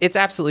 It's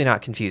absolutely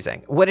not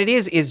confusing. What it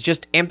is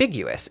just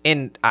ambiguous.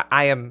 And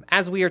I am,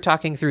 as we are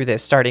talking through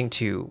this, starting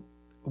to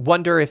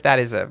wonder if that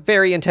is a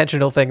very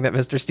intentional thing that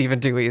Mr. Stephen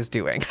Dewey is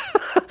doing,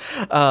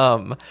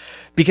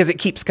 because it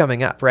keeps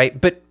coming up, right?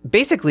 But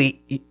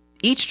basically,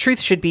 each truth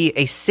should be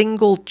a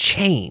single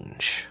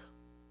change,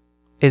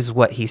 is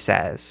what he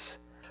says.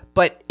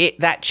 But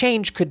that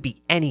change could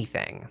be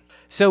anything.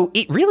 So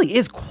it really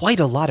is quite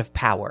a lot of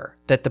power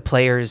that the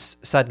players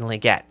suddenly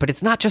get. But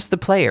it's not just the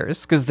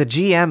players, because the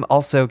GM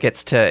also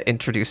gets to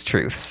introduce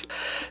truths.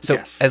 So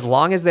As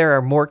long as there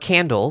are more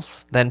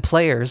candles than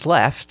players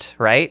left,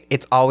 right,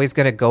 it's always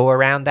going to go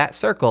around that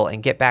circle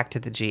and get back to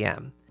the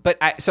GM. But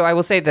I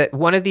will say that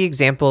one of the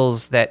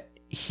examples that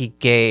he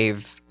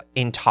gave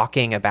in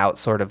talking about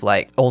sort of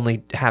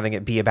only having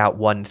it be about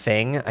one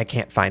thing, I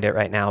can't find it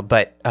right now,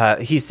 but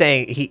he's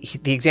saying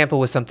the example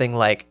was something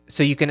like,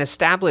 so you can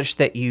establish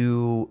that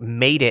you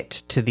made it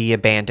to the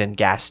abandoned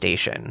gas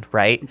station,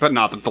 right? But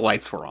not that the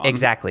lights were on.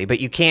 Exactly, but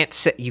you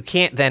can't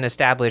then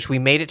establish we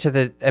made it to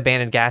the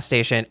abandoned gas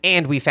station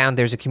and we found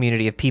there's a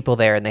community of people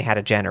there and they had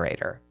a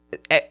generator.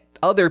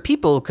 Other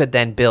people could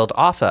then build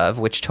off of,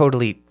 which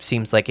totally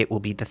seems like it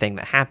will be the thing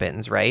that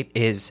happens, right?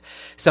 Is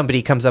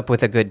somebody comes up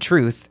with a good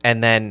truth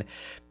and then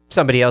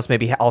somebody else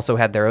maybe also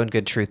had their own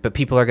good truth, but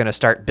people are going to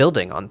start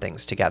building on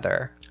things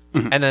together.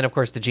 Mm-hmm. And then, of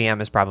course, the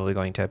GM is probably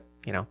going to,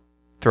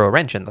 throw a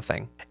wrench in the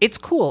thing. It's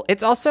cool.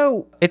 It's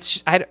also,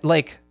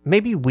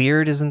 maybe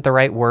weird isn't the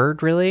right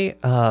word, really,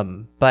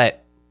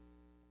 but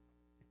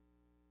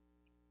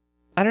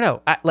I don't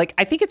know.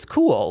 I think it's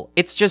cool.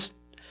 It's just,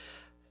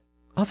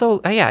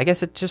 also, yeah, I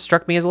guess it just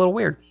struck me as a little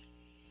weird.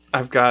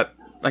 I got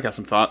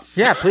some thoughts.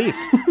 Yeah, please.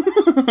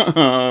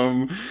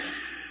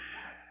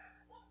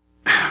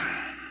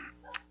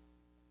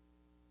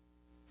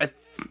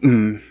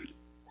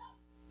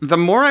 The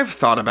more I've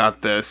thought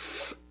about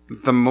this,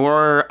 the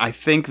more I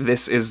think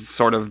this is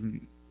sort of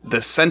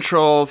the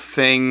central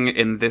thing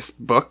in this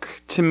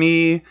book to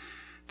me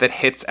that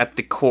hits at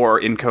the core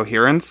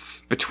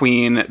incoherence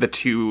between the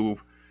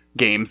two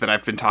games that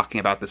I've been talking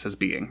about this as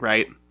being,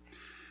 right?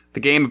 The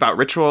game about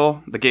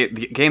ritual, the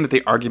game that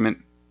the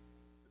argument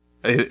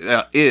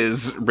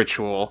is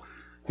ritual,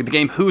 the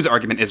game whose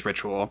argument is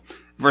ritual,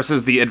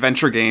 versus the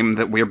adventure game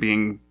that we're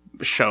being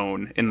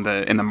shown in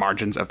the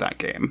margins of that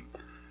game.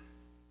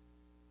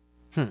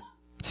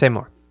 Say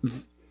more.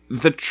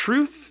 The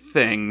truth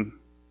thing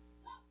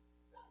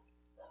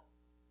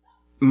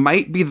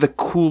might be the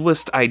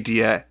coolest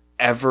idea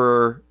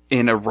ever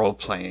in a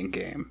role-playing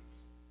game.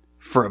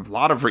 for a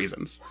lot of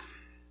reasons,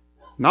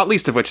 not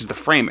least of which is the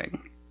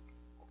framing.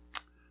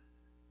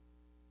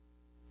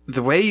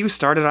 The way you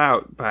started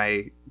out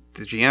by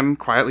the GM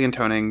quietly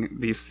intoning,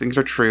 these things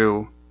are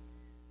true,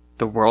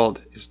 the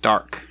world is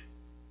dark,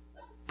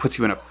 puts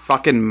you in a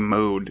fucking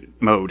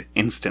mode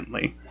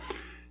instantly.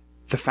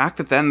 The fact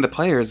that then the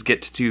players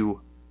get to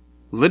do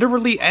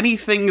literally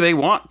anything they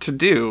want to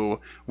do,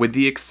 with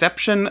the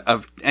exception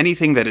of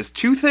anything that is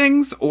two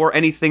things or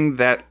anything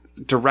that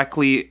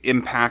directly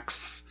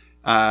impacts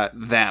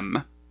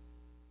them,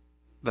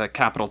 the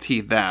capital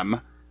T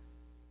them,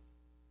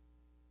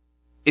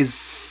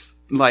 is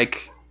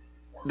like,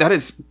 that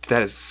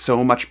is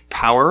so much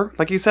power.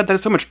 Like you said, that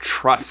is so much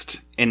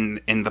trust in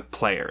the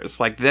players.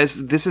 Like this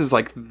is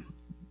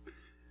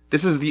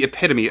the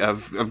epitome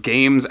of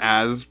games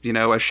as, you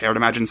know, a shared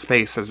imagined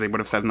space, as they would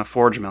have said in the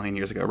Forge a million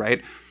years ago,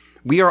 right?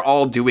 We are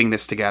all doing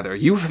this together.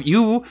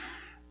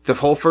 The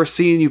whole first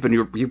scene, you've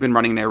been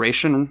running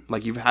narration,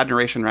 like you've had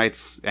narration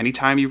rights.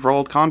 Anytime you've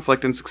rolled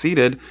conflict and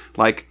succeeded,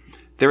 like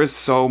there is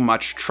so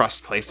much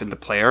trust placed in the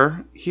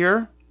player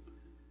here.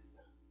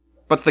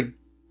 But the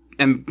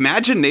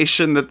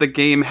imagination that the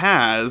game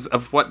has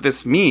of what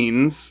this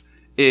means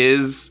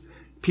is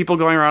people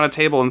going around a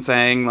table and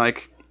saying,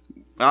 like,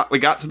 oh, we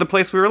got to the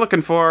place we were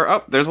looking for.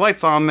 Oh, there's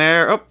lights on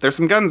there. Oh, there's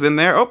some guns in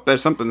there. Oh,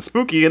 there's something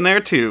spooky in there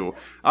too.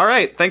 All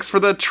right, thanks for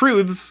the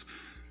truths.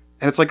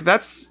 And it's like,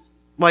 that's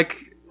like,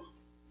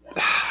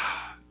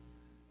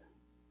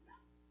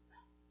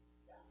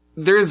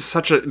 there's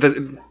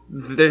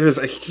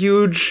a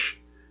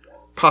huge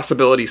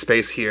possibility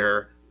space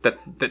here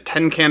that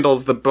 10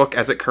 Candles, the book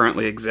as it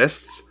currently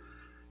exists,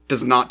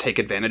 does not take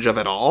advantage of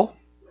at all.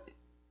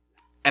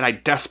 And I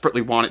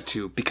desperately want it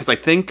to, because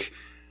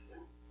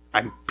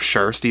I'm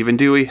sure Stephen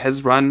Dewey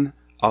has run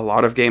a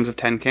lot of games of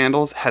 10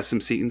 Candles, has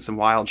seen some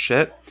wild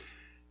shit.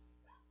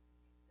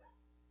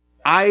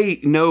 I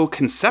know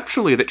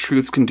conceptually that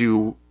truths can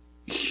do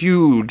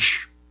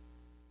huge,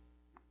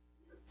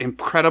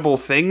 incredible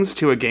things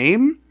to a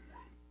game,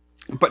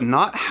 but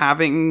not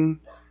having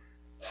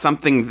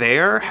something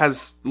there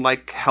has,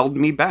 like, held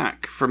me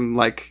back from,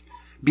 like,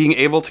 being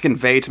able to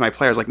convey to my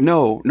players, like,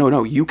 no,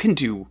 you can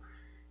do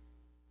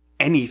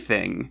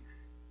anything.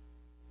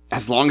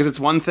 As long as it's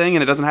one thing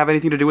and it doesn't have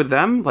anything to do with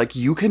them, like,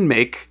 you can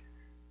make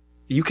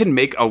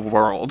a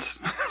world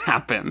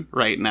happen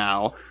right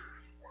now.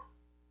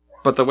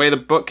 But the way the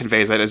book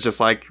conveys that is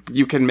just like,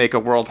 you can make a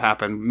world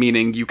happen,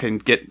 meaning you can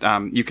get,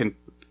 you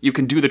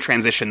can do the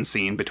transition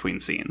scene between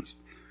scenes.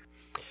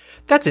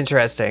 That's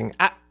interesting.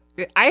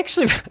 I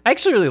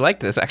actually really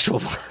like this actual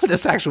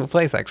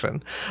play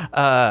section.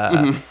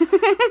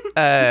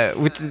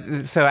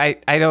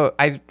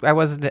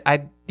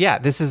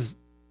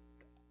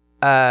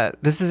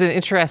 This is an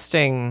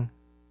interesting.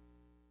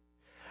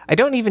 I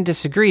don't even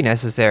disagree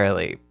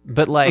necessarily,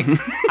 but like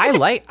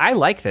I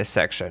like this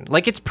section.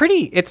 Like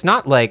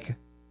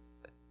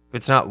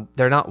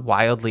they're not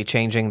wildly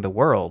changing the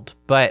world,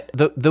 but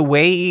the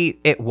way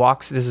it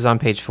walks, this is on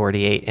page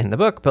 48 in the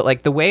book, but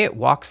like the way it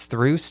walks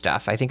through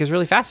stuff I think is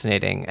really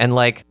fascinating. And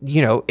like,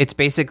 you know, it's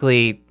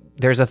basically,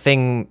 there's a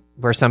thing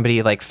where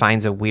somebody like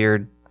finds a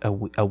weird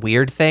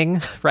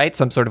thing, right?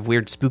 Some sort of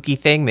weird spooky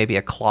thing, maybe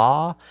a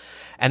claw.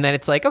 And then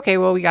it's like, okay,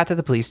 well, we got to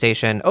the police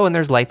station. Oh, and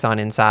there's lights on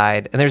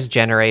inside, and there's a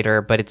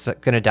generator, but it's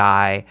going to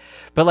die.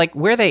 But like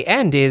where they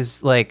end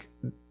is like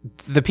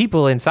the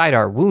people inside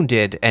are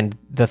wounded, and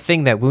the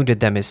thing that wounded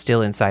them is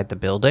still inside the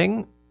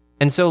building.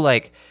 And so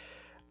like,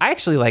 I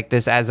actually like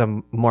this as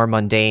a more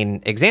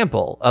mundane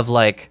example of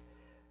like,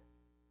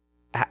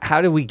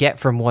 how do we get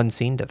from one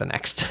scene to the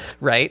next,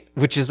 right?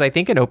 Which is, I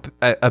think,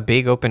 a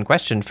big open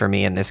question for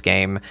me in this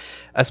game,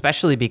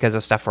 especially because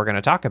of stuff we're going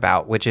to talk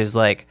about, which is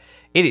like,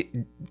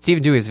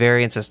 Stephen Dewey is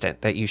very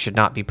insistent that you should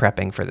not be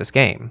prepping for this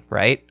game,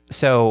 right?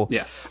 So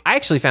yes, I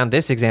actually found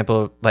this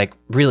example like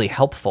really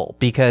helpful,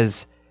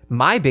 because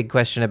my big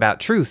question about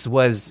truths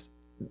was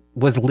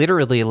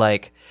literally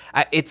like,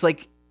 it's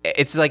like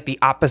the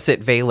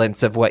opposite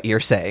valence of what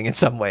you're saying in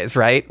some ways,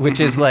 right? Which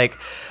is like,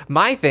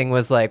 my thing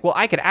was like, well,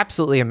 I could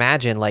absolutely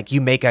imagine like you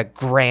make a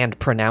grand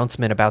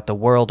pronouncement about the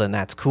world and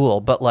that's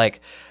cool. But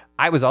like,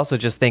 I was also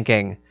just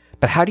thinking,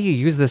 but how do you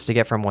use this to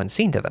get from one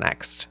scene to the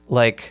next?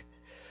 Like,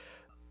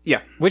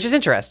 yeah, which is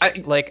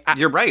interesting.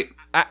 You're right.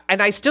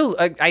 And I still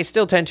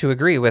tend to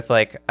agree with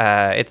like,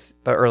 it's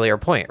the earlier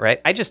point,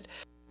 right?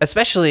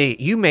 Especially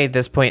you made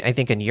this point, I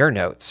think, in your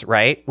notes,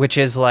 right? Which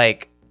is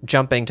like,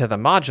 jumping to the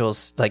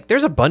modules, like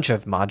there's a bunch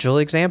of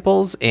module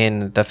examples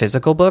in the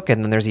physical book,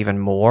 and then there's even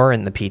more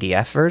in the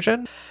PDF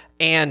version.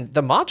 And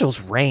the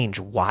modules range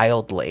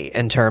wildly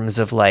in terms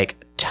of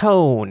like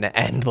tone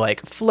and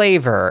like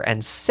flavor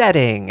and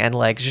setting and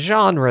like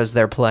genres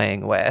they're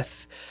playing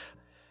with.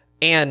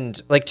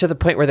 And like to the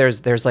point where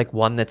there's like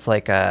one that's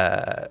like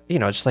a, you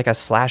know, just like a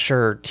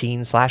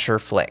teen slasher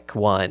flick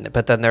one.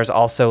 But then there's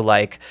also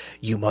like,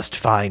 you must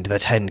find the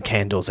 10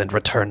 candles and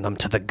return them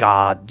to the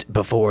god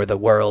before the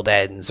world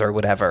ends or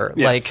whatever.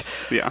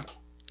 Yes, like, yeah.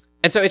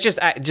 And so it's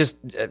just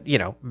you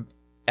know,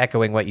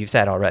 echoing what you've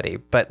said already.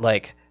 But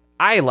like,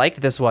 I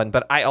liked this one,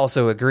 but I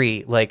also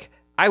agree. Like,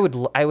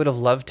 I would have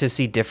loved to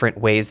see different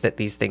ways that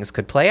these things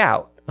could play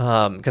out,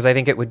 because I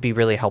think it would be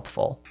really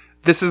helpful.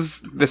 This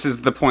is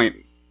the point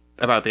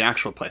about the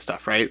actual play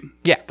stuff, right?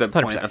 Yeah, the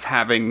 100%. point of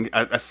having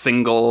a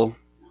single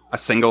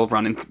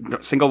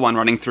one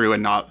running through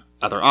and not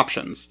other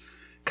options.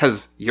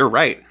 Because you're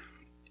right,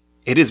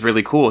 it is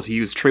really cool to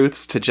use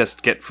truths to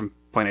just get from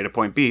point A to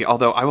point B.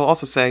 Although I will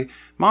also say,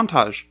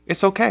 montage,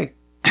 it's okay.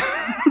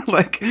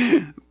 Like,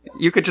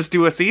 you could just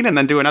do a scene and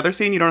then do another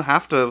scene. You don't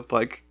have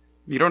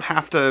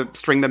to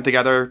string them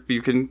together.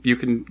 You can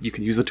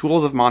use the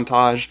tools of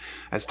montage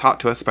as taught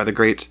to us by the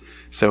great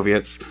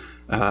Soviets,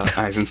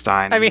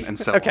 Eisenstein, and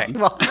so on.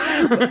 Well,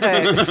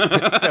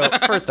 so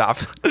first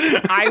off,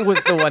 I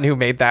was the one who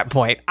made that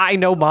point. I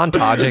know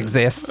montage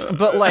exists,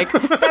 but like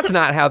that's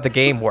not how the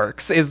game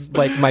works. Is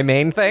like my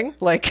main thing.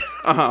 Like,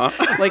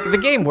 like the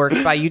game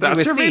works by you do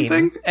a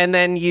scene, and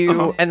then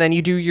you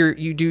do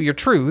your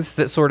truths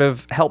that sort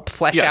of help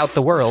flesh out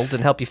the world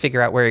and help you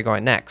figure out where you're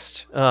going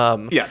next.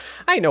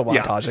 Yes, I know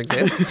montage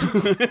exists.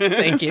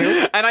 Thank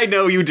you, and I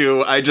know you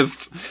do.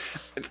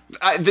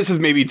 This is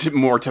maybe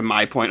more to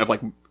my point of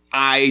like,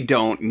 I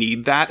don't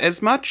need that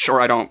as much, or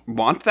I don't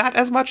want that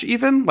as much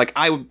even. Like,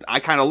 I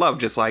kind of love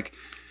just, like,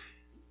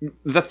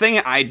 the thing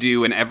I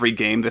do in every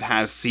game that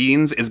has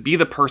scenes is be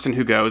the person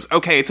who goes,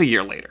 okay, it's a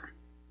year later,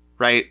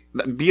 right?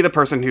 Be the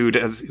person who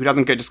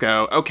doesn't just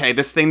go, okay,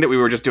 this thing that we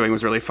were just doing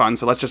was really fun,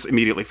 so let's just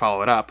immediately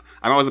follow it up.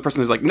 I'm always the person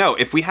who's like, no,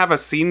 if we have a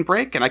scene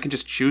break and I can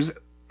just choose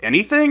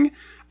anything,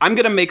 I'm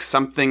going to make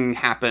something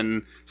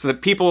happen so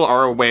that people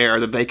are aware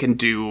that they can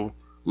do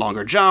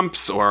longer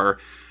jumps or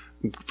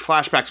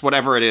flashbacks,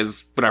 whatever it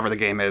is, whatever the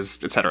game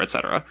is, etc.,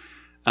 etc.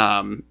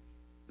 I'm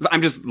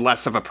just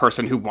less of a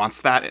person who wants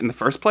that in the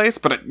first place,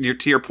 but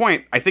to your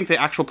point, I think the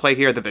actual play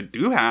here that they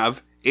do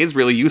have is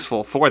really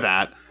useful for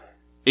that,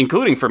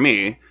 including for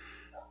me,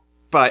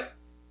 but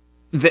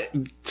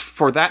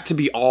for that to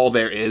be all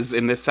there is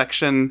in this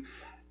section,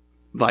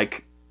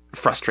 like,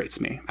 frustrates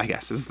me, I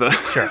guess, is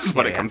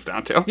what it comes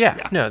down to.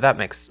 Yeah, no, that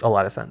makes a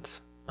lot of sense.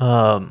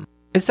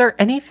 Is there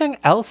anything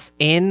else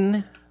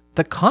in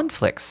the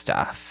conflict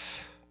stuff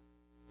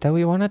that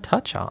we want to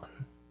touch on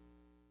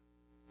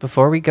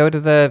before we go to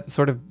the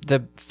sort of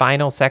the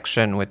final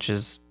section, which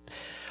is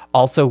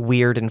also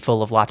weird and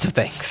full of lots of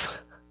things?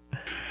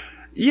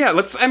 Yeah,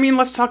 let's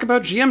talk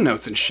about GM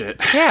notes and shit.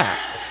 Yeah.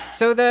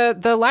 So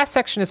the last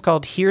section is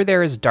called Here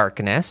There Is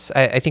Darkness.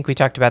 I think we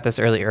talked about this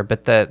earlier,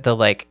 but the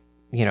like,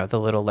 you know, the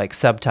little like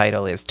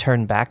subtitle is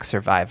Turn Back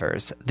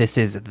Survivors. This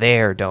is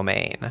their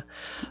domain.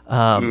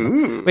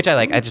 Which I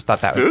like. I just thought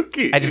that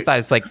spooky. I just thought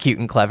it's like cute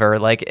and clever.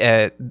 Like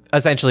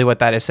essentially what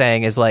that is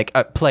saying is like,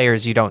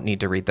 players, you don't need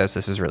to read this.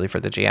 This is really for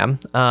the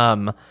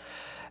GM.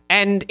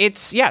 And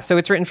so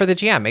it's written for the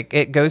GM.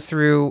 It goes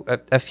through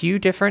a few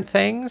different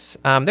things.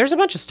 There's a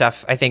bunch of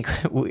stuff I think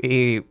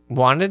we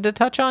wanted to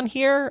touch on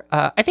here.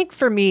 I think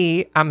for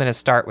me, I'm going to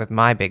start with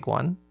my big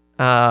one.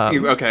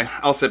 Okay,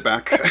 I'll sit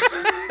back.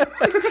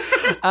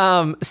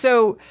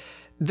 So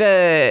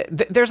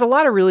there's a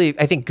lot of really,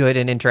 I think, good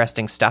and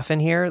interesting stuff in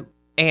here.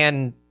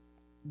 And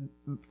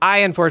I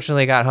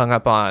unfortunately got hung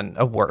up on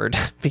a word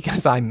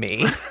because I'm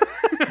me.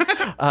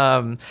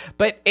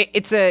 But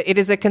it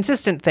is a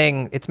consistent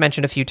thing. It's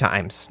mentioned a few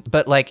times,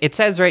 but like it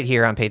says right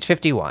here on page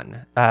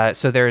 51.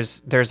 So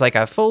there's like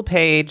a full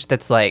page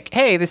that's like,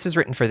 hey, this is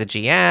written for the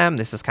GM.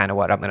 This is kind of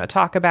what I'm going to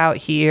talk about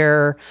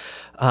here.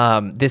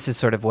 This is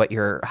sort of what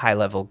your high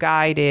level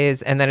guide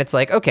is. And then it's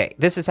like, okay,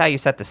 this is how you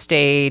set the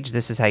stage.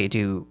 This is how you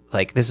do,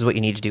 like, this is what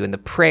you need to do in the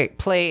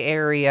play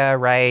area,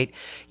 right?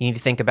 You need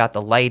to think about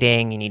the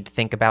lighting. You need to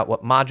think about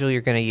what module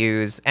you're going to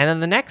use. And then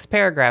the next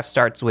paragraph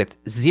starts with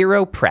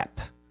 0 prep.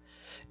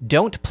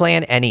 Don't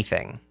plan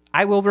anything.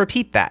 I will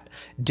repeat that.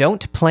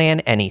 Don't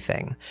plan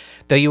anything.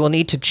 Though you will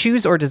need to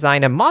choose or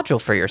design a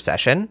module for your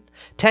session,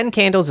 10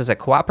 Candles is a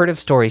cooperative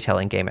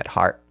storytelling game at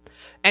heart.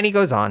 And he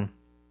goes on.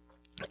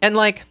 And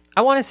like,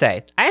 I want to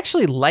say, I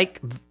actually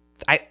like,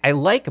 I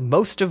like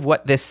most of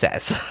what this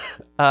says.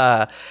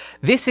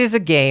 This is a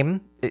game,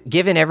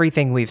 given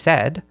everything we've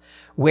said,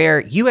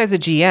 where you as a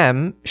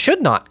GM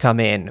should not come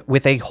in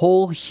with a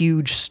whole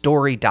huge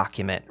story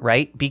document,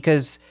 right?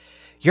 Because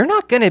you're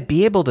not going to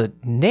be able to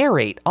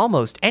narrate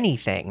almost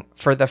anything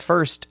for the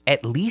first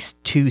at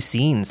least 2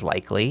 scenes,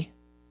 likely,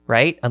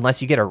 right?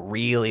 Unless you get a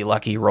really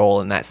lucky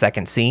roll in that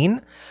second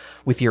scene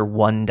with your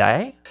 1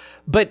 die.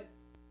 But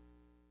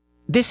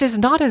this is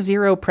not a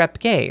 0 prep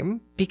game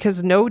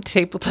because no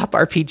tabletop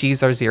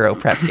RPGs are 0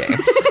 prep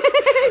games.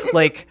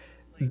 Like,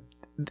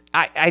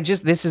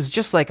 this is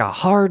just like a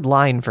hard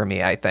line for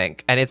me, I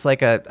think. And it's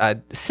like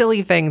a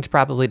silly thing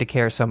to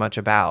care so much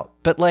about.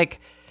 But like,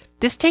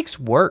 this takes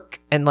work,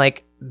 and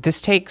like,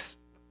 this takes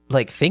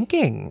like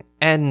thinking,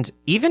 and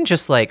even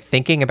just like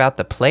thinking about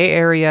the play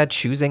area,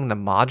 choosing the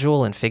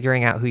module and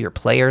figuring out who your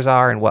players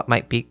are and what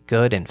might be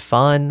good and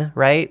fun,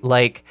 right?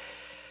 Like,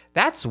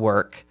 that's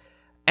work.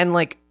 And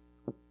like,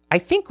 I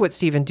think what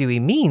Stephen Dewey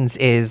means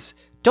is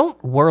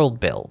don't world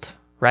build,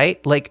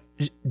 right? Like,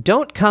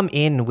 don't come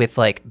in with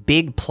like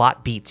big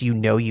plot beats you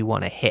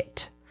want to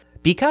hit.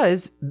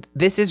 because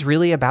this is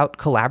really about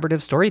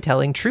collaborative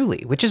storytelling,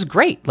 truly, which is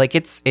great. Like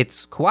it's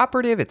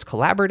cooperative, it's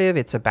collaborative,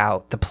 it's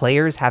about the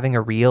players having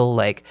a real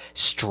like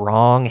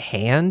strong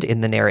hand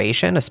in the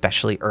narration,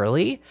 especially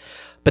early.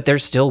 But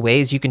there's still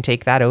ways you can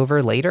take that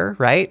over later,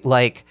 right?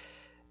 Like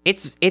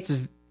it's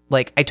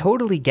like I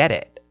totally get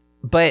it,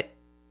 but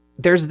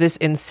there's this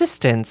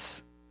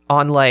insistence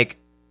on like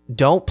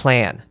don't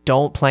plan,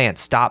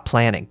 stop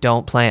planning,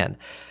 don't plan.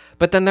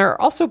 But then there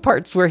are also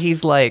parts where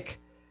he's like,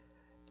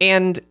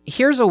 and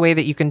here's a way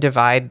that you can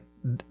divide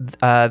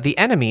the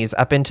enemies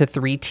up into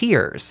 3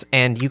 tiers,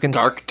 and you can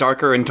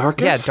darker and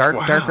darkest. Yeah,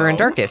 darker and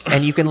darkest,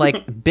 and you can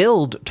like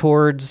build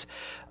towards,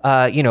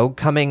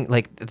 coming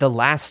like the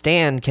last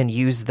stand can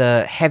use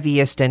the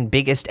heaviest and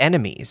biggest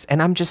enemies,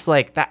 and I'm just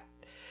like that.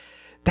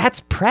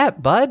 That's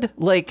prep, bud.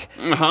 Like,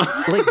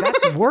 like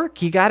that's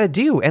work you got to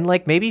do, and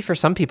like maybe for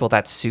some people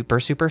that's super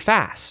super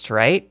fast,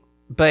 right?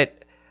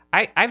 But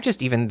I've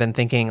just even been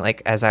thinking,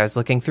 like, as I was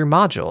looking through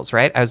modules,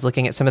 right? I was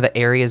looking at some of the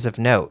areas of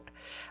note.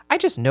 I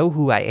just know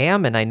who I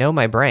am and I know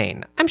my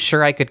brain. I'm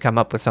sure I could come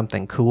up with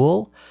something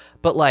cool,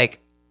 but like,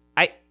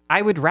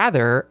 I would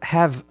rather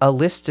have a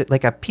list,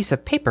 like a piece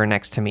of paper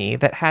next to me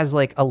that has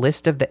like a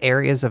list of the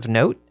areas of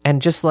note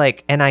and just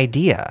like an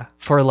idea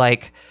for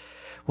like,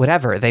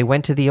 whatever. They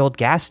went to the old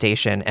gas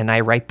station and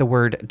I write the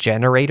word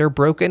generator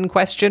broken ?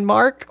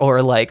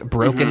 Or like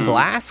broken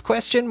glass ?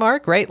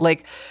 Right?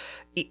 Like,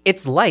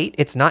 it's light.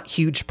 It's not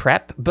huge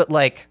prep, but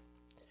like,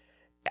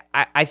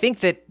 I think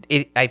that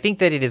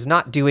it is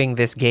not doing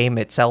this game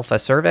itself a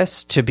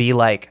service to be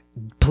like,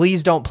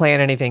 please don't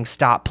plan anything.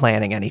 Stop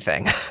planning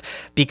anything,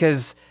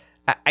 because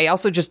I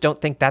also just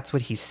don't think that's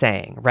what he's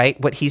saying. Right?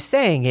 What he's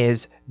saying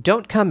is,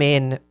 don't come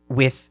in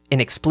with an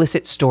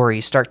explicit story,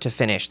 start to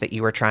finish, that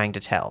you are trying to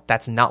tell.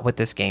 That's not what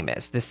this game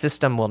is. This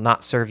system will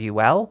not serve you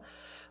well.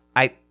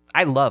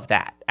 I love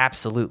that.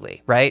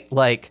 Absolutely. Right?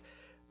 Like,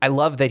 I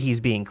love that he's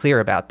being clear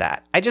about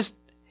that.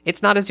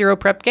 It's not a zero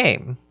prep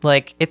game.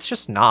 Like, it's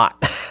just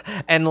not.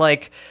 And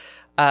like,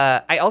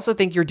 I also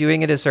think you're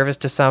doing a disservice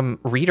to some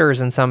readers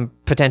and some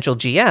potential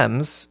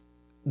GMs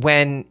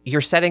when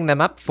you're setting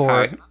them up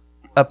for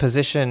a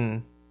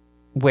position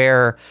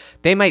where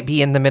they might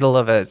be in the middle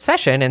of a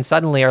session and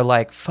suddenly are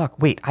like, fuck,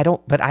 wait,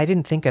 I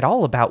didn't think at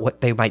all about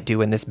what they might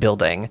do in this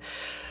building.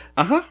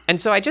 And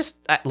so I just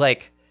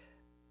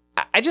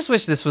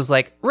wish this was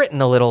like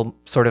written a little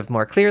sort of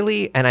more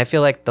clearly, and I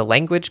feel like the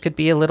language could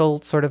be a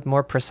little sort of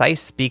more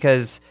precise,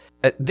 because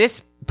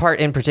this part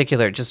in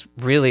particular just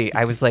really,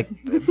 I was like,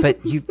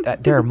 but you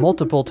there are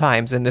multiple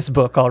times in this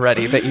book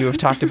already that you have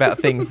talked about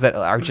things that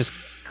are just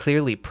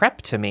clearly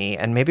prep to me,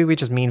 and maybe we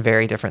just mean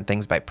very different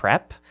things by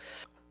prep.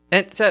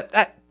 And so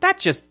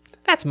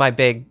that's my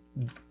big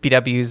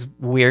BW's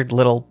weird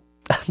little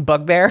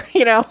bugbear,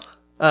 you know?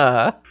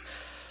 I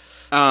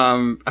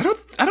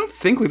don't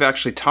think we've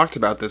actually talked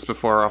about this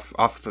before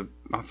off the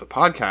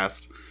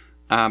podcast.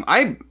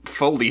 I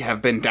fully have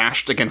been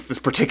dashed against this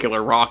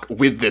particular rock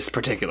with this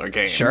particular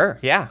game. Sure,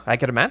 yeah, I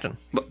could imagine.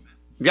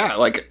 Yeah,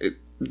 like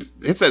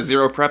it says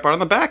zero prep on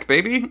the back,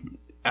 baby.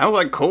 I was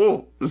like,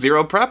 cool,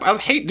 zero prep. I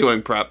hate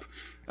doing prep.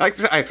 I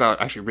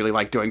actually really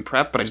like doing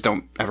prep, but I just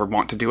don't ever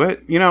want to do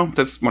it. You know,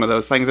 that's one of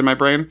those things in my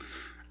brain.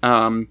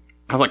 I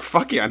was like,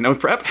 fuck yeah, no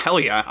prep? Hell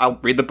yeah, I'll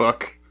read the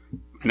book.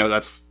 I know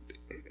that's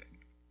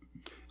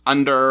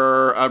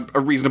under a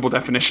reasonable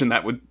definition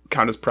that would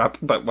count as prep,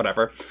 but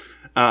whatever.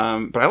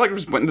 But I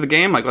just went into the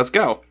game, like, let's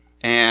go.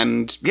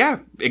 And yeah,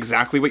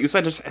 exactly what you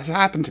said just has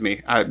happened to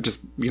me.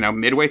 Just,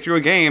 midway through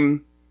a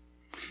game,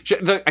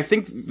 I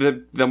think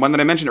the one that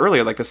I mentioned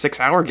earlier, like the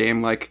 6-hour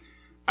game, like,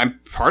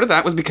 part of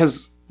that was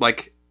because,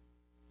 like,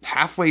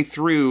 halfway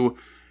through,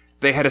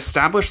 they had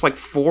established like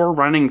 4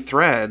 running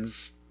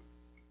threads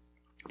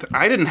that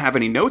I didn't have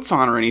any notes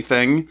on or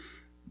anything,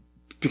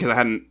 because I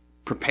hadn't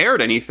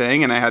prepared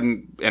anything, and I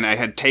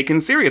had taken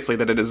seriously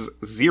that it is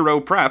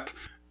zero prep.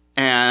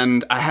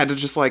 And I had to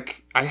just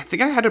like, I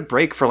think I had to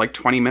break for like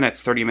 20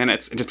 minutes, 30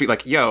 minutes, and just be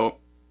like, yo,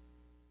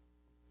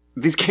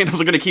 these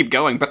candles are going to keep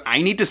going, but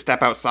I need to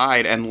step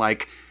outside and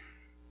like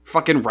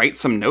fucking write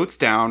some notes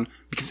down,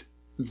 because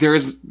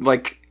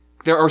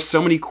there are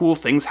so many cool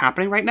things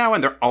happening right now,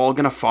 and they're all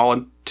going to fall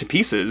into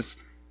pieces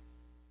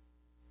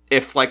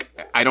if like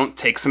I don't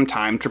take some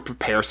time to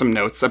prepare some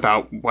notes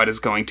about what is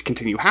going to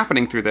continue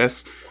happening through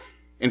this.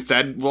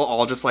 Instead, we'll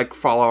all just like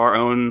follow our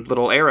own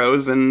little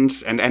arrows and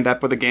end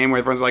up with a game where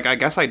everyone's like, I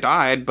guess I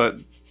died, but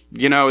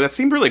that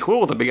seemed really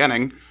cool at the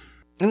beginning.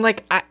 And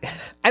like, I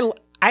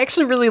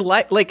actually really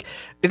like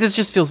this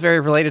just feels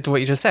very related to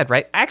what you just said,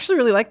 right? I actually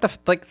really like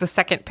the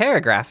second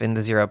paragraph in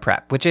the zero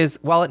prep, which is,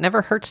 while it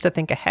never hurts to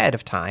think ahead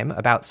of time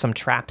about some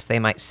traps they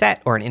might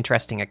set or an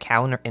interesting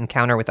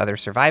encounter with other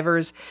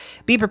survivors,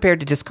 be prepared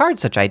to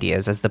discard such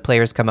ideas as the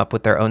players come up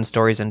with their own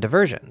stories and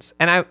diversions.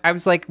 And I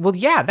was like, well,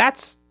 yeah,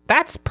 that's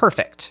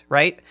perfect,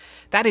 right?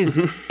 That is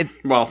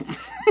well,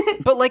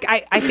 but like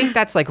I think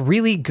that's like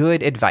really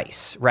good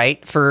advice,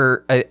 right?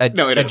 For a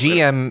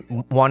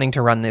GM wanting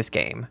to run this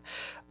game.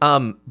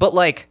 But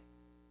like,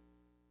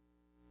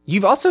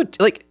 you've also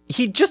like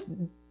he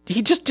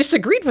he just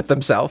disagreed with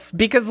himself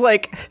because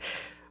like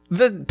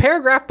the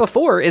paragraph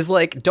before is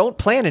like, don't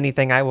plan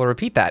anything, I will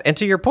repeat that. And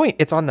to your point,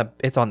 it's on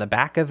the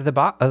back of the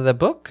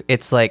book.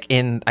 It's like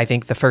in, I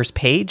think, the first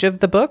page of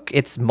the book.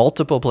 It's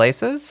multiple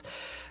places.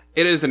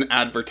 It is an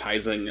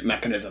advertising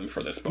mechanism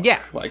for this book. Yeah.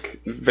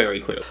 Like, very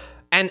clearly.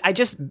 And I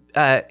just,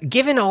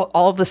 given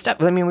all the stuff,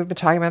 I mean, we've been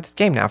talking about this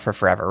game now for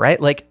forever,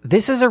 right? Like,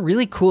 this is a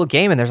really cool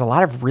game, and there's a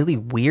lot of really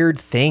weird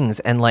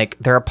things, and, like,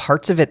 there are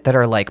parts of it that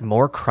are, like,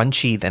 more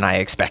crunchy than I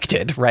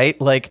expected, right?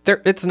 Like,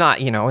 it's not,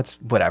 it's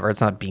whatever,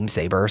 it's not Beam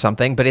Saber or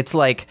something, but it's,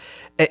 like,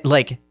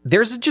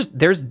 there's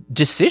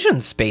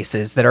decision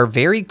spaces that are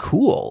very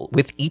cool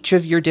with each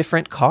of your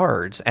different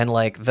cards, and,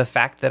 like, the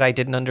fact that I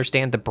didn't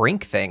understand the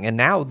Brink thing, and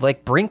now,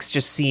 like, Brinks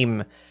just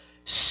seem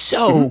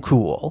so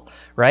cool,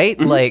 right?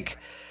 Like...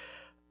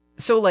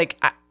 So,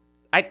 like,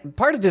 I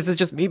part of this is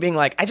just me being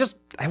like,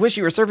 I wish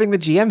you were serving the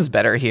GMs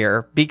better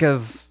here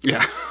because,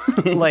 yeah,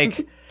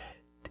 like,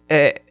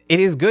 it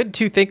is good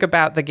to think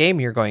about the game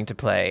you're going to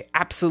play.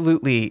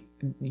 Absolutely,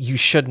 you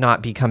should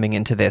not be coming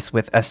into this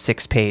with a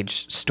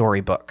 6-page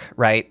storybook,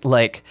 right?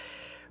 Like,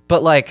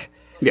 but like,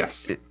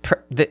 yes,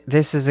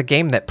 this is a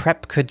game that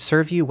prep could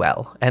serve you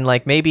well. And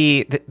like,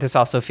 maybe this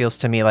also feels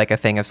to me like a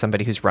thing of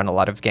somebody who's run a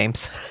lot of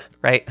games,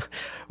 right?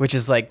 Which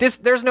is like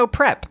there's no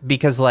prep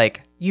because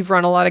like you've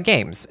run a lot of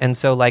games. And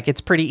so like, it's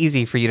pretty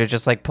easy for you to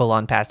just like pull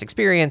on past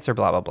experience or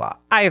blah, blah, blah.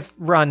 I've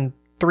run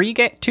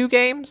 2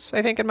 games,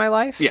 I think, in my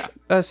life. Yeah.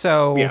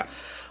 So yeah.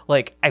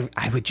 Like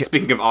I would just,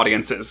 speaking of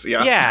audiences.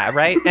 Yeah. Yeah.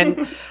 Right.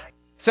 And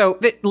so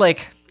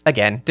like,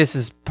 again, this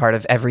is part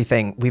of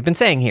everything we've been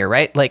saying here,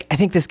 right? Like, I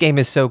think this game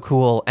is so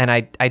cool, and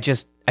I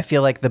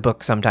feel like the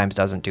book sometimes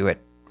doesn't do it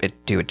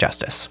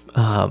justice.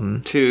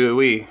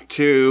 Too-wee.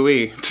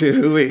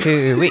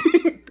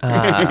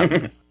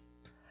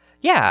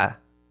 Yeah.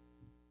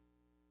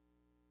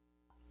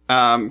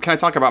 Can I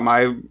talk about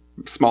my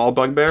small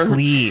bugbear?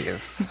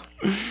 Please.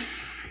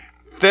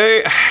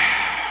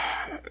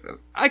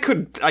 I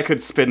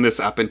could spin this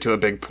up into a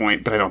big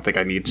point, but I don't think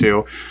I need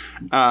to.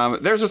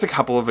 There's just a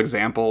couple of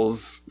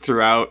examples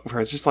throughout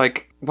where it's just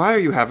like, why are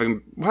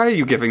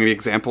you giving me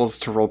examples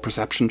to roll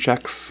perception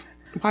checks?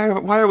 Why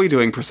are we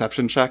doing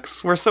perception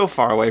checks? We're so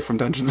far away from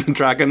Dungeons and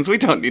Dragons. We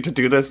don't need to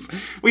do this.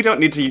 We don't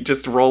need to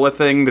just roll a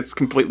thing that's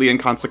completely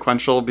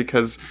inconsequential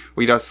because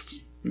we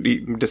just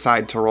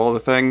decide to roll the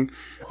thing.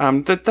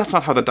 That's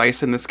not how the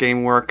dice in this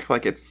game work.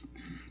 Like,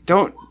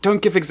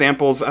 don't give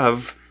examples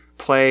of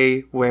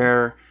play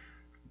where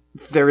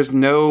there is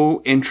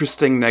no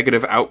interesting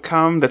negative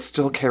outcome that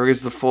still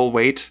carries the full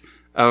weight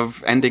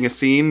of ending a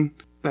scene.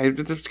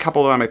 There's a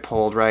couple of them I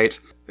pulled, right?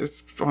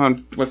 There's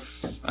one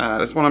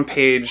on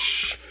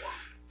page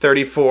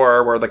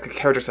 34 where like the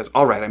character says,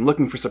 "All right, I'm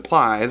looking for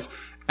supplies,"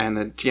 and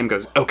the GM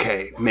goes,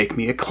 "Okay, make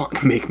me a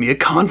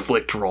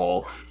conflict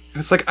roll."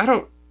 And it's like,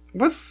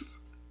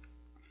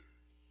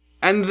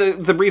 and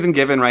the reason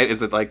given, right, is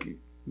that like,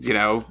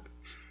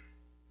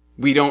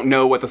 we don't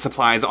know what the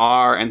supplies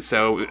are, and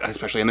so,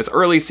 especially in this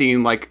early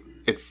scene, like,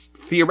 it's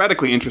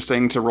theoretically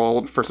interesting to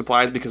roll for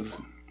supplies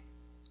because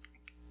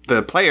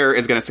the player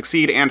is going to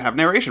succeed and have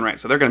narration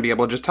rights, so they're going to be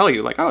able to just tell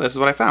you, like, oh, this is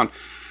what I found.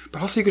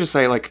 But also you could just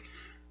say, like,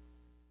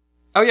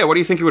 oh yeah, what do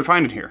you think you would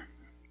find in here?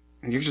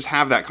 And you could just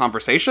have that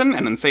conversation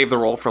and then save the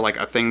roll for, like,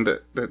 a thing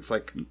that's,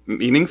 like,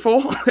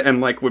 meaningful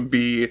and, like, would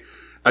be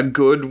a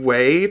good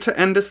way to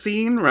end a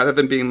scene, rather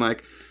than being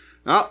like,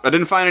 oh, I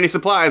didn't find any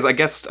supplies. I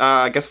guess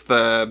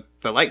the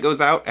light goes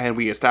out and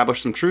we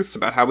establish some truths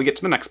about how we get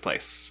to the next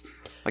place.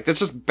 Like, that's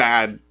just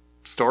bad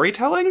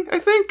storytelling, I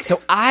think.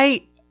 So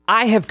I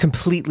have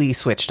completely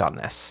switched on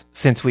this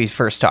since we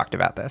first talked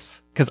about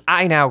this, because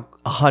I now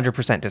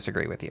 100%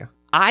 disagree with you.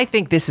 I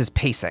think this is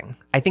pacing.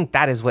 I think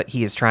that is what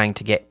he is trying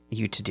to get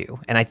you to do.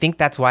 And I think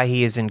that's why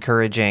he is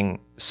encouraging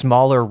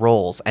smaller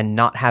rolls and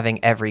not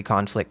having every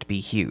conflict be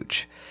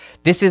huge.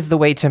 This is the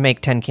way to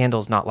make 10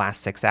 Candles not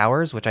last 6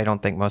 hours, which I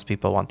don't think most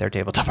people want their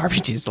tabletop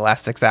RPGs to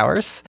last 6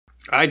 hours.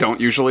 I don't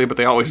usually, but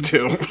they always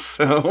do.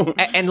 So,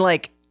 I've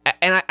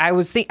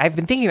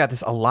been thinking about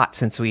this a lot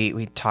since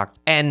we talked,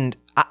 and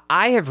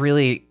I have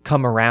really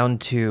come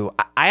around to,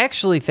 I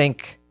actually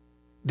think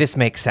this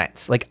makes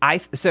sense. Like,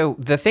 so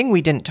the thing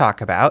we didn't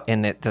talk about,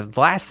 and the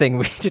last thing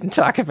we didn't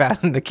talk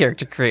about in the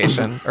character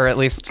creation, or at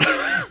least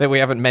that we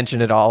haven't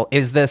mentioned at all,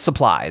 is the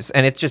supplies.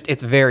 And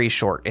it's very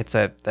short.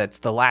 That's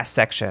the last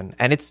section.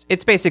 And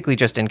it's basically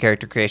just in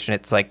character creation.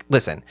 It's like,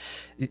 listen,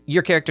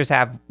 your characters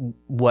have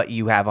what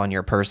you have on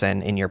your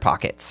person in your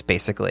pockets,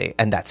 basically.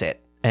 And that's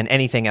it. And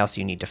anything else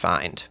you need to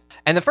find.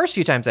 And the first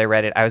few times I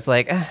read it, I was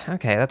like,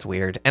 okay, that's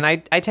weird. And I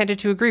tended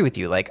to agree with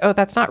you. Like, oh,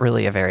 that's not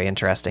really a very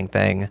interesting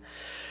thing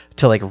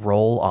to like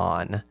roll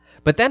on.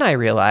 But then I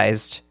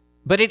realized,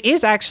 but it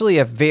is actually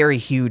a very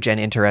huge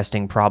and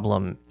interesting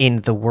problem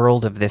in the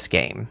world of this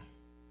game,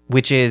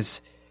 which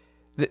is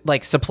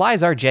like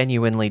supplies are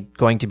genuinely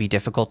going to be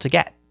difficult to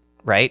get,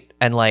 right?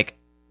 And like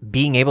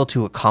being able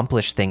to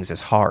accomplish things is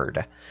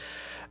hard.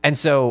 And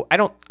so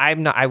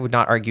I would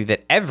not argue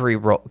that every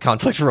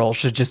conflict role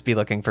should just be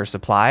looking for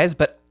supplies,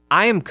 but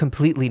I am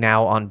completely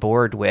now on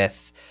board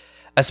with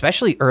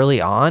especially early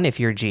on, if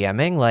you're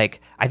GMing,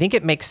 like, I think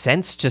it makes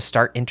sense to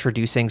start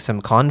introducing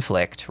some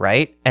conflict,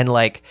 right? And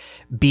like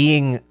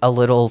being a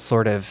little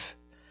sort of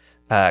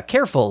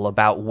careful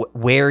about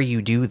where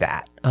you do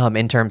that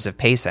in terms of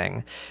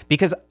pacing.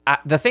 Because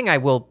the thing I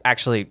will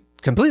actually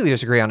completely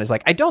disagree on is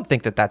like, I don't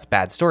think that that's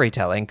bad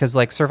storytelling, because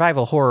like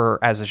survival horror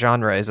as a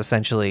genre is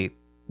essentially,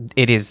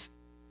 it is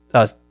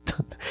a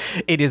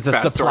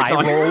supply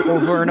roll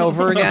over and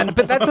over again.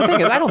 But that's the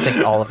thing, is I don't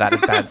think all of that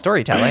is bad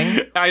storytelling.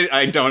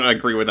 I don't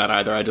agree with that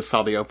either. I just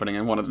saw the opening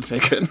and wanted to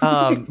take it.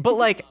 But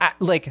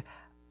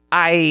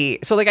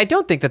I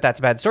don't think that that's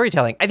bad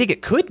storytelling. I think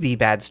it could be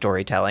bad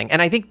storytelling.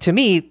 And I think, to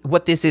me,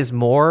 what this is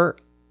more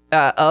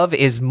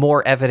is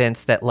more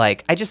evidence that,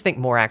 like, I just think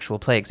more actual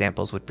play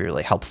examples would be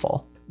really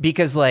helpful.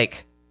 Because,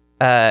 like,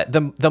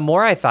 the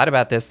more I thought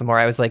about this, the more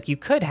I was like, you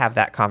could have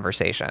that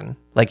conversation,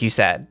 like you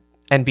said,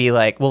 and be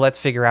like, well, let's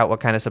figure out what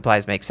kind of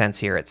supplies make sense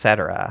here,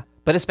 etc.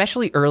 But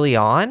especially early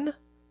on,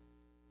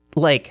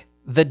 like,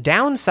 the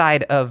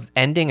downside of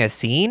ending a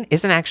scene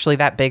isn't actually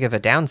that big of a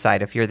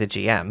downside if you're the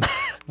GM,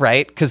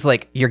 right? Because,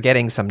 like, you're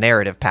getting some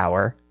narrative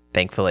power,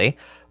 thankfully.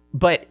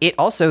 But it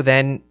also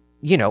then,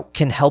 you know,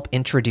 can help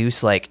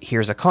introduce, like,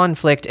 here's a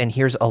conflict and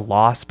here's a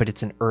loss, but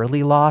it's an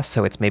early loss,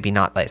 so it's maybe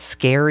not as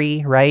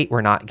scary, right?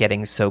 We're not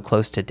getting so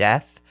close to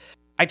death.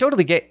 I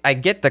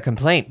get the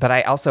complaint, but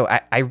I also,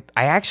 I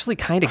actually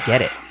kind of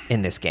get it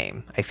in this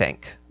game, I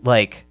think.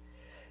 Like,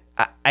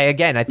 I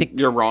think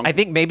you're wrong. I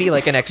think maybe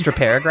like an extra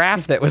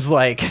paragraph that was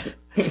like,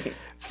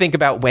 think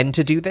about when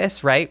to do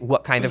this, right?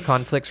 What kind of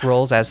conflicts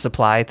rolls as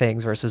supply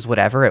things versus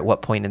whatever at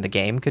what point in the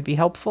game could be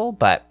helpful.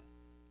 But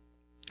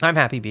I'm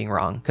happy being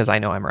wrong because I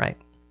know I'm right.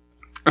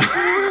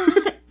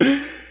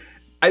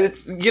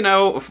 It's, you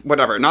know,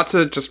 whatever. Not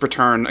to just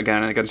return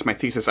again and against my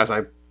thesis as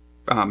I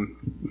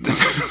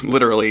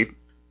literally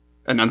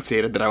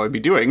enunciated that I would be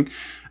doing.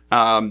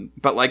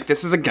 But like,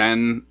 this is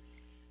again...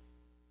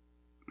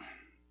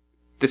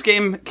 This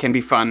game can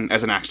be fun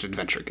as an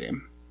action-adventure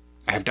game.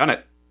 I have done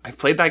it. I've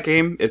played that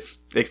game. It's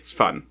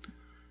fun.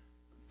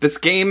 This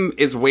game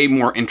is way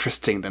more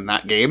interesting than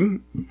that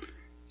game.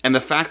 And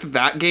the fact that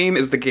that game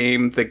is the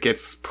game that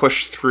gets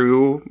pushed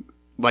through,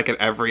 like, at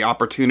every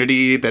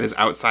opportunity that is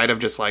outside of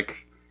just,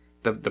 like,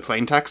 the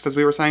plain text, as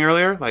we were saying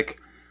earlier, like,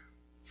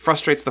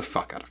 frustrates the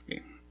fuck out of me.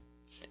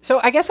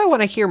 So I guess I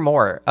want to hear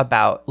more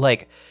about,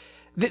 like...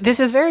 this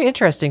is very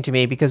interesting to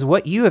me because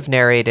what you have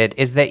narrated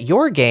is that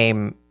your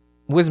game...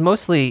 was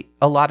mostly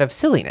a lot of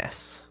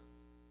silliness.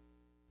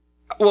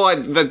 Well,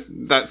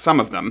 that some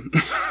of them.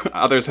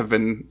 Others have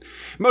been...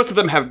 Most of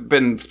them have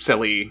been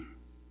silly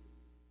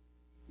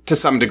to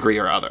some degree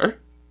or other.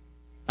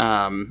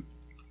 But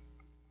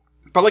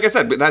like I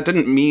said, that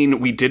didn't mean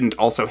we didn't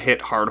also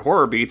hit hard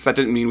horror beats. That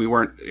didn't mean we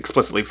weren't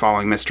explicitly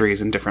following mysteries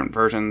in different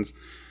versions.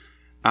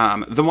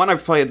 The one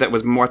I've played that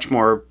was much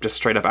more just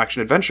straight-up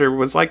action-adventure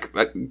was, like,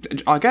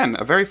 again,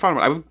 a very fun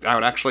one. I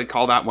would actually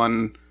call that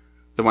one...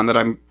 the one that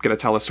I'm going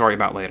to tell a story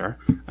about later.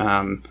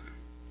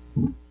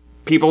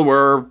 People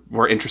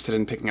were interested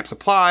in picking up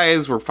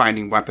supplies, were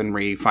finding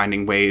weaponry,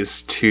 finding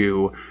ways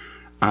to...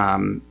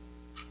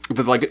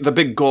 the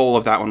big goal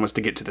of that one was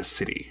to get to the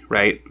city,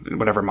 right?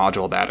 Whatever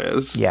module that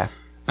is. Yeah.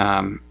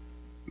 And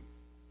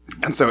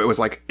so it was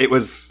like... It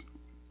was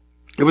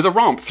a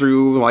romp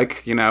through,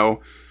 like, you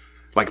know...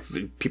 like,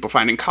 people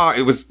finding cars.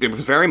 It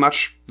was very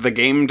much the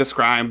game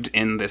described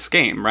in this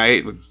game,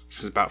 right? It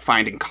was about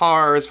finding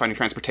cars, finding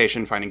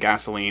transportation, finding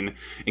gasoline,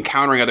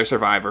 encountering other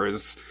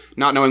survivors,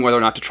 not knowing whether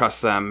or not to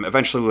trust them,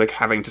 eventually, like,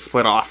 having to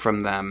split off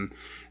from them,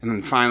 and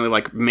then finally,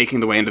 like, making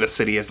the way into the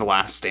city as the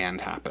last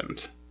stand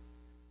happened.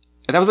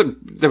 And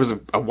there was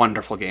a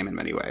wonderful game in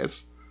many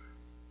ways.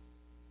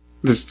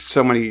 There's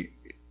so many...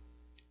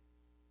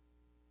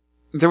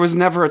 There was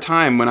never a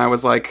time when I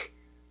was like,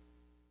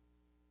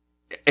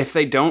 if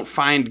they don't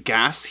find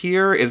gas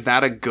here, is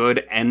that a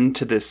good end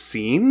to this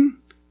scene?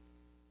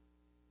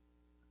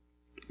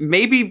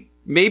 Maybe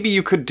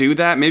you could do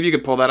that. Maybe you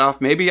could pull that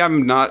off. Maybe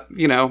I'm not,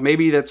 you know,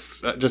 maybe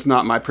that's just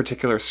not my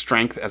particular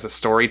strength as a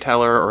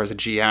storyteller or as a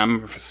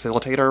GM or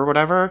facilitator or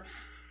whatever.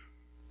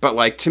 But,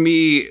 like, to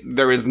me,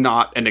 there is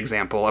not an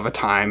example of a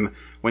time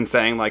when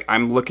saying, like,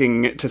 I'm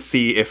looking to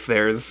see if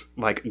there's,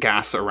 like,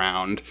 gas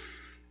around.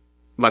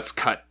 Let's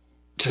cut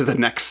to the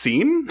next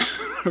scene.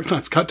 Or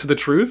let's cut to the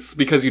truths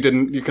because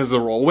the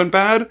roll went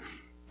bad.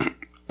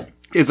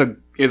 Is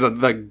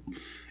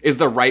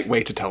the right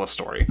way to tell a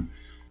story.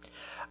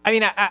 I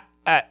mean,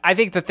 I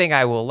think the thing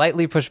I will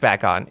lightly push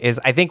back on is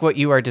I think what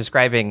you are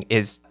describing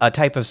is a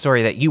type of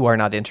story that you are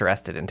not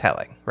interested in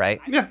telling, right?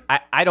 Yeah.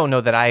 I don't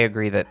know that I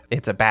agree that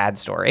it's a bad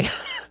story.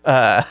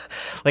 I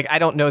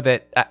don't know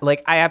that,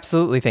 I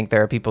absolutely think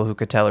there are people who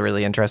could tell a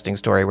really interesting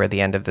story where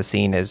the end of the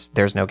scene is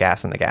there's no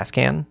gas in the gas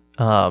can.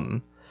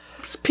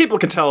 People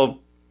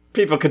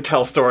could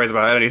tell stories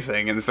about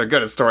anything, and if they're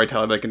good at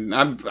storytelling, they can.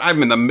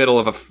 I'm in the middle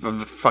of the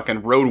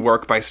fucking road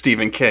work by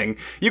Stephen King.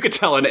 You could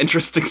tell an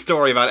interesting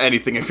story about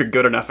anything if you're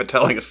good enough at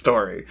telling a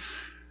story.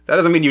 That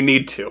doesn't mean you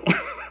need to,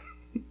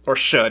 or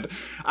should.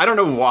 I don't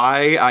know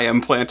why I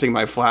am planting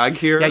my flag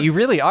here. Yeah, you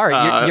really are.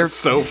 You're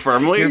so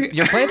firmly.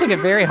 You're planting it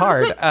very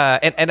hard.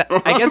 And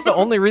I guess the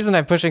only reason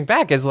I'm pushing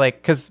back is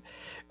like, because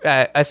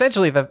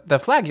essentially the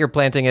flag you're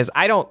planting is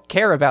I don't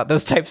care about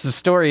those types of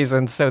stories,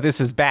 and so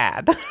this is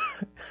bad.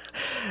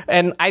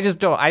 And I just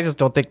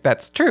don't think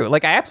that's true.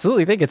 Like, I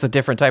absolutely think it's a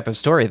different type of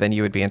story than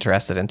you would be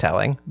interested in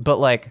telling. But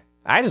like,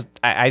 I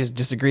just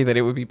disagree that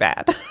it would be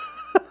bad.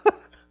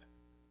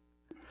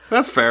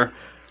 That's fair.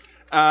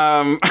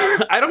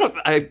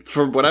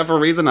 For whatever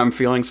reason, I'm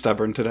feeling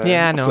stubborn today.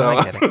 Yeah, no,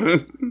 I get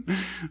it.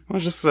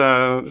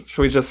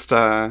 Should we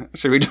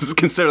just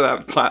consider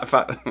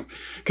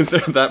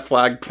that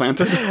flag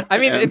planted? I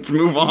mean,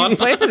 move on. You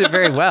planted it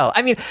very well.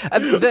 I mean,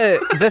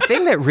 the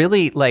thing that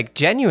really, like,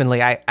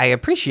 genuinely, I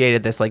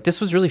appreciated this. Like,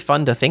 this was really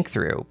fun to think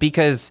through,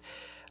 because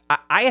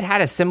I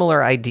had a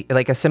similar idea,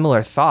 like a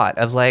similar thought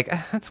of like,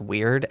 that's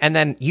weird. And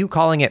then you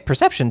calling it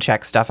perception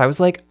check stuff, I was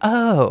like,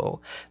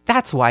 oh,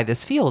 that's why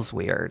this feels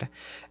weird.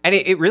 And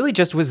it really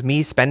just was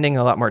me spending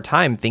a lot more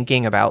time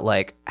thinking about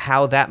like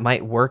how that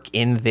might work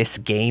in this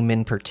game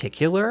in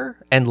particular,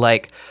 and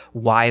like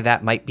why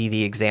that might be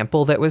the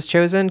example that was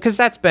chosen. Because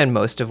that's been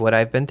most of what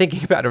I've been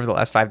thinking about over the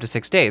last 5 to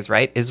 6 days,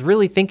 right? Is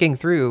really thinking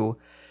through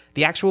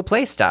the actual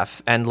play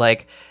stuff and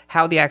like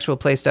how the actual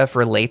play stuff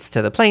relates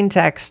to the plain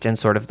text and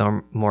sort of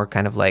the more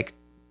kind of like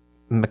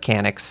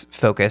mechanics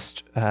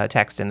focused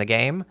text in the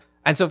game.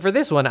 And so for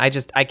this one, I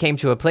came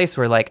to a place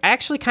where like I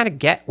actually kind of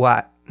get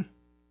what,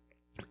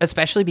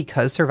 especially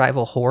because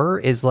survival horror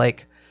is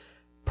like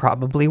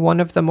probably one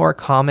of the more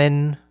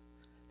common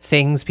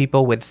things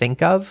people would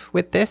think of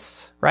with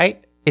this,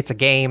 right? It's a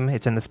game,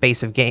 it's in the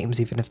space of games,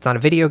 even if it's not a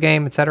video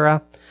game,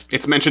 etc.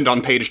 It's mentioned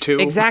on page 2.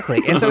 Exactly.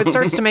 And so it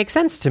starts to make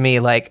sense to me,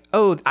 like,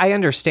 oh, I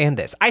understand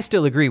this. I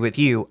still agree with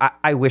you.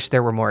 I wish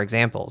there were more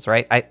examples,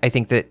 right? I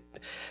think that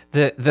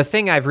the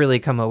thing I've really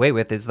come away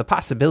with is the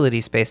possibility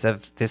space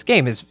of this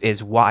game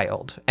is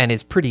wild and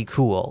is pretty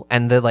cool.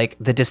 And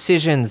the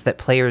decisions that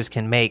players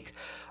can make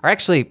are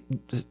actually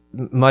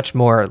much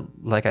more,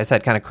 like I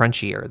said, kind of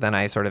crunchier than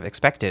I sort of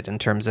expected in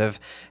terms of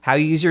how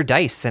you use your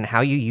dice and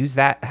how you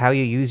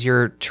use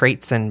your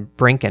traits and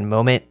brink and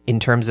moment in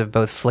terms of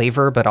both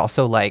flavor, but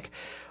also like,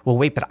 well,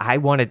 wait, but I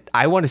want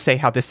to say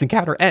how this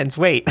encounter ends.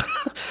 Wait.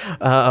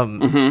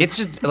 It's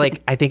just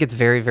like, I think it's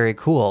very, very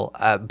cool.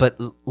 But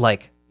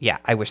like, yeah,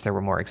 I wish there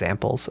were more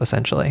examples,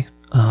 essentially.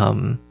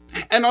 And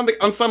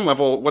on some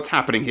level, what's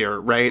happening here,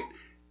 right,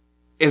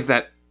 is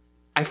that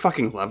I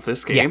fucking love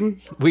this game.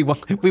 Yeah,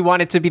 we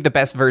want it to be the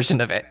best version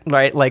of it,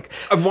 right? Like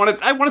I want it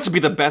to be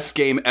the best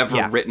game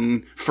ever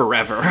written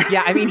forever.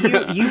 Yeah, I mean,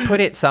 you put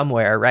it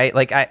somewhere, right?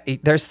 Like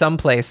there's some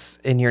place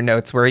in your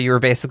notes where you were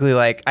basically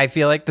like, I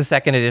feel like the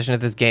second edition of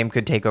this game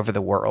could take over the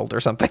world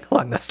or something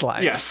along those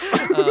lines. Yes.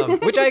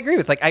 Which I agree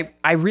with. Like I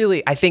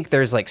think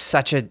there's like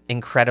such an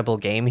incredible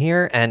game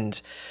here,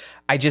 and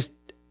I just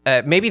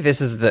maybe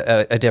this is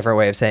a different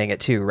way of saying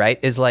it too, right?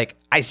 Is like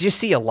I just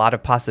see a lot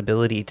of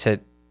possibility to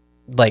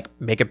like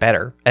make it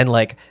better and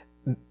like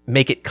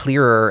make it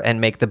clearer and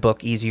make the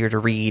book easier to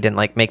read and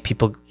like make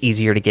people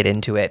easier to get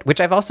into it, which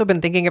I've also been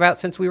thinking about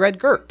since we read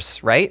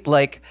GURPS, right?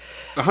 Like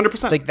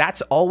 100%. Like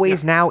that's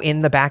always now in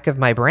the back of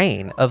my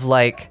brain of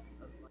like,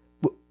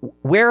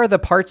 where are the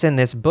parts in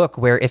this book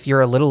where if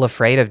you're a little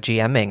afraid of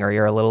GMing or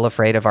you're a little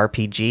afraid of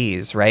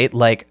RPGs, right?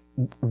 Like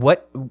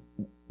what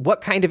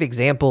kind of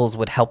examples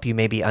would help you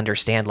maybe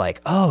understand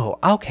like, oh,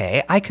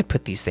 okay, I could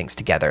put these things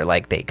together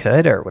like they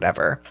could or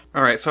whatever.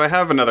 All right, so I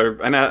have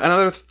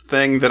another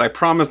thing that I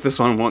promise this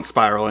one won't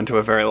spiral into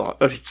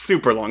a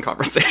super long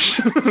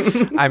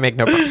conversation. I make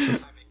no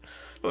promises.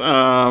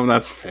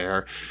 That's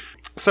fair.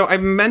 So I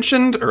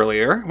mentioned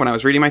earlier when I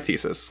was reading my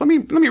thesis, let me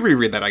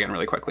reread that again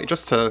really quickly,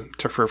 just to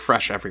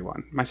refresh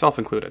everyone, myself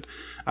included.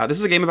 This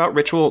is a game about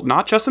ritual,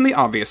 not just in the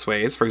obvious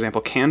ways, for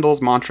example,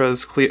 candles,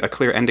 mantras, a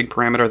clear ending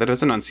parameter that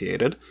is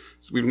enunciated.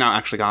 So we've now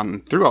actually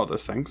gone through all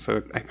those things,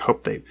 so I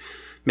hope they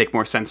make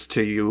more sense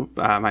to you,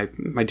 my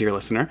dear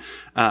listener.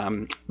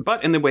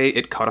 But in the way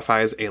it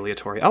codifies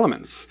aleatory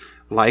elements,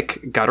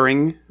 like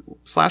guttering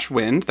 /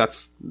 wind,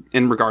 that's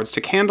in regards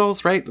to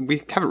candles, right?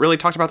 We haven't really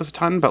talked about this a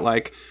ton, but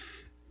like,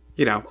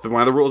 you know,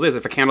 one of the rules is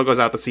if a candle goes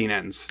out, the scene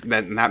ends.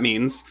 Then that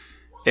means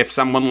if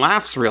someone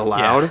laughs real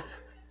loud,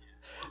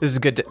 this is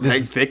good.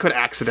 They could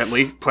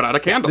accidentally put out a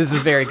candle. This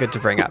is very good to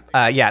bring up.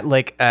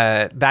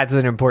 That's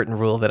an important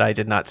rule that I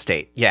did not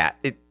state. Yeah,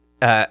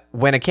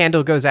 when a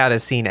candle goes out, a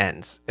scene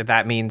ends.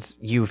 That means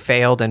you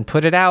failed and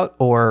put it out,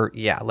 or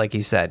like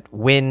you said,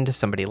 wind,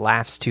 somebody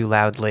laughs too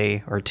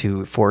loudly or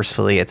too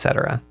forcefully,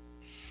 etc.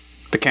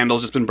 The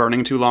candle's just been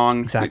burning too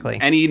long. Exactly.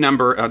 Any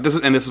number of this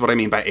is what I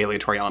mean by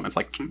aleatory elements.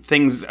 Like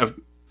things of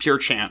pure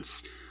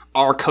chance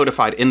are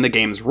codified in the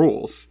game's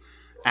rules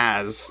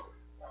as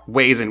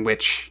ways in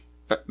which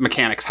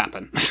mechanics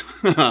happen.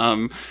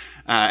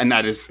 And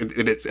that is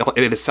it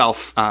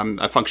itself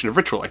a function of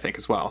ritual, I think,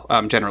 as well.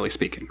 Generally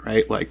speaking,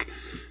 right? Like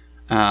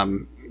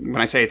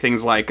when I say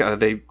things like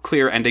the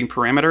clear ending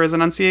parameter is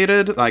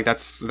enunciated, like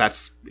that's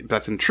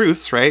in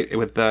truths, right?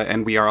 With the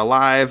and we are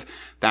alive.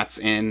 That's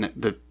in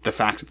the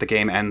fact that the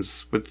game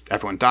ends with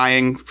everyone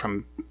dying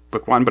from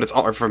book one, but it's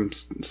all or from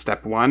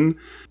step one.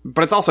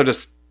 But it's also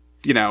just,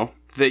 you know,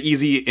 the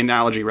easy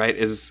analogy, right?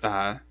 Is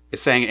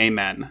saying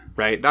amen,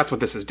 right? That's what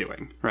this is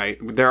doing, right?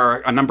 There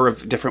are a number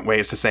of different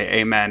ways to say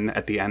amen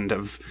at the end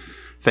of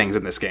things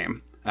in this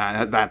game.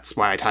 That's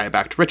why I tie it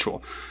back to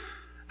ritual.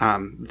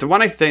 The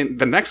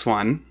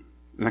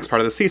next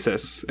part of this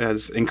thesis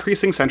is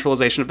increasing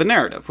centralization of the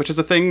narrative, which is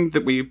a thing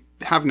that we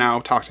have now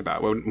talked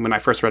about. When I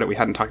first read it, we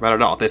hadn't talked about it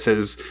at all. This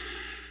is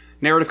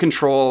narrative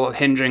control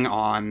hinging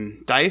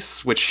on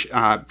dice, which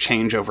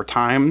change over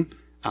time.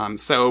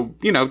 So,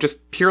 you know,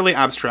 just purely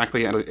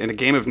abstractly in a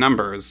game of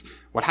numbers,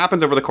 what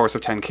happens over the course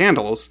of 10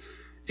 candles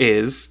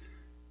is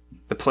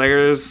the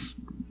players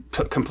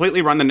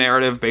completely run the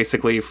narrative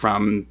basically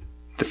from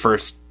the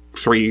first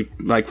three,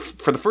 like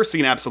for the first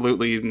scene,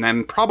 absolutely, and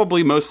then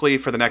probably mostly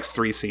for the next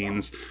three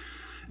scenes.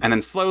 And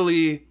then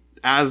slowly,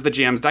 as the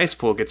GM's dice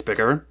pool gets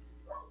bigger,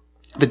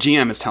 the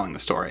GM is telling the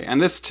story. And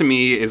this, to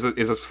me, is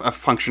a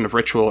function of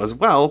ritual as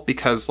well,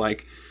 because,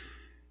 like,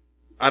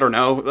 I don't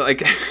know, like,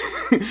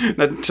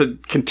 to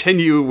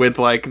continue with,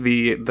 like,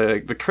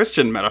 the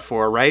Christian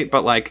metaphor, right?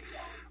 But, like,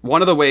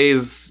 one of the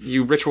ways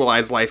you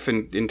ritualize life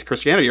into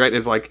Christianity, right,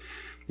 is, like,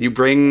 you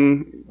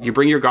bring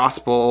your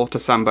gospel to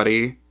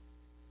somebody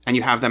and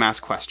you have them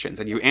ask questions,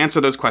 and you answer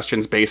those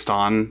questions based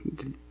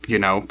on, you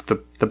know,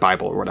 the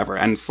Bible or whatever.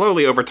 And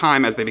slowly over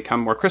time, as they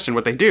become more Christian,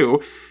 what they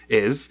do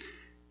is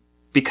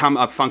become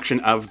a function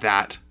of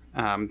that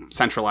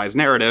centralized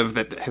narrative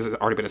that has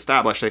already been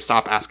established. They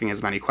stop asking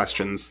as many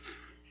questions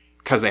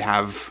because they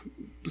have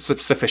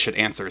sufficient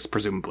answers,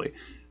 presumably,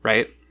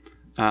 right?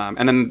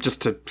 And then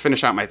just to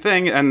finish out my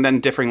thing, and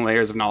then differing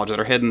layers of knowledge that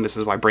are hidden. This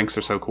is why brinks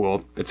are so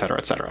cool, et cetera,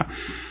 et cetera.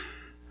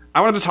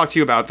 I wanted to talk to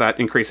you about that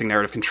increasing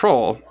narrative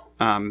control,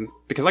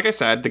 because like I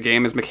said, the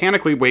game is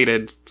mechanically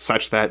weighted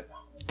such that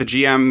the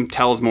GM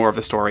tells more of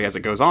the story as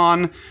it goes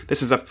on.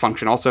 This is a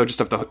function also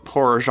just of the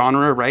horror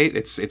genre, right?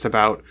 It's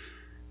about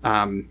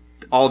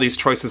all these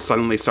choices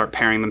suddenly start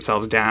paring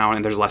themselves down,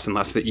 and there's less and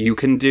less that you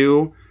can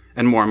do,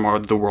 and more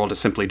the world is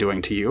simply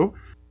doing to you.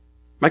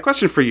 My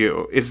question for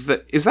you is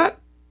that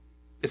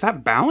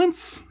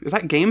balance? Is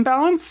that game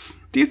balance,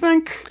 do you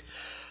think?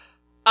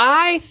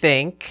 I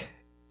think,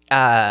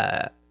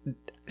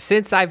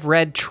 since I've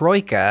read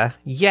Troika,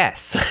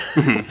 yes.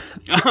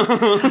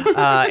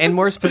 And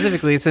more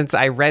specifically, since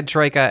I read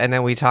Troika and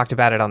then we talked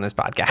about it on this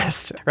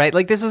podcast, right?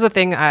 Like, this was a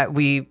thing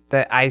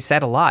that I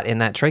said a lot in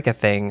that Troika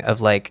thing of,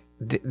 like,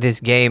 this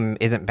game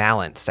isn't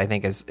balanced, I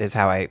think is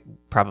how I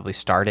probably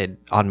started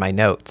on my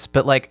notes.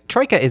 But, like,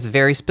 Troika is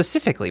very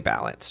specifically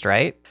balanced,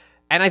 right?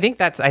 And I think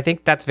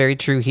that's very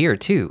true here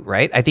too,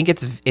 right? I think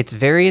it's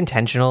very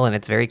intentional and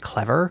it's very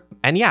clever.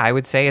 And yeah, I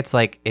would say it's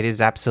like, it is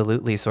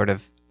absolutely sort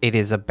of, it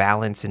is a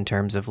balance in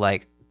terms of,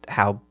 like,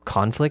 how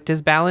conflict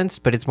is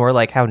balanced, but it's more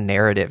like how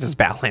narrative is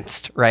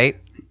balanced, right?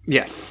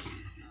 Yes.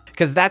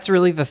 Because that's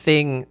really the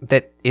thing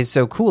that is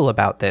so cool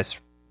about this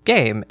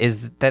game,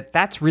 is that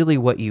that's really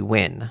what you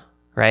win,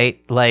 right?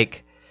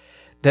 Like,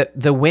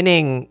 the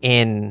winning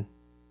in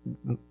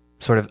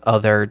sort of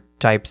other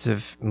types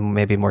of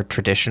maybe more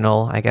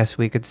traditional, I guess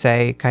we could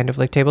say, kind of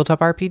like tabletop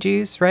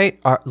RPGs, right?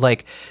 Are,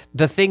 like,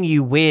 the thing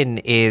you win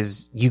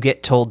is you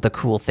get told the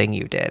cool thing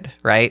you did,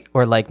 right?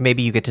 Or, like,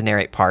 maybe you get to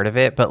narrate part of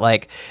it, but,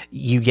 like,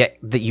 you get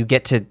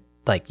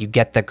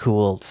the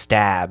cool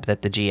stab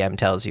that the GM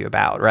tells you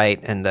about, right?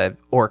 And the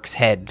orc's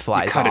head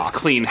flies off. Cut its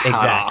clean head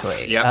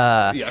exactly.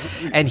 off. Yeah.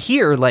 And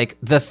here, like,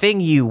 the thing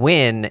you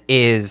win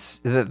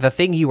is the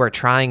thing you are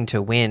trying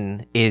to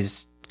win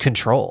is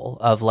control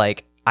of,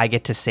 like, I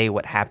get to say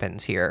what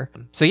happens here.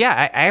 So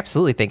yeah, I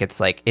absolutely think it's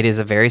like, it is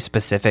a very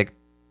specific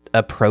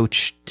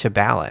approach to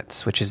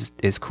balance, which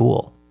is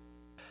cool.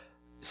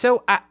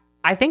 So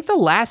I think the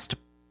last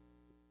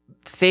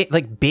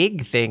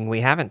big thing we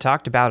haven't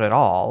talked about at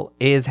all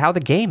is how the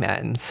game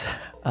ends.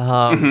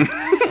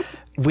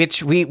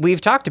 Which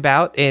we've talked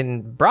about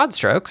in broad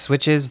strokes,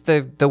 which is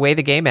the way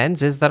the game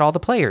ends is that all the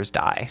players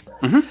die.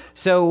 Mm-hmm.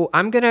 So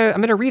I'm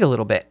gonna read a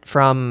little bit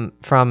from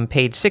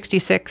page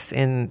 66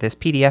 in this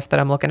PDF that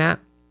I'm looking at.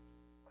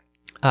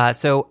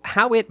 So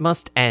How It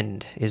Must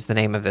End is the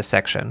name of this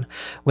section.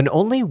 When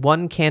only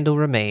one candle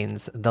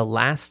remains, the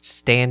last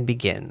stand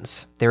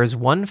begins. There is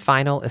one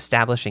final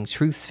establishing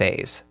truth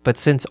phase, but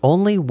since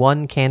only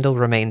one candle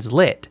remains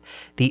lit,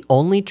 the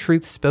only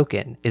truth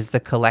spoken is the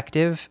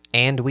collective,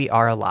 and we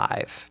are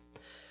alive.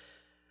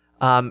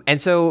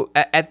 And so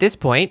at this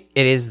point,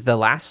 it is the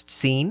last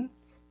scene.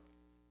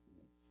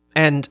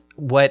 And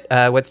what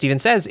Stephen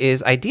says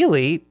is,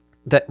 ideally,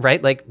 that,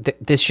 right, like,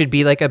 this should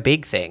be like a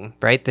big thing,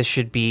 right? This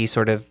should be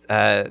sort of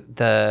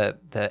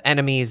the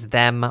enemies,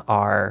 them,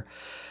 are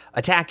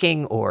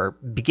attacking or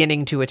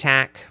beginning to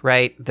attack,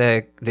 right?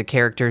 The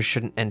characters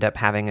shouldn't end up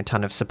having a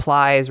ton of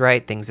supplies,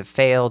 right? Things have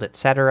failed,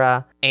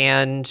 etc.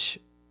 And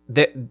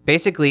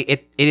basically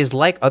it is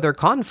like other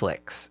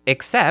conflicts,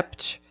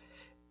 except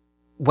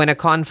when a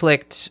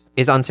conflict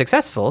is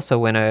unsuccessful, so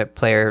when a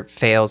player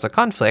fails a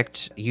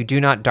conflict, you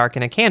do not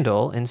darken a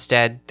candle.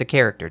 Instead, the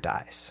character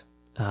dies.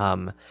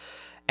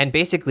 And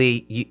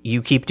basically,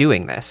 you keep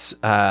doing this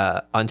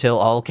until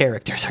all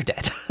characters are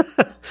dead.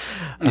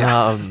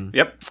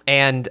 Yep.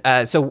 And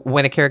so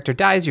when a character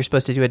dies, you're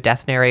supposed to do a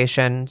death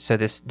narration. So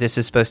this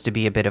is supposed to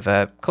be a bit of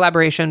a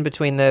collaboration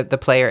between the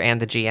player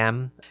and the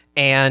GM.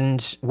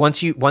 And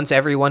once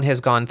everyone has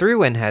gone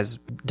through and has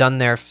done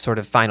their sort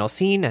of final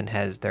scene and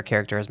their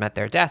character has met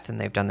their death and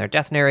they've done their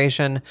death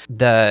narration,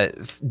 the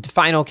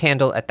final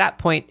candle at that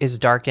point is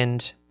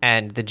darkened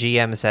and the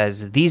GM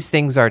says, "These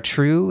things are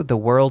true, the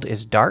world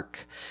is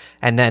dark."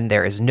 And then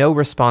there is no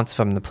response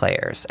from the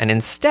players. And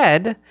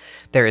instead,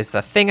 there is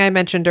the thing I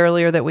mentioned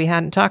earlier that we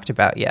hadn't talked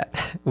about yet,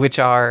 which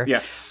are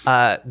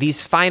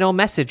these final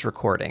message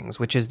recordings,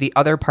 which is the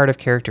other part of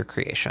character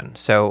creation.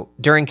 So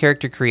during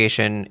character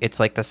creation, it's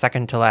like the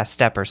second to last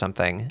step or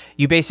something.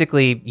 You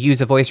basically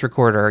use a voice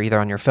recorder either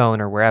on your phone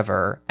or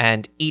wherever,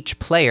 and each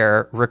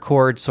player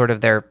records sort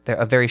of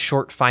a very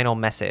short final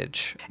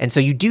message. And so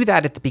you do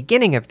that at the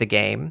beginning of the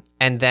game,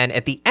 and then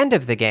at the end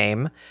of the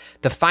game,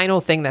 the final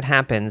thing that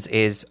happens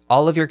is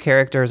all of your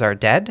characters are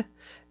dead.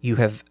 You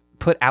have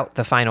put out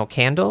the final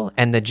candle,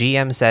 and the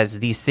GM says,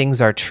 "These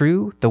things are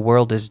true. The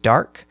world is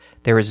dark."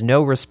 There is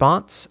no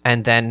response,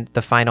 and then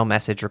the final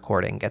message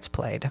recording gets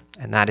played,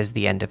 and that is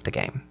the end of the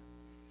game.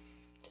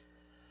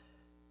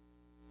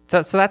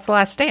 So that's The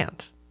Last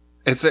Stand.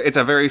 It's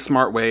a very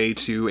smart way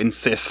to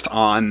insist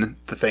on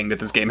the thing that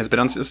this game has been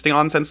insisting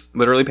on since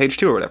literally page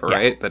 2 or whatever,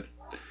 right? That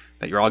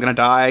you're all going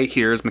to die.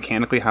 Here's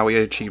mechanically how we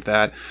achieve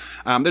that.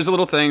 There's a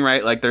little thing,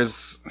 right? Like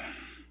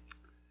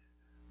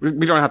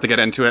we don't have to get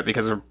into it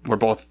because we're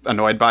both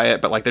annoyed by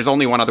it, but like there's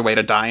only one other way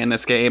to die in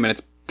this game, and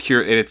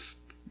it's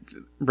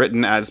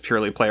written as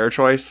purely player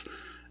choice.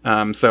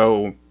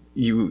 So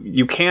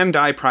you can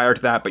die prior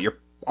to that, but you're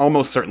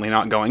almost certainly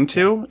not going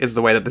to, is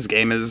the way that this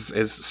game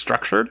is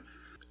structured.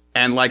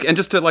 And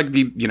just to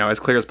be, as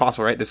clear as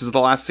possible, right? This is the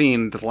last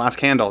scene, this is the last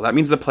candle. That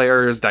means the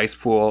player's dice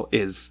pool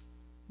is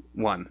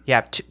 1.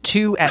 Yeah,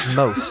 2 at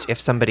most if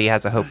somebody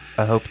has a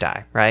hope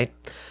die, right?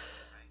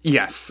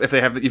 Yes, if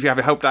you have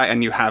a hope die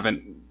and you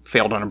haven't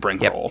failed on a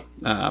brink roll.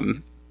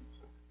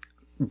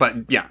 But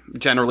yeah,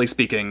 generally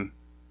speaking,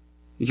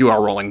 you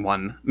are rolling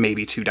 1,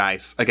 maybe 2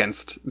 dice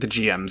against the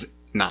GM's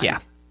 9. Yeah.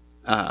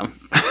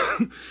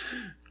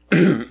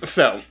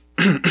 So.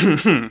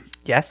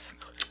 Yes.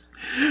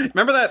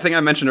 Remember that thing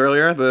I mentioned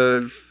earlier?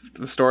 The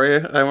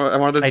story I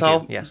wanted to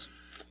tell? I do, yes.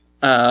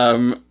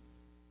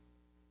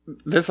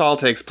 This all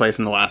takes place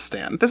in The Last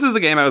Stand. This is the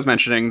game I was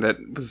mentioning that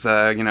was,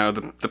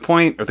 the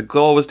point or the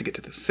goal was to get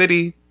to the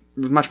city.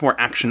 Much more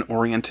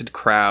action-oriented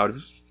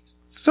crowd.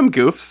 Some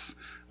goofs.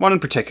 One in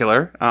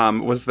particular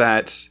was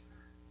that...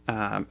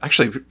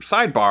 actually,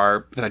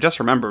 sidebar that I just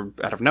remembered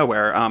out of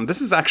nowhere.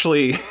 This is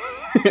actually...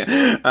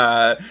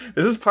 this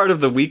is part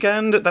of the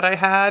weekend that I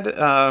had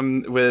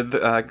with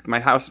my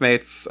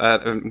housemates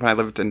when I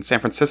lived in San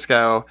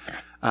Francisco.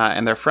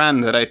 And their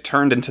friend that I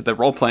turned into the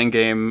role-playing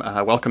game,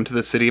 Welcome to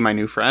the City, My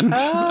New Friend.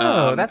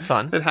 Oh, that's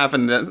fun. It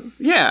happened.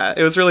 Yeah,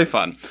 it was really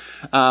fun.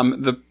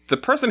 The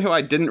person who I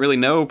didn't really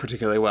know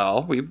particularly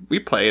well, we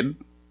played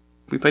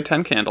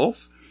 10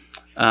 Candles,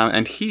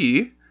 and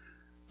he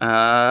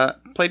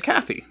played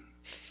Kathy.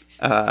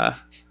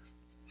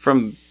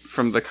 From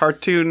the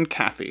cartoon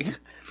Kathy.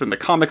 From the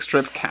comic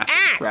strip Kathy,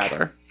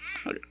 rather.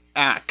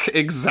 Ack,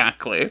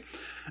 exactly.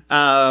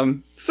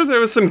 So there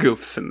was some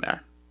goofs in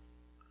there.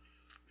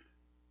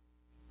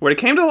 When it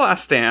came to The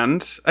Last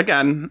Stand,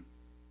 again,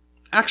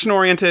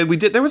 action-oriented.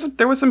 There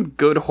was some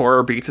good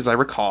horror beats, as I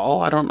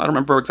recall. I don't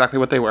remember exactly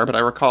what they were, but I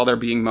recall there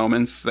being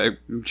moments that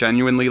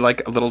genuinely,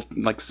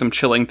 some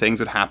chilling things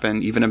would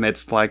happen, even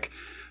amidst,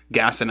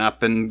 gassing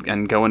up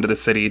and going to the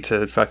city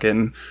to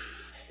fucking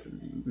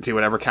do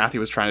whatever Kathy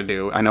was trying to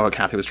do. I know what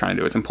Kathy was trying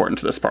to do. It's important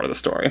to this part of the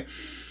story.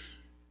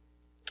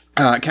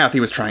 Kathy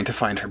was trying to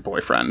find her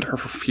boyfriend, her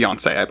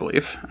fiancé, I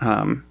believe.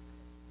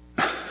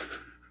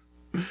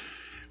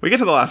 We get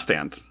to The Last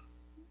Stand.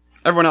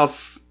 Everyone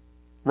else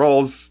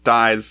rolls,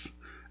 dies.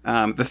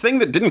 The thing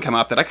that didn't come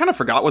up that I kind of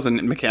forgot was a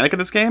mechanic of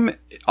this game.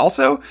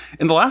 Also,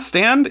 in The Last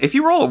Stand, if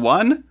you roll a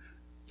 1,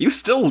 you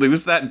still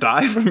lose that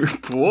die from your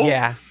pool.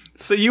 Yeah.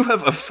 So you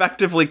have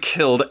effectively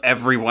killed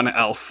everyone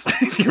else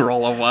if you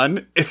roll a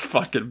 1. It's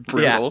fucking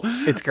brutal.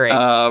 Yeah, it's great.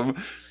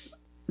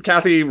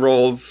 Kathy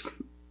rolls...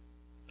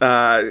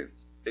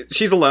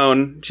 she's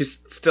alone. She's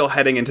still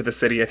heading into the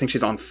city. I think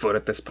she's on foot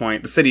at this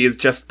point. The city is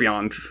just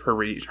beyond her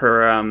reach.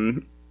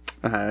 It's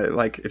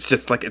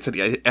just it's at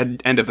the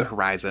end of the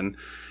horizon.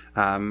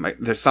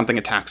 There's something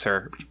attacks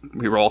her.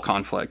 We roll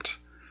conflict.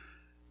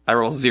 I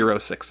roll 0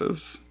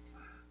 6s.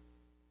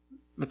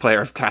 The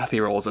player of Kathy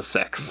rolls a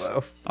 6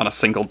 on a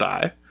single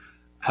die.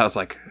 I was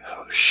like,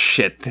 oh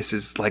shit, this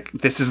is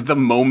the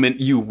moment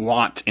you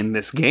want in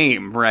this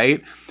game,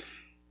 right?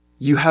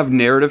 You have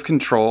narrative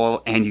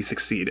control and you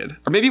succeeded.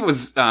 Or maybe it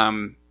was,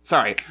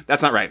 sorry,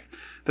 that's not right.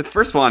 The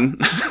first one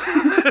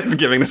is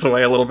giving this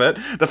away a little bit.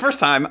 The first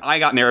time I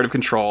got narrative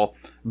control,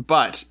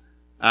 but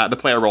the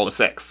player rolled a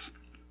 6.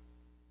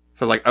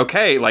 So I was like,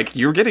 okay, like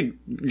you're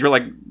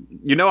like,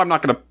 I'm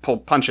not going to pull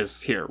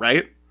punches here,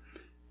 right?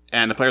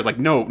 And the player's like,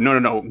 no,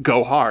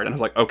 go hard. And I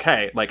was like,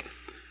 okay, like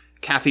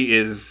Kathy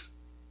is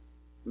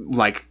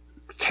like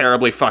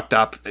terribly fucked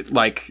up,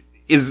 like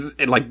is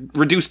like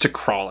reduced to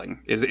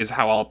crawling is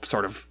how I'll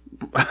sort of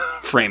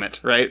frame it,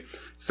 right?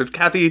 So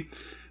Kathy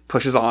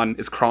pushes on,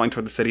 is crawling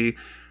toward the city.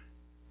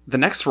 The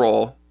next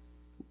roll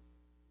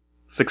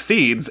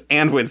succeeds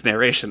and wins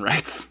narration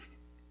rights.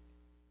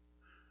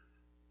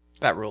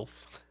 That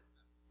rules.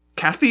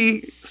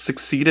 Kathy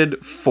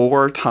succeeded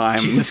 4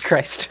 times. Jesus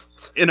Christ.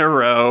 In a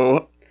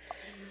row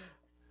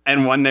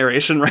and won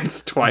narration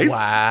rights twice.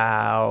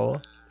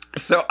 Wow.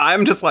 So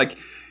I'm just like,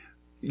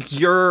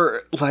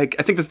 you're like,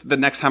 I think the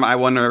next time I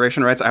won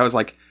narration rights, I was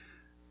like,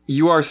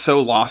 you are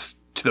so lost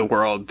to the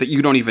world that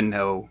you don't even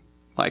know,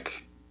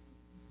 like,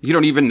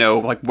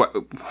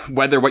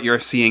 whether what you're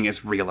seeing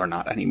is real or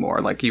not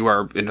anymore. Like, you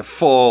are in a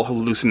full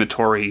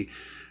hallucinatory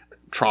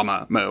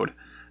trauma mode.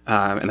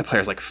 And the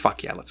player's like,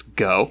 fuck yeah, let's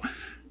go.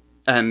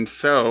 And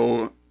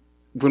so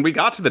when we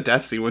got to the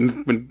death scene,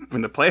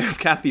 when the player of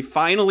Kathy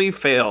finally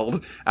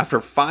failed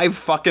after 5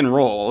 fucking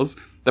rolls,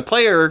 the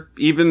player,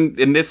 even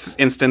in this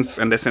instance,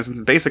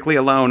 basically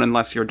alone,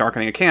 unless you're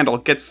darkening a candle,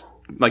 gets,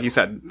 like you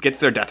said, gets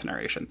their death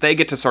narration. They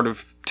get to sort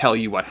of tell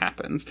you what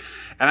happens.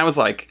 And I was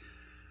like,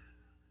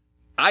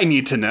 I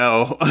need to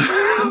know.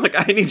 Like,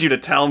 I need you to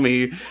tell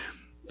me,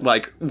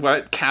 like,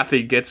 what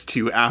Kathy gets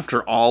to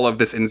after all of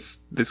this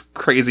this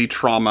crazy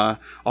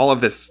trauma, all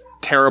of this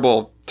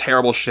terrible,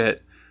 terrible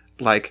shit.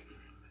 Like,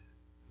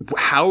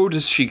 how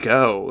does she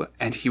go?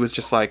 And he was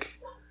just like,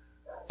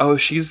 oh,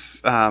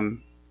 she's,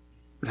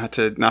 not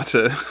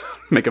to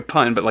make a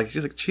pun, but like,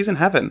 she's in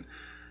heaven.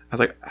 I was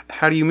like,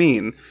 how do you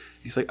mean?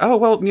 He's like, oh,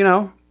 well,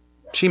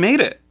 she made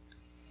it.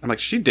 I'm like,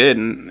 she did.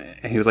 And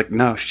he was like,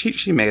 no,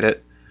 she made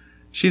it.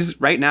 She's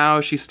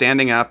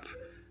standing up.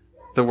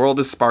 The world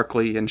is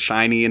sparkly and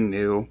shiny and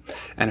new,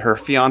 and her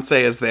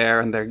fiance is there,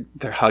 and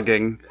they're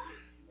hugging,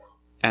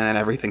 and then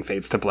everything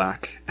fades to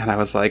black. And I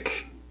was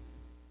like,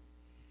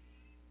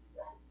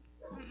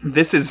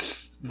 this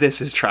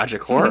is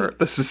tragic horror.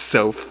 This is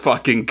so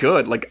fucking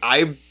good. Like,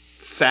 I'm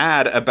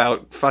sad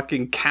about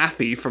fucking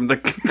Kathy from the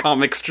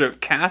comic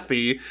strip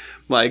Kathy,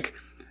 like,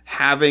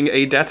 having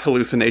a death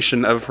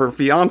hallucination of her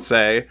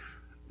fiance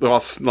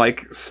while,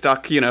 like,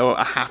 stuck,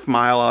 a half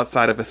mile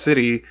outside of a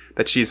city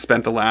that she's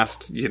spent the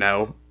last,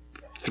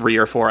 3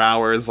 or 4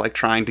 hours, like,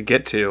 trying to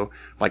get to.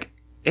 Like,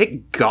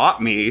 it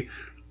got me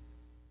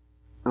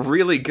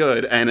really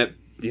good. And it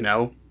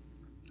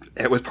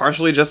was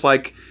partially just,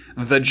 like,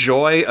 the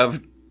joy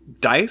of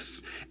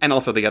dice. And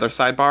also the other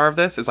sidebar of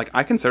this is, like,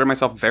 I consider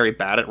myself very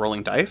bad at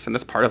rolling dice. And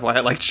that's part of why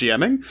I like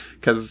GMing.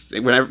 Because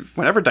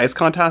whenever dice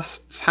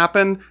contests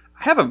happen,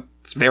 I have a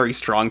very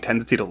strong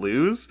tendency to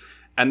lose.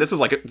 And this was,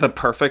 like, the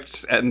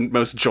perfect and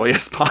most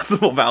joyous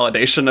possible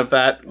validation of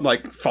that,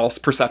 like, false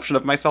perception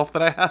of myself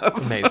that I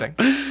have. Amazing.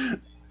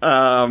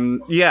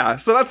 Yeah,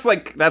 so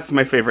that's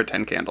my favorite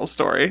 10 Candles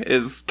story,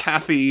 is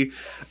Kathy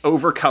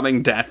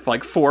overcoming death,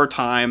 like, 4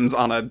 times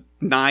on a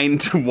 9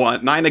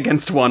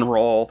 against 1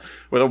 roll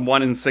with a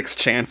 1 in 6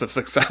 chance of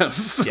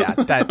success. Yeah,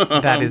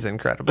 that is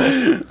incredible.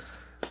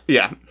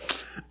 Yeah.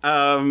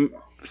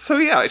 So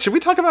yeah, should we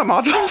talk about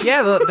modules?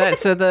 Yeah,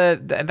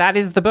 that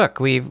is the book.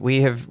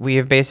 We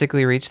have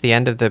basically reached the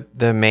end of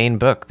the main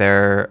book.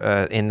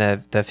 There, in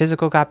the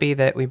physical copy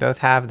that we both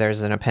have,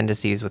 there's an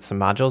appendices with some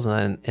modules, and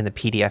then in the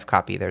PDF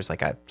copy, there's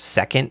like a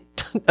second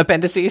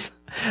appendices.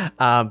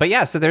 But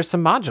yeah, so there's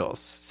some modules.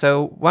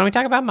 So why don't we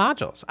talk about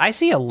modules? I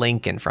see a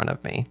link in front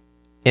of me.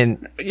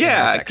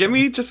 Give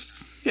me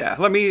just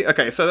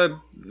Okay,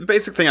 so the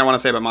basic thing I want to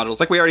say about modules,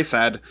 like we already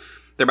said.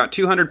 They're about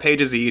 200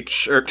 pages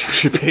each, or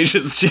 200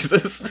 pages,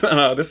 Jesus.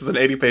 Oh, this is an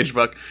 80-page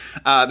book.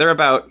 They're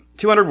about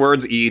 200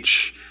 words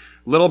each,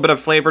 a little bit of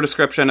flavor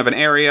description of an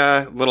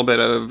area,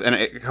 and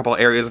a couple of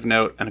areas of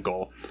note, and a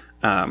goal.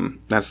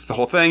 That's the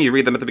whole thing. You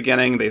read them at the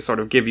beginning. They sort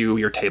of give you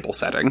your table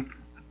setting.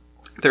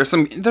 There's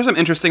some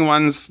interesting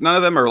ones. None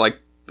of them are, like,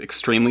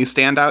 extremely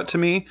stand out to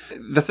me.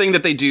 The thing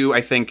that they do,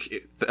 I think,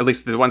 at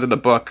least the ones in the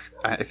book,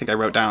 I think I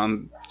wrote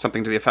down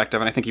something to the effect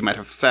of, and I think you might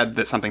have said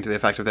that something to the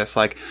effect of this,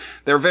 like,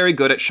 they're very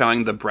good at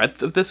showing the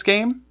breadth of this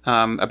game,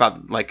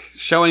 about, like,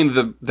 showing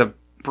the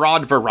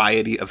broad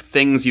variety of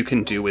things you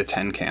can do with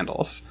 10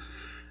 Candles.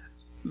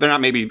 They're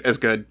not maybe as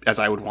good as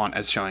I would want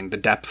as showing the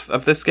depth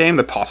of this game,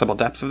 the possible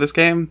depths of this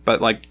game,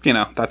 but, like,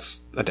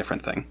 that's a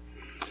different thing.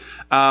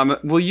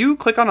 Will you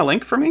click on a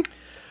link for me?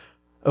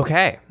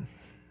 Okay.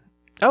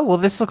 Oh, well,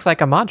 this looks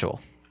like a module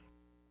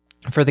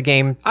for the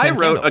game 10 I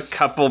wrote Candles. A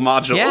couple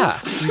modules. Yeah,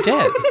 you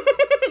did.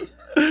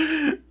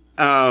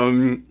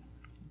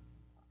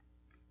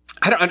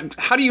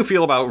 How do you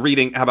feel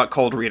about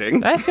cold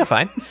reading? I feel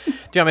fine.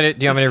 Do you want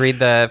me to read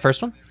the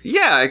first one?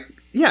 Yeah.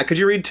 Could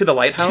you read To the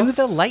Lighthouse?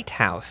 To the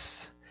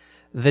Lighthouse.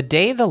 The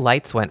day the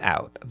lights went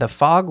out, the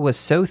fog was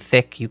so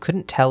thick you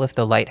couldn't tell if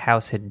the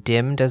lighthouse had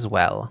dimmed as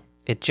well.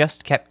 It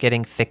just kept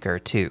getting thicker,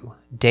 too,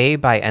 day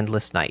by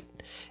endless night.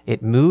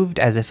 It moved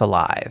as if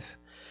alive.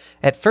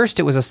 At first,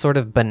 it was a sort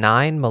of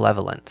benign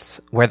malevolence,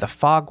 where the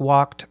fog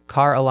walked,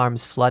 car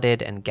alarms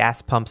flooded, and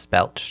gas pumps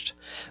belched.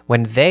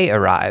 When they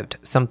arrived,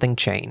 something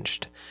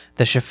changed.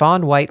 The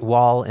chiffon white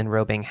wall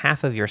enrobing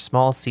half of your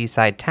small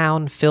seaside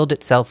town filled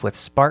itself with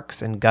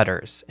sparks and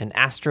gutters, an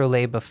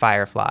astrolabe of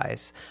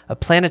fireflies, a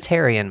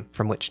planetarium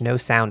from which no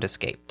sound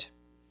escaped.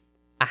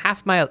 A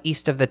half-mile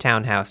east of the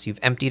townhouse you've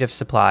emptied of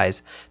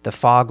supplies, the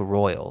fog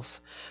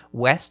roils.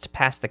 West,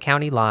 past the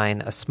county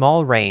line, a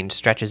small range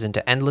stretches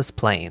into endless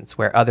plains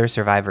where other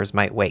survivors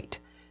might wait.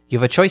 You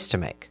have a choice to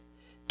make.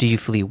 Do you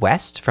flee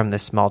west from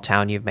this small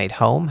town you've made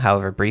home,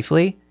 however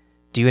briefly?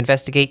 Do you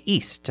investigate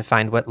east to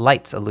find what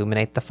lights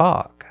illuminate the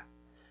fog?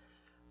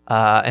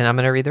 And I'm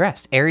going to read the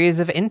rest. Areas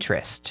of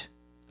interest.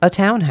 A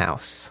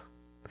townhouse.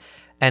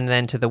 And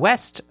then to the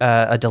west,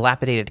 a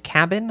dilapidated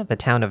cabin, the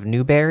town of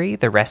Newberry,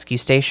 the rescue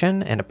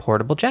station, and a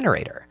portable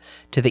generator.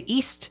 To the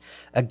east,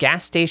 a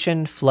gas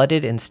station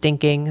flooded and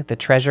stinking, the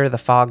treasure the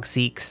fog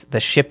seeks, the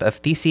ship of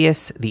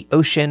Theseus, the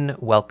ocean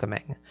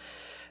welcoming.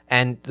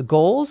 And the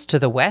goals to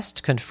the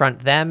west, confront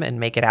them and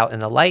make it out in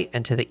the light,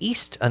 and to the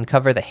east,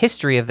 uncover the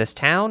history of this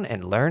town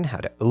and learn how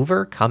to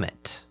overcome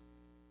it.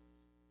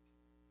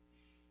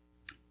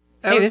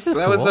 This is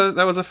cool.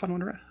 That was a fun one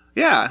to read.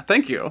 Yeah,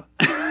 thank you.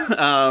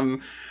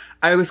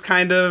 I was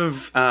kind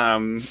of I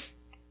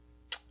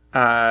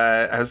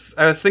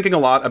was thinking a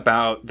lot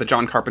about the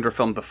John Carpenter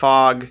film The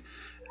Fog,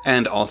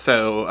 and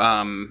also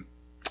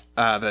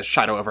the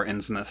Shadow over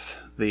Innsmouth,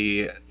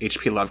 the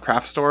H.P.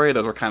 Lovecraft story.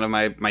 Those were kind of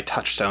my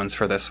touchstones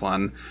for this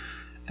one.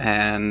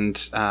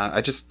 And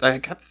I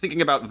kept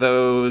thinking about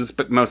those,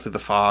 but mostly The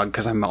Fog,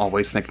 because I'm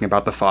always thinking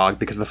about The Fog,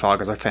 because The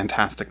Fog is a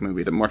fantastic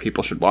movie that more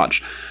people should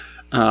watch.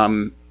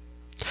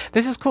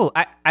 This is cool.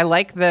 I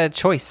like the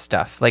choice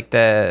stuff. Like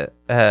I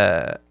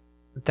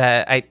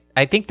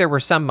think there were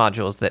some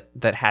modules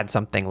that had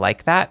something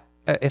like that,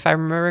 if I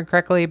remember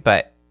correctly,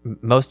 but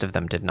most of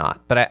them did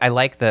not. But I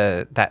like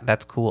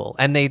that's cool.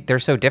 And they're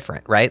so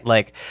different, right?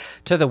 Like,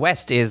 to the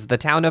west is the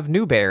town of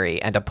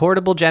Newberry and a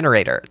portable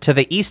generator. To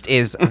the east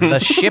is the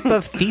ship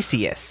of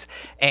Theseus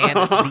and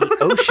the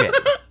ocean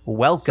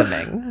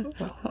welcoming.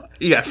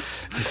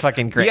 Yes. It's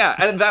fucking great. Yeah,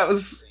 and that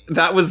was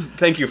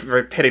thank you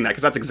for hitting that,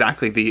 because that's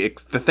exactly the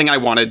thing I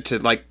wanted to,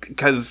 like,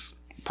 because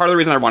part of the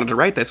reason I wanted to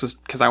write this was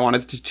because I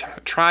wanted to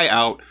try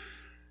out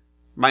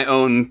my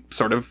own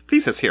sort of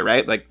thesis here,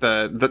 right? Like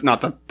the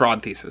not the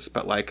broad thesis,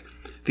 but like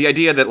the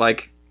idea that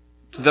like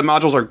the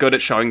modules are good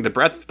at showing the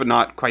breadth, but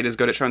not quite as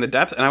good at showing the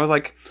depth. And I was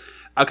like,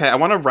 okay, I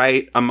want to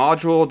write a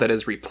module that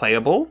is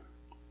replayable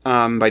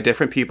by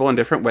different people in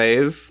different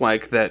ways,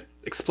 like that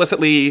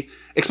explicitly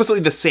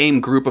the same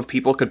group of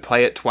people could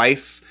play it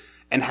twice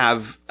and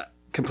have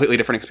completely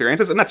different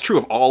experiences. And that's true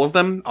of all of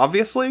them,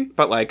 obviously.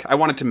 But like, I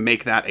wanted to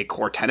make that a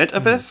core tenet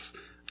of this.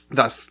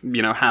 Thus,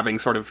 having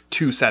sort of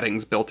two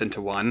settings built into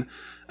one,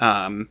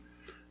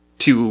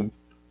 two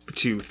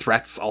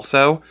threats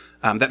also,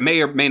 that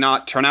may or may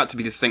not turn out to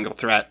be the single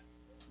threat,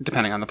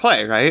 depending on the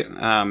play, right?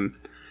 And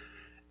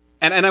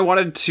I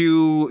wanted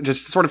to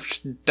just sort of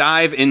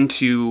dive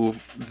into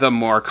the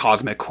more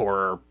cosmic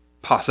horror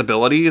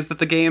possibilities that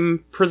the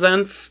game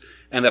presents,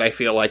 and that I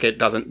feel like it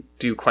doesn't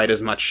do quite as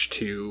much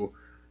to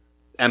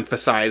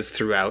emphasize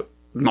throughout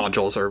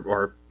modules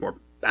or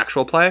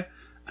actual play.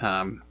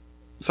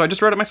 So I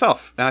just wrote it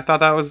myself, and I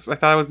thought it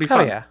would be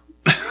fun. Oh yeah.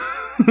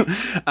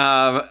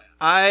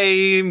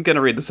 I'm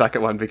gonna read the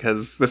second one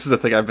because this is a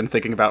thing I've been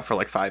thinking about for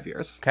like 5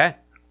 years. Okay.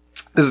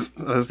 This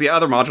is the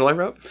other module I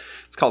wrote.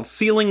 It's called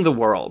Sealing the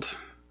World.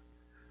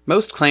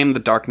 Most claim the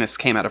darkness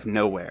came out of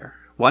nowhere.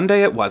 One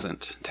day it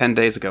wasn't. 10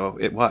 days ago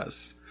it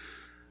was.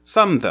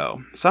 Some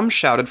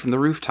shouted from the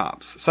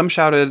rooftops. Some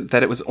shouted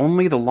that it was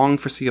only the long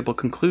foreseeable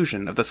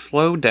conclusion of the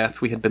slow death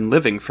we had been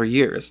living for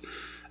years,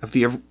 of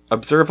the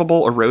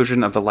observable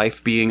erosion of the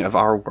life being of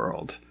our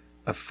world,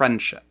 of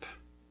friendship.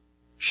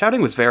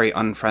 Shouting was very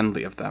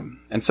unfriendly of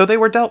them, and so they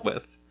were dealt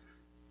with,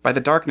 by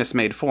the darkness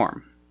made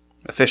form,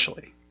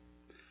 officially.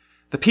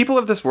 The people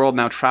of this world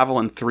now travel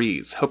in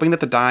threes, hoping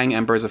that the dying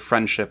embers of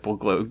friendship will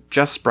glow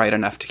just bright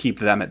enough to keep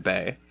them at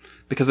bay,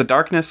 because the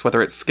darkness,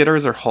 whether it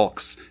skitters or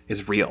hulks,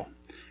 is real,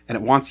 and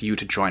it wants you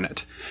to join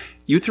it.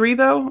 You three,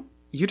 though,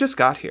 you just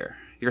got here.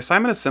 Your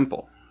assignment is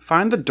simple.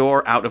 Find the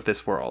door out of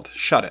this world,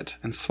 shut it,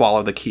 and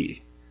swallow the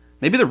key.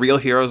 Maybe the real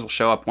heroes will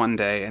show up one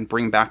day and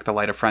bring back the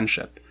light of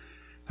friendship.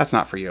 That's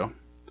not for you.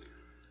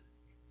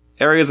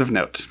 Areas of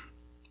note.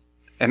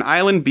 An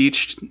island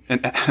beach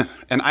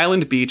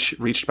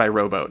reached by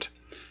rowboat.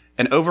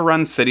 An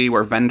overrun city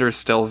where vendors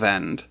still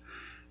vend.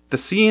 The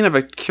scene of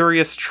a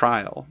curious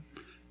trial.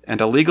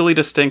 And a legally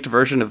distinct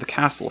version of the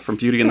castle from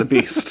Beauty and the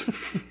Beast.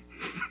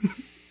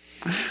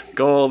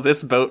 Goal,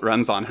 this boat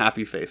runs on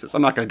happy faces.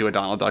 I'm not going to do a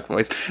Donald Duck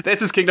voice.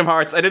 This is Kingdom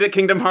Hearts. I did it,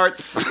 Kingdom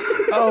Hearts.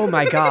 Oh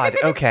my god.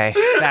 Okay.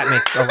 That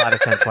makes a lot of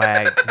sense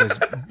why I was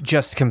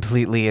just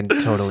completely and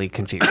totally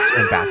confused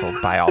and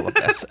baffled by all of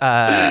this.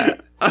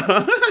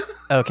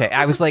 Okay.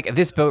 I was like,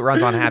 this boat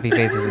runs on happy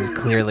faces is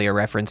clearly a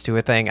reference to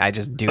a thing. I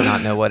just do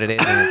not know what it is.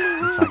 And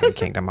it's the fucking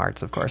Kingdom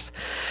Hearts, of course.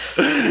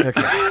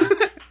 Okay.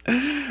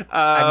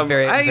 I'm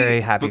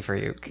very happy for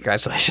you.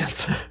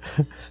 Congratulations.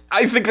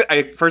 I think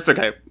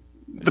that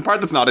the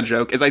part that's not a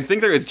joke is I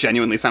think there is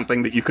genuinely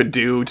something that you could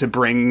do to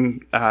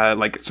bring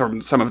like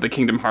some of the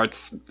Kingdom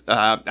Hearts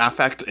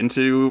affect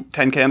into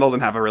 10 Candles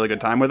and have a really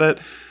good time with it.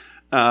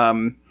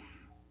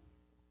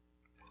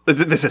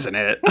 This isn't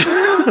it.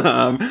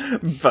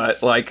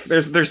 But like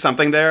there's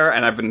something there,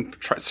 and I've been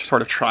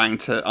sort of trying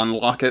to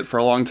unlock it for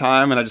a long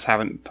time, and I just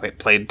haven't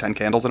played 10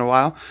 Candles in a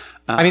while.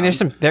 I mean, there's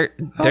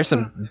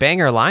some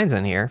banger lines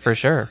in here for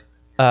sure.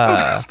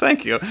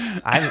 Thank you.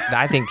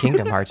 I think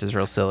Kingdom Hearts is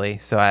real silly,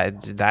 so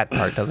that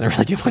part doesn't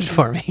really do much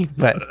for me.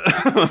 But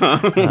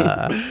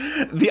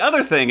the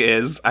other thing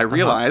is, I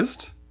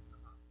realized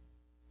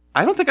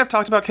I don't think I've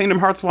talked about Kingdom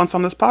Hearts once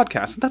on this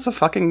podcast. That's a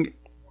fucking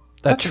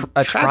a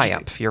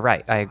triumph. You're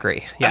right. I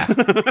agree. Yeah,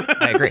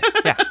 I agree.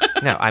 Yeah,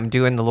 no, I'm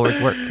doing the Lord's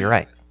work. You're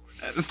right.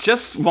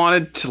 Just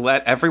wanted to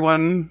let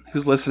everyone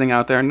who's listening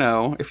out there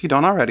know, if you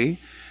don't already,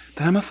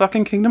 that I'm a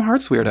fucking Kingdom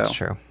Hearts weirdo. That's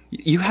true.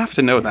 You have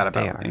to know that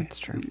about me. It's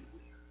true.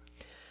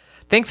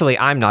 Thankfully,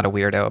 I'm not a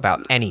weirdo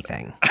about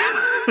anything.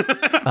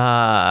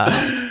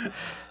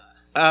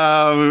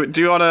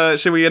 Do you want to?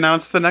 Should we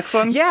announce the next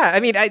one? Yeah,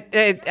 I mean, I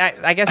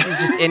guess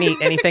it's just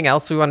anything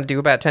else we want to do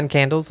about 10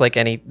 Candles, like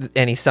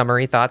any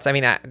summary thoughts. I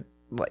mean,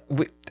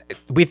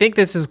 we think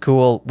this is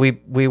cool. We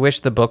wish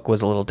the book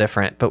was a little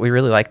different, but we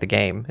really like the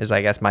game. Is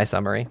I guess my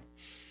summary.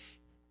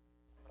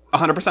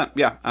 100%.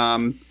 Yeah.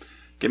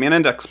 Give me an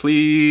index,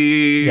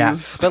 please. Yeah,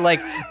 but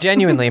like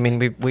genuinely, I mean,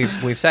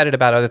 we've said it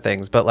about other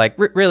things, but like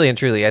really and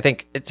truly, I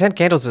think 10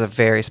 Candles is a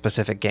very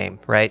specific game,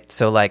 right?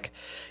 So like,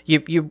 you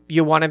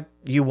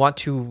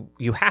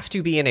have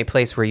to be in a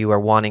place where you are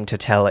wanting to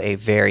tell a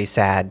very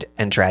sad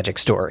and tragic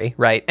story,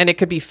 right? And it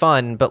could be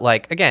fun, but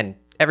like again,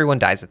 everyone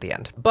dies at the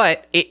end.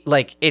 But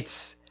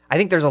I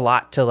think there's a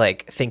lot to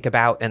like think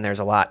about, and there's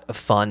a lot of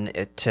fun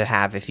to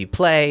have if you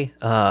play.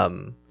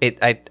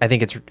 I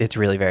think it's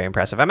really very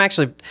impressive. I'm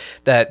actually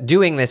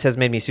doing this has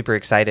made me super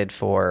excited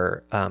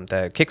for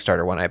the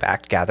Kickstarter one I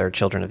backed, Gather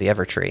Children of the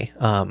Evertree.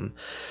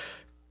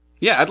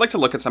 Yeah, I'd like to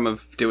look at some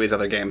of Dewey's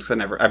other games.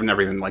 I've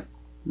never even like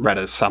read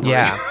a summary.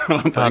 Yeah,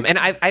 and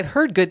I've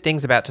heard good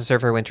things about To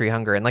Serve Her Wintry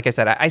Hunger, and like I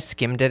said, I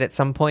skimmed it at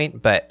some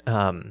point, but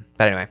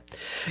anyway,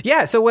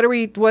 yeah. So what are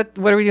we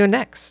doing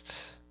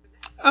next?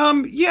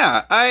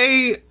 Yeah,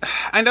 I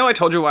know I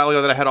told you a while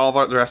ago that I had all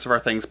the rest of our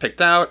things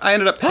picked out. I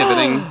ended up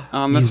pivoting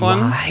on this one.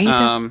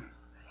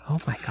 Oh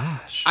my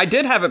gosh. I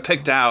did have it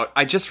picked out.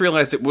 I just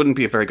realized it wouldn't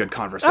be a very good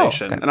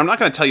conversation. And I'm not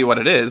going to tell you what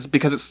it is,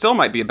 because it still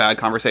might be a bad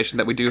conversation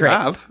that we do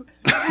have.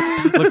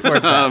 Look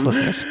forward to that,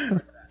 listeners.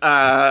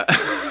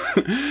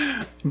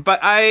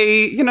 But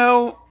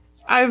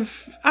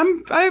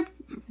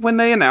when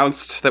they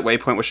announced that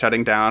Waypoint was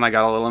shutting down, I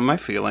got a little in my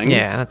feelings.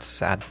 Yeah, that's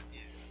sad.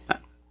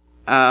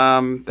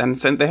 And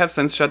they have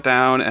since shut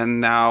down,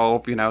 and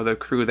now, the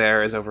crew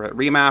there is over at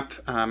Remap,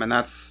 and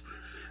that's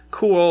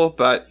cool.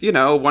 But,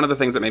 one of the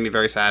things that made me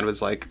very sad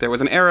was, like, there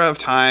was an era of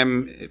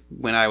time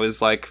when I was,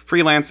 like,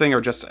 freelancing,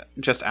 or just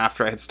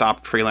after I had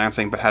stopped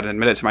freelancing but hadn't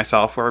admitted to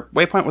myself, where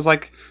Waypoint was,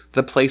 like,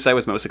 the place I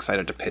was most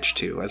excited to pitch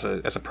to as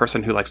a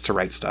person who likes to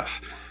write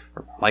stuff.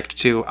 Or liked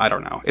to, I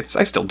don't know.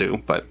 I still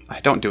do, but I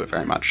don't do it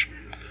very much.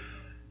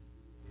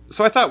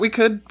 So I thought we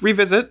could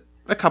revisit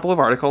a couple of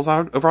articles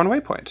over on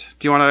Waypoint.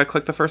 Do you want to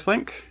click the first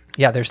link?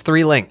 Yeah, there's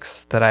 3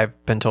 links that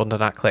I've been told to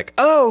not click.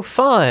 Oh,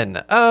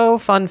 fun. Oh,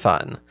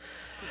 fun.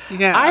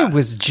 Yeah. I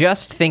was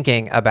just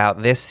thinking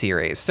about this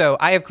series. So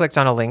I have clicked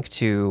on a link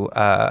to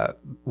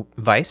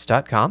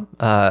Vice.com.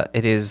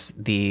 It is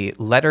the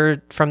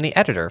letter from the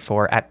editor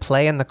for At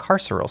Play in the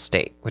Carceral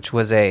State, which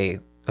was a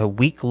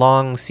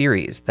week-long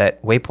series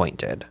that Waypoint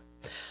did.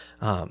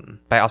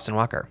 By Austin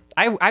Walker.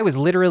 I was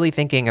literally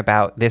thinking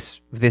about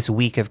this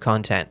week of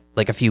content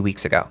like a few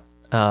weeks ago.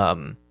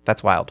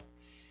 That's wild.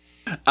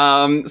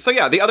 So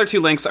yeah, the other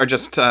 2 links are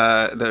just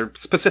they're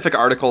specific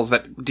articles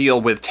that deal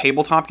with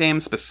tabletop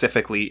games,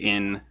 specifically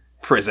in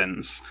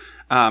prisons.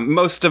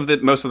 Most of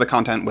the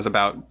content was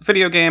about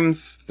video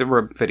games. They were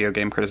a video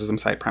game criticism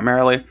site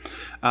primarily.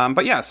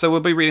 But yeah, so we'll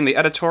be reading the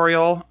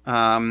editorial,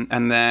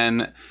 and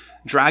then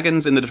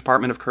Dragons in the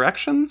Department of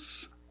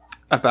Corrections,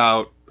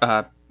 about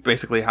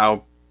basically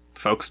how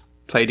folks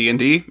play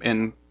D&D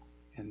in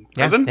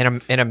prison.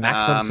 In a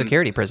maximum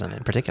security prison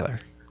in particular.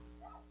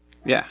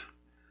 Yeah.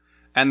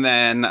 And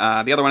then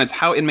the other one is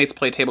how inmates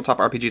play tabletop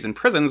RPGs in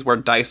prisons where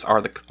dice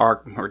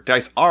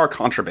are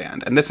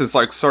contraband. And this is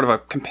like sort of a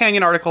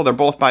companion article. They're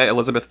both by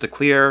Elizabeth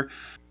DeClear.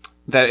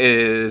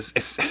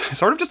 It's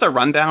sort of just a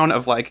rundown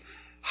of like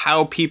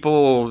how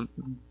people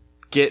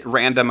get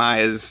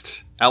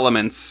randomized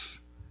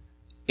elements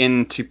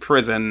into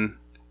prison,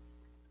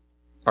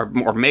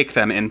 or make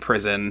them in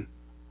prison,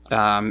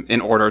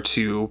 in order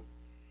to,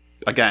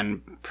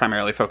 again,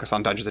 primarily focus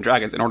on Dungeons and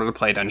Dragons, in order to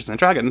play Dungeons and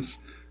Dragons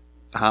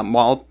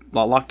while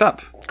locked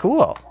up.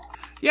 Cool.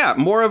 Yeah,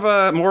 more of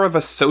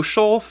a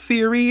social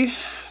theory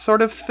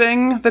sort of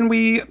thing than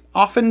we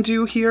often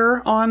do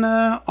here on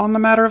the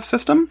matter of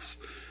systems.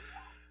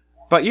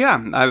 But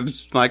yeah, I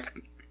was like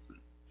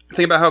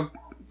thinking about how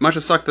much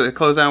as sucked that they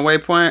closed down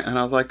Waypoint, and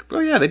I was like, oh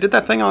yeah, they did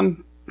that thing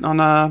on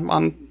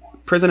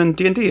prison and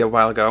D&D a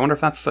while ago. I wonder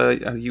if that's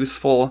a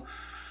useful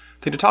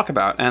thing to talk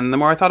about. And the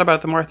more I thought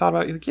about it,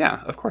 like,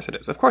 yeah, of course it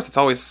is. Of course it's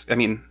always,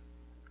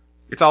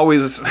 it's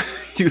always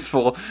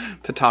useful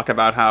to talk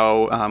about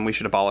how we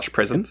should abolish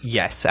prisons.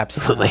 Yes,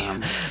 absolutely.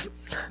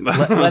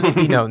 Let it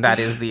be known that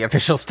is the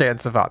official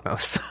stance of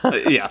Atmos.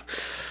 Yeah.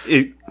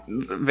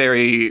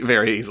 Very,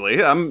 very easily.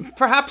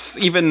 Perhaps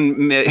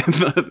even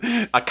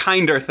a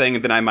kinder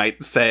thing than I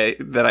might say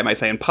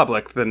in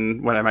public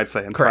than what I might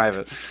say in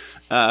Correct.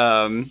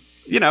 private.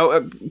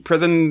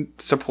 Prison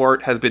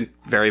support has been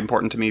very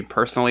important to me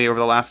personally over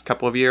the last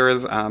couple of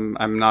years.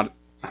 I'm not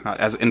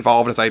as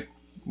involved as I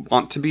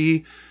want to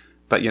be,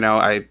 but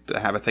I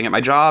have a thing at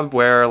my job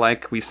where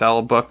we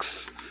sell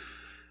books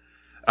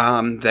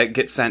that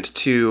get sent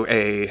to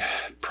a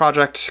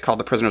project called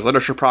the Prisoners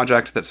Literature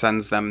Project that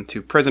sends them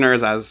to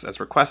prisoners as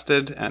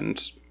requested.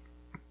 And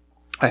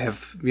I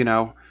have,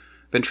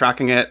 been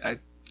tracking it. I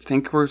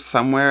think we're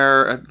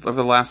somewhere over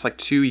the last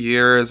 2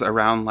 years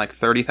around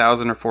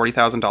 $30,000 or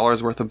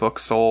 $40,000 worth of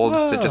books sold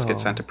that just get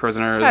sent to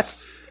prisoners.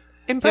 That's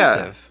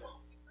impressive.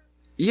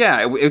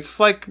 Yeah, it's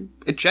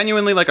it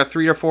genuinely a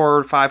 $300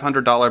 or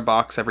 $500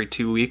 box every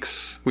 2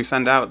 weeks we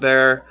send out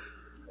there,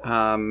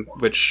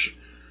 which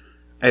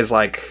is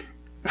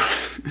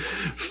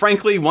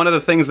frankly one of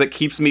the things that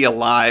keeps me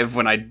alive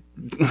when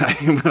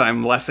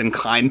I'm less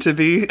inclined to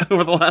be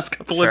over the last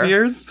couple of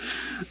years,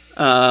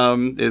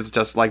 is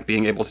just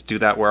being able to do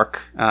that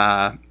work,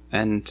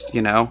 and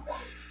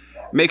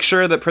make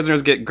sure that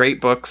prisoners get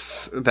great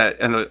books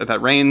that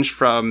range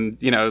from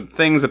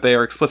things that they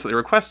are explicitly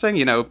requesting.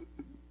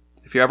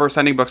 If you're ever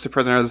sending books to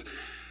prisoners,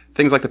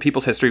 things like the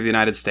People's History of the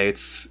United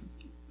States,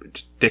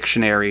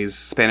 dictionaries,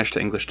 Spanish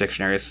to English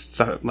dictionaries,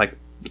 stuff like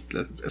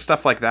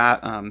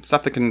that,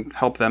 stuff that can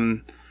help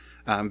them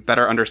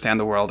better understand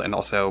the world and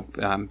also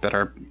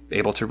better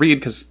able to read,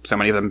 because so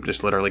many of them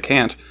just literally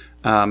can't,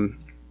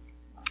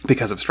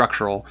 because of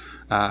structural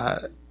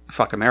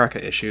fuck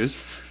America issues.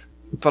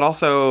 But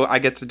also I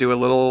get to do a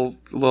little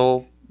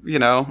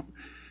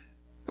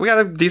we got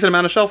a decent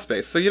amount of shelf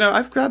space. So,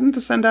 I've gotten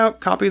to send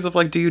out copies of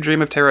Do You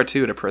Dream of Terra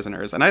 2 to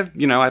prisoners. And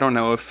I don't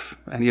know if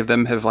any of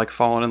them have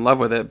fallen in love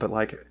with it, but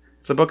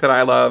it's a book that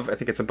I love. I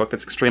think it's a book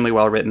that's extremely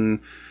well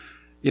written.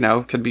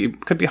 Could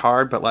be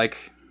hard, but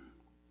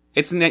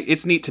it's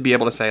neat to be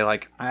able to say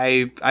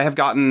I have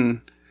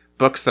gotten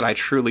books that I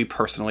truly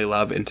personally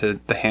love into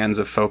the hands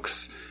of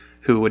folks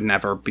who would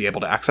never be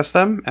able to access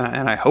them,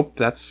 and I hope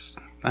that's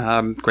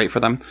great for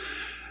them.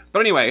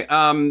 But anyway,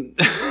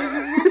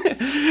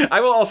 I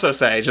will also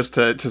say, just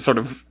to sort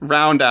of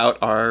round out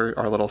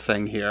our little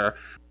thing here,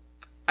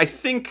 I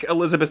think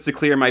Elizabeth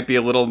DeClear might be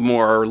a little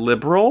more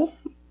liberal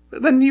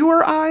than you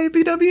or I,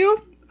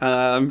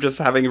 BW. Just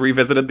having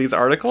revisited these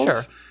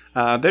articles.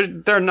 Sure.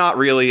 They're not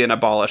really an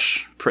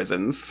abolish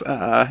prisons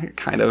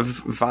kind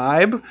of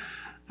vibe.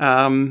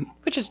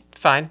 Which is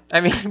fine. I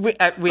mean, we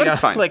don't, it's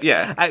fine.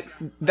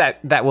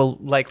 That will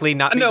likely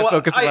not be the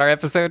focus of our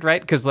episode,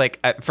 right? Because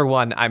for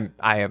one, I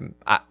am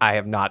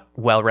not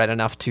well read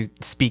enough to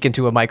speak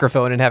into a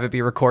microphone and have it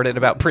be recorded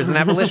about prison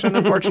abolition.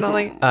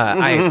 Unfortunately,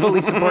 I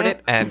fully support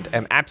it and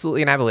am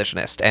absolutely an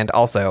abolitionist, and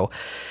also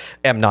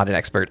am not an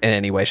expert in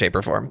any way, shape,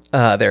 or form.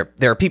 There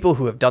are people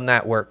who have done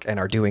that work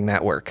and are doing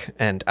that work,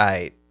 and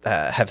I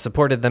have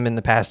supported them in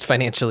the past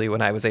financially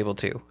when I was able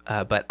to,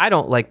 but I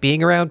don't like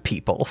being around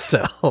people,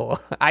 so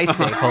I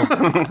stay home.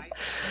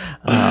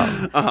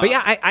 But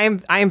yeah, I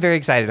am very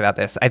excited about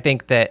this. I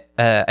think that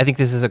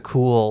this is a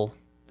cool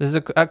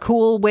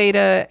way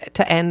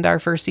to end our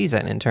first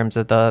season in terms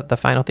of the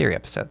Final Theory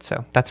episode.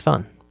 So that's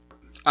fun.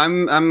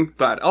 I'm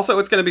glad. Also,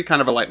 it's going to be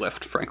kind of a light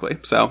lift, frankly.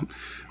 So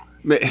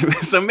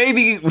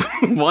maybe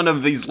one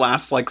of these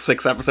last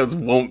 6 episodes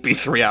won't be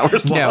 3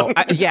 hours long. No,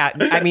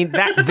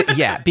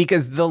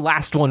 because the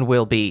last one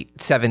will be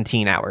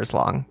 17 hours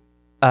long.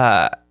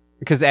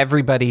 Because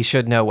everybody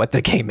should know what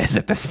the game is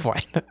at this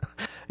point.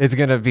 It's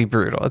going to be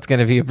brutal. It's going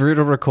to be a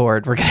brutal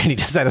record. We're going to need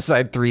to set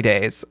aside 3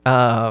 days.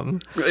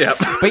 But yeah,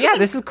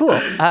 this is cool.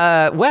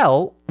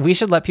 Well, we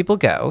should let people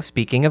go,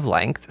 speaking of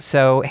length.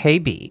 So, hey,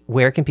 B,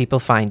 where can people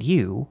find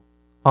you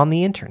on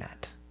the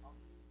internet?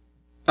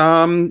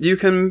 You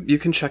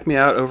can check me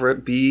out over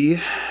at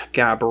B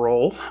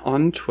Gabriel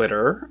on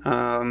Twitter.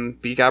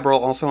 B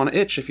Gabriel also on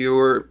Itch if you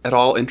were at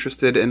all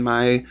interested in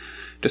my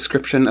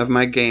description of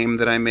my game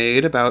that I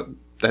made. I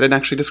didn't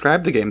actually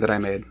describe the game that I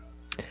made.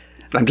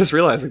 I'm just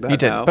realizing that. You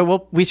did, now.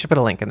 but we should put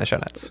a link in the show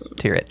notes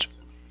to your Itch.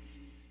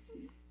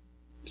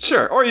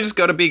 Sure, or you just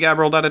go to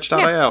bgabriel.itch.io.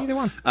 Yeah, either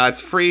one.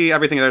 It's free.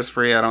 Everything there's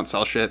free. I don't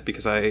sell shit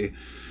because I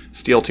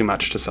steal too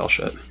much to sell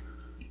shit.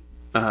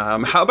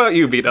 How about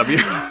you,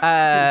 BW?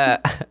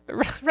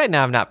 Right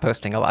now I'm not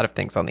posting a lot of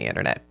things on the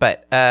internet,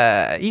 but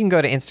you can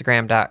go to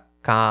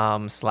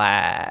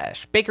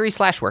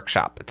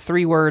instagram.com/bakery/workshop. It's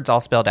 3 words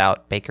all spelled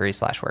out,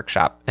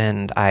 bakery/workshop.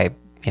 And I,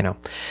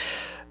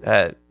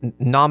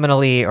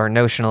 nominally or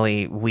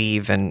notionally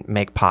weave and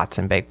make pots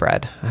and bake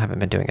bread. I haven't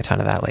been doing a ton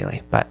of that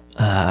lately, but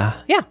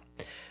yeah.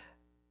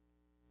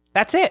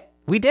 That's it.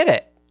 We did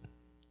it.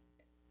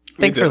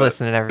 Thanks for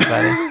listening,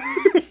 everybody.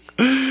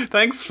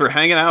 Thanks for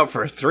hanging out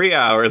for 3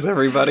 hours,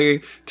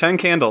 everybody. 10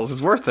 Candles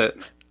is worth it.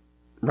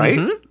 Right?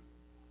 Mm-hmm.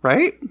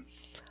 Right?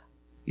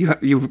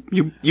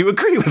 You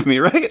agree with me,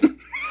 right?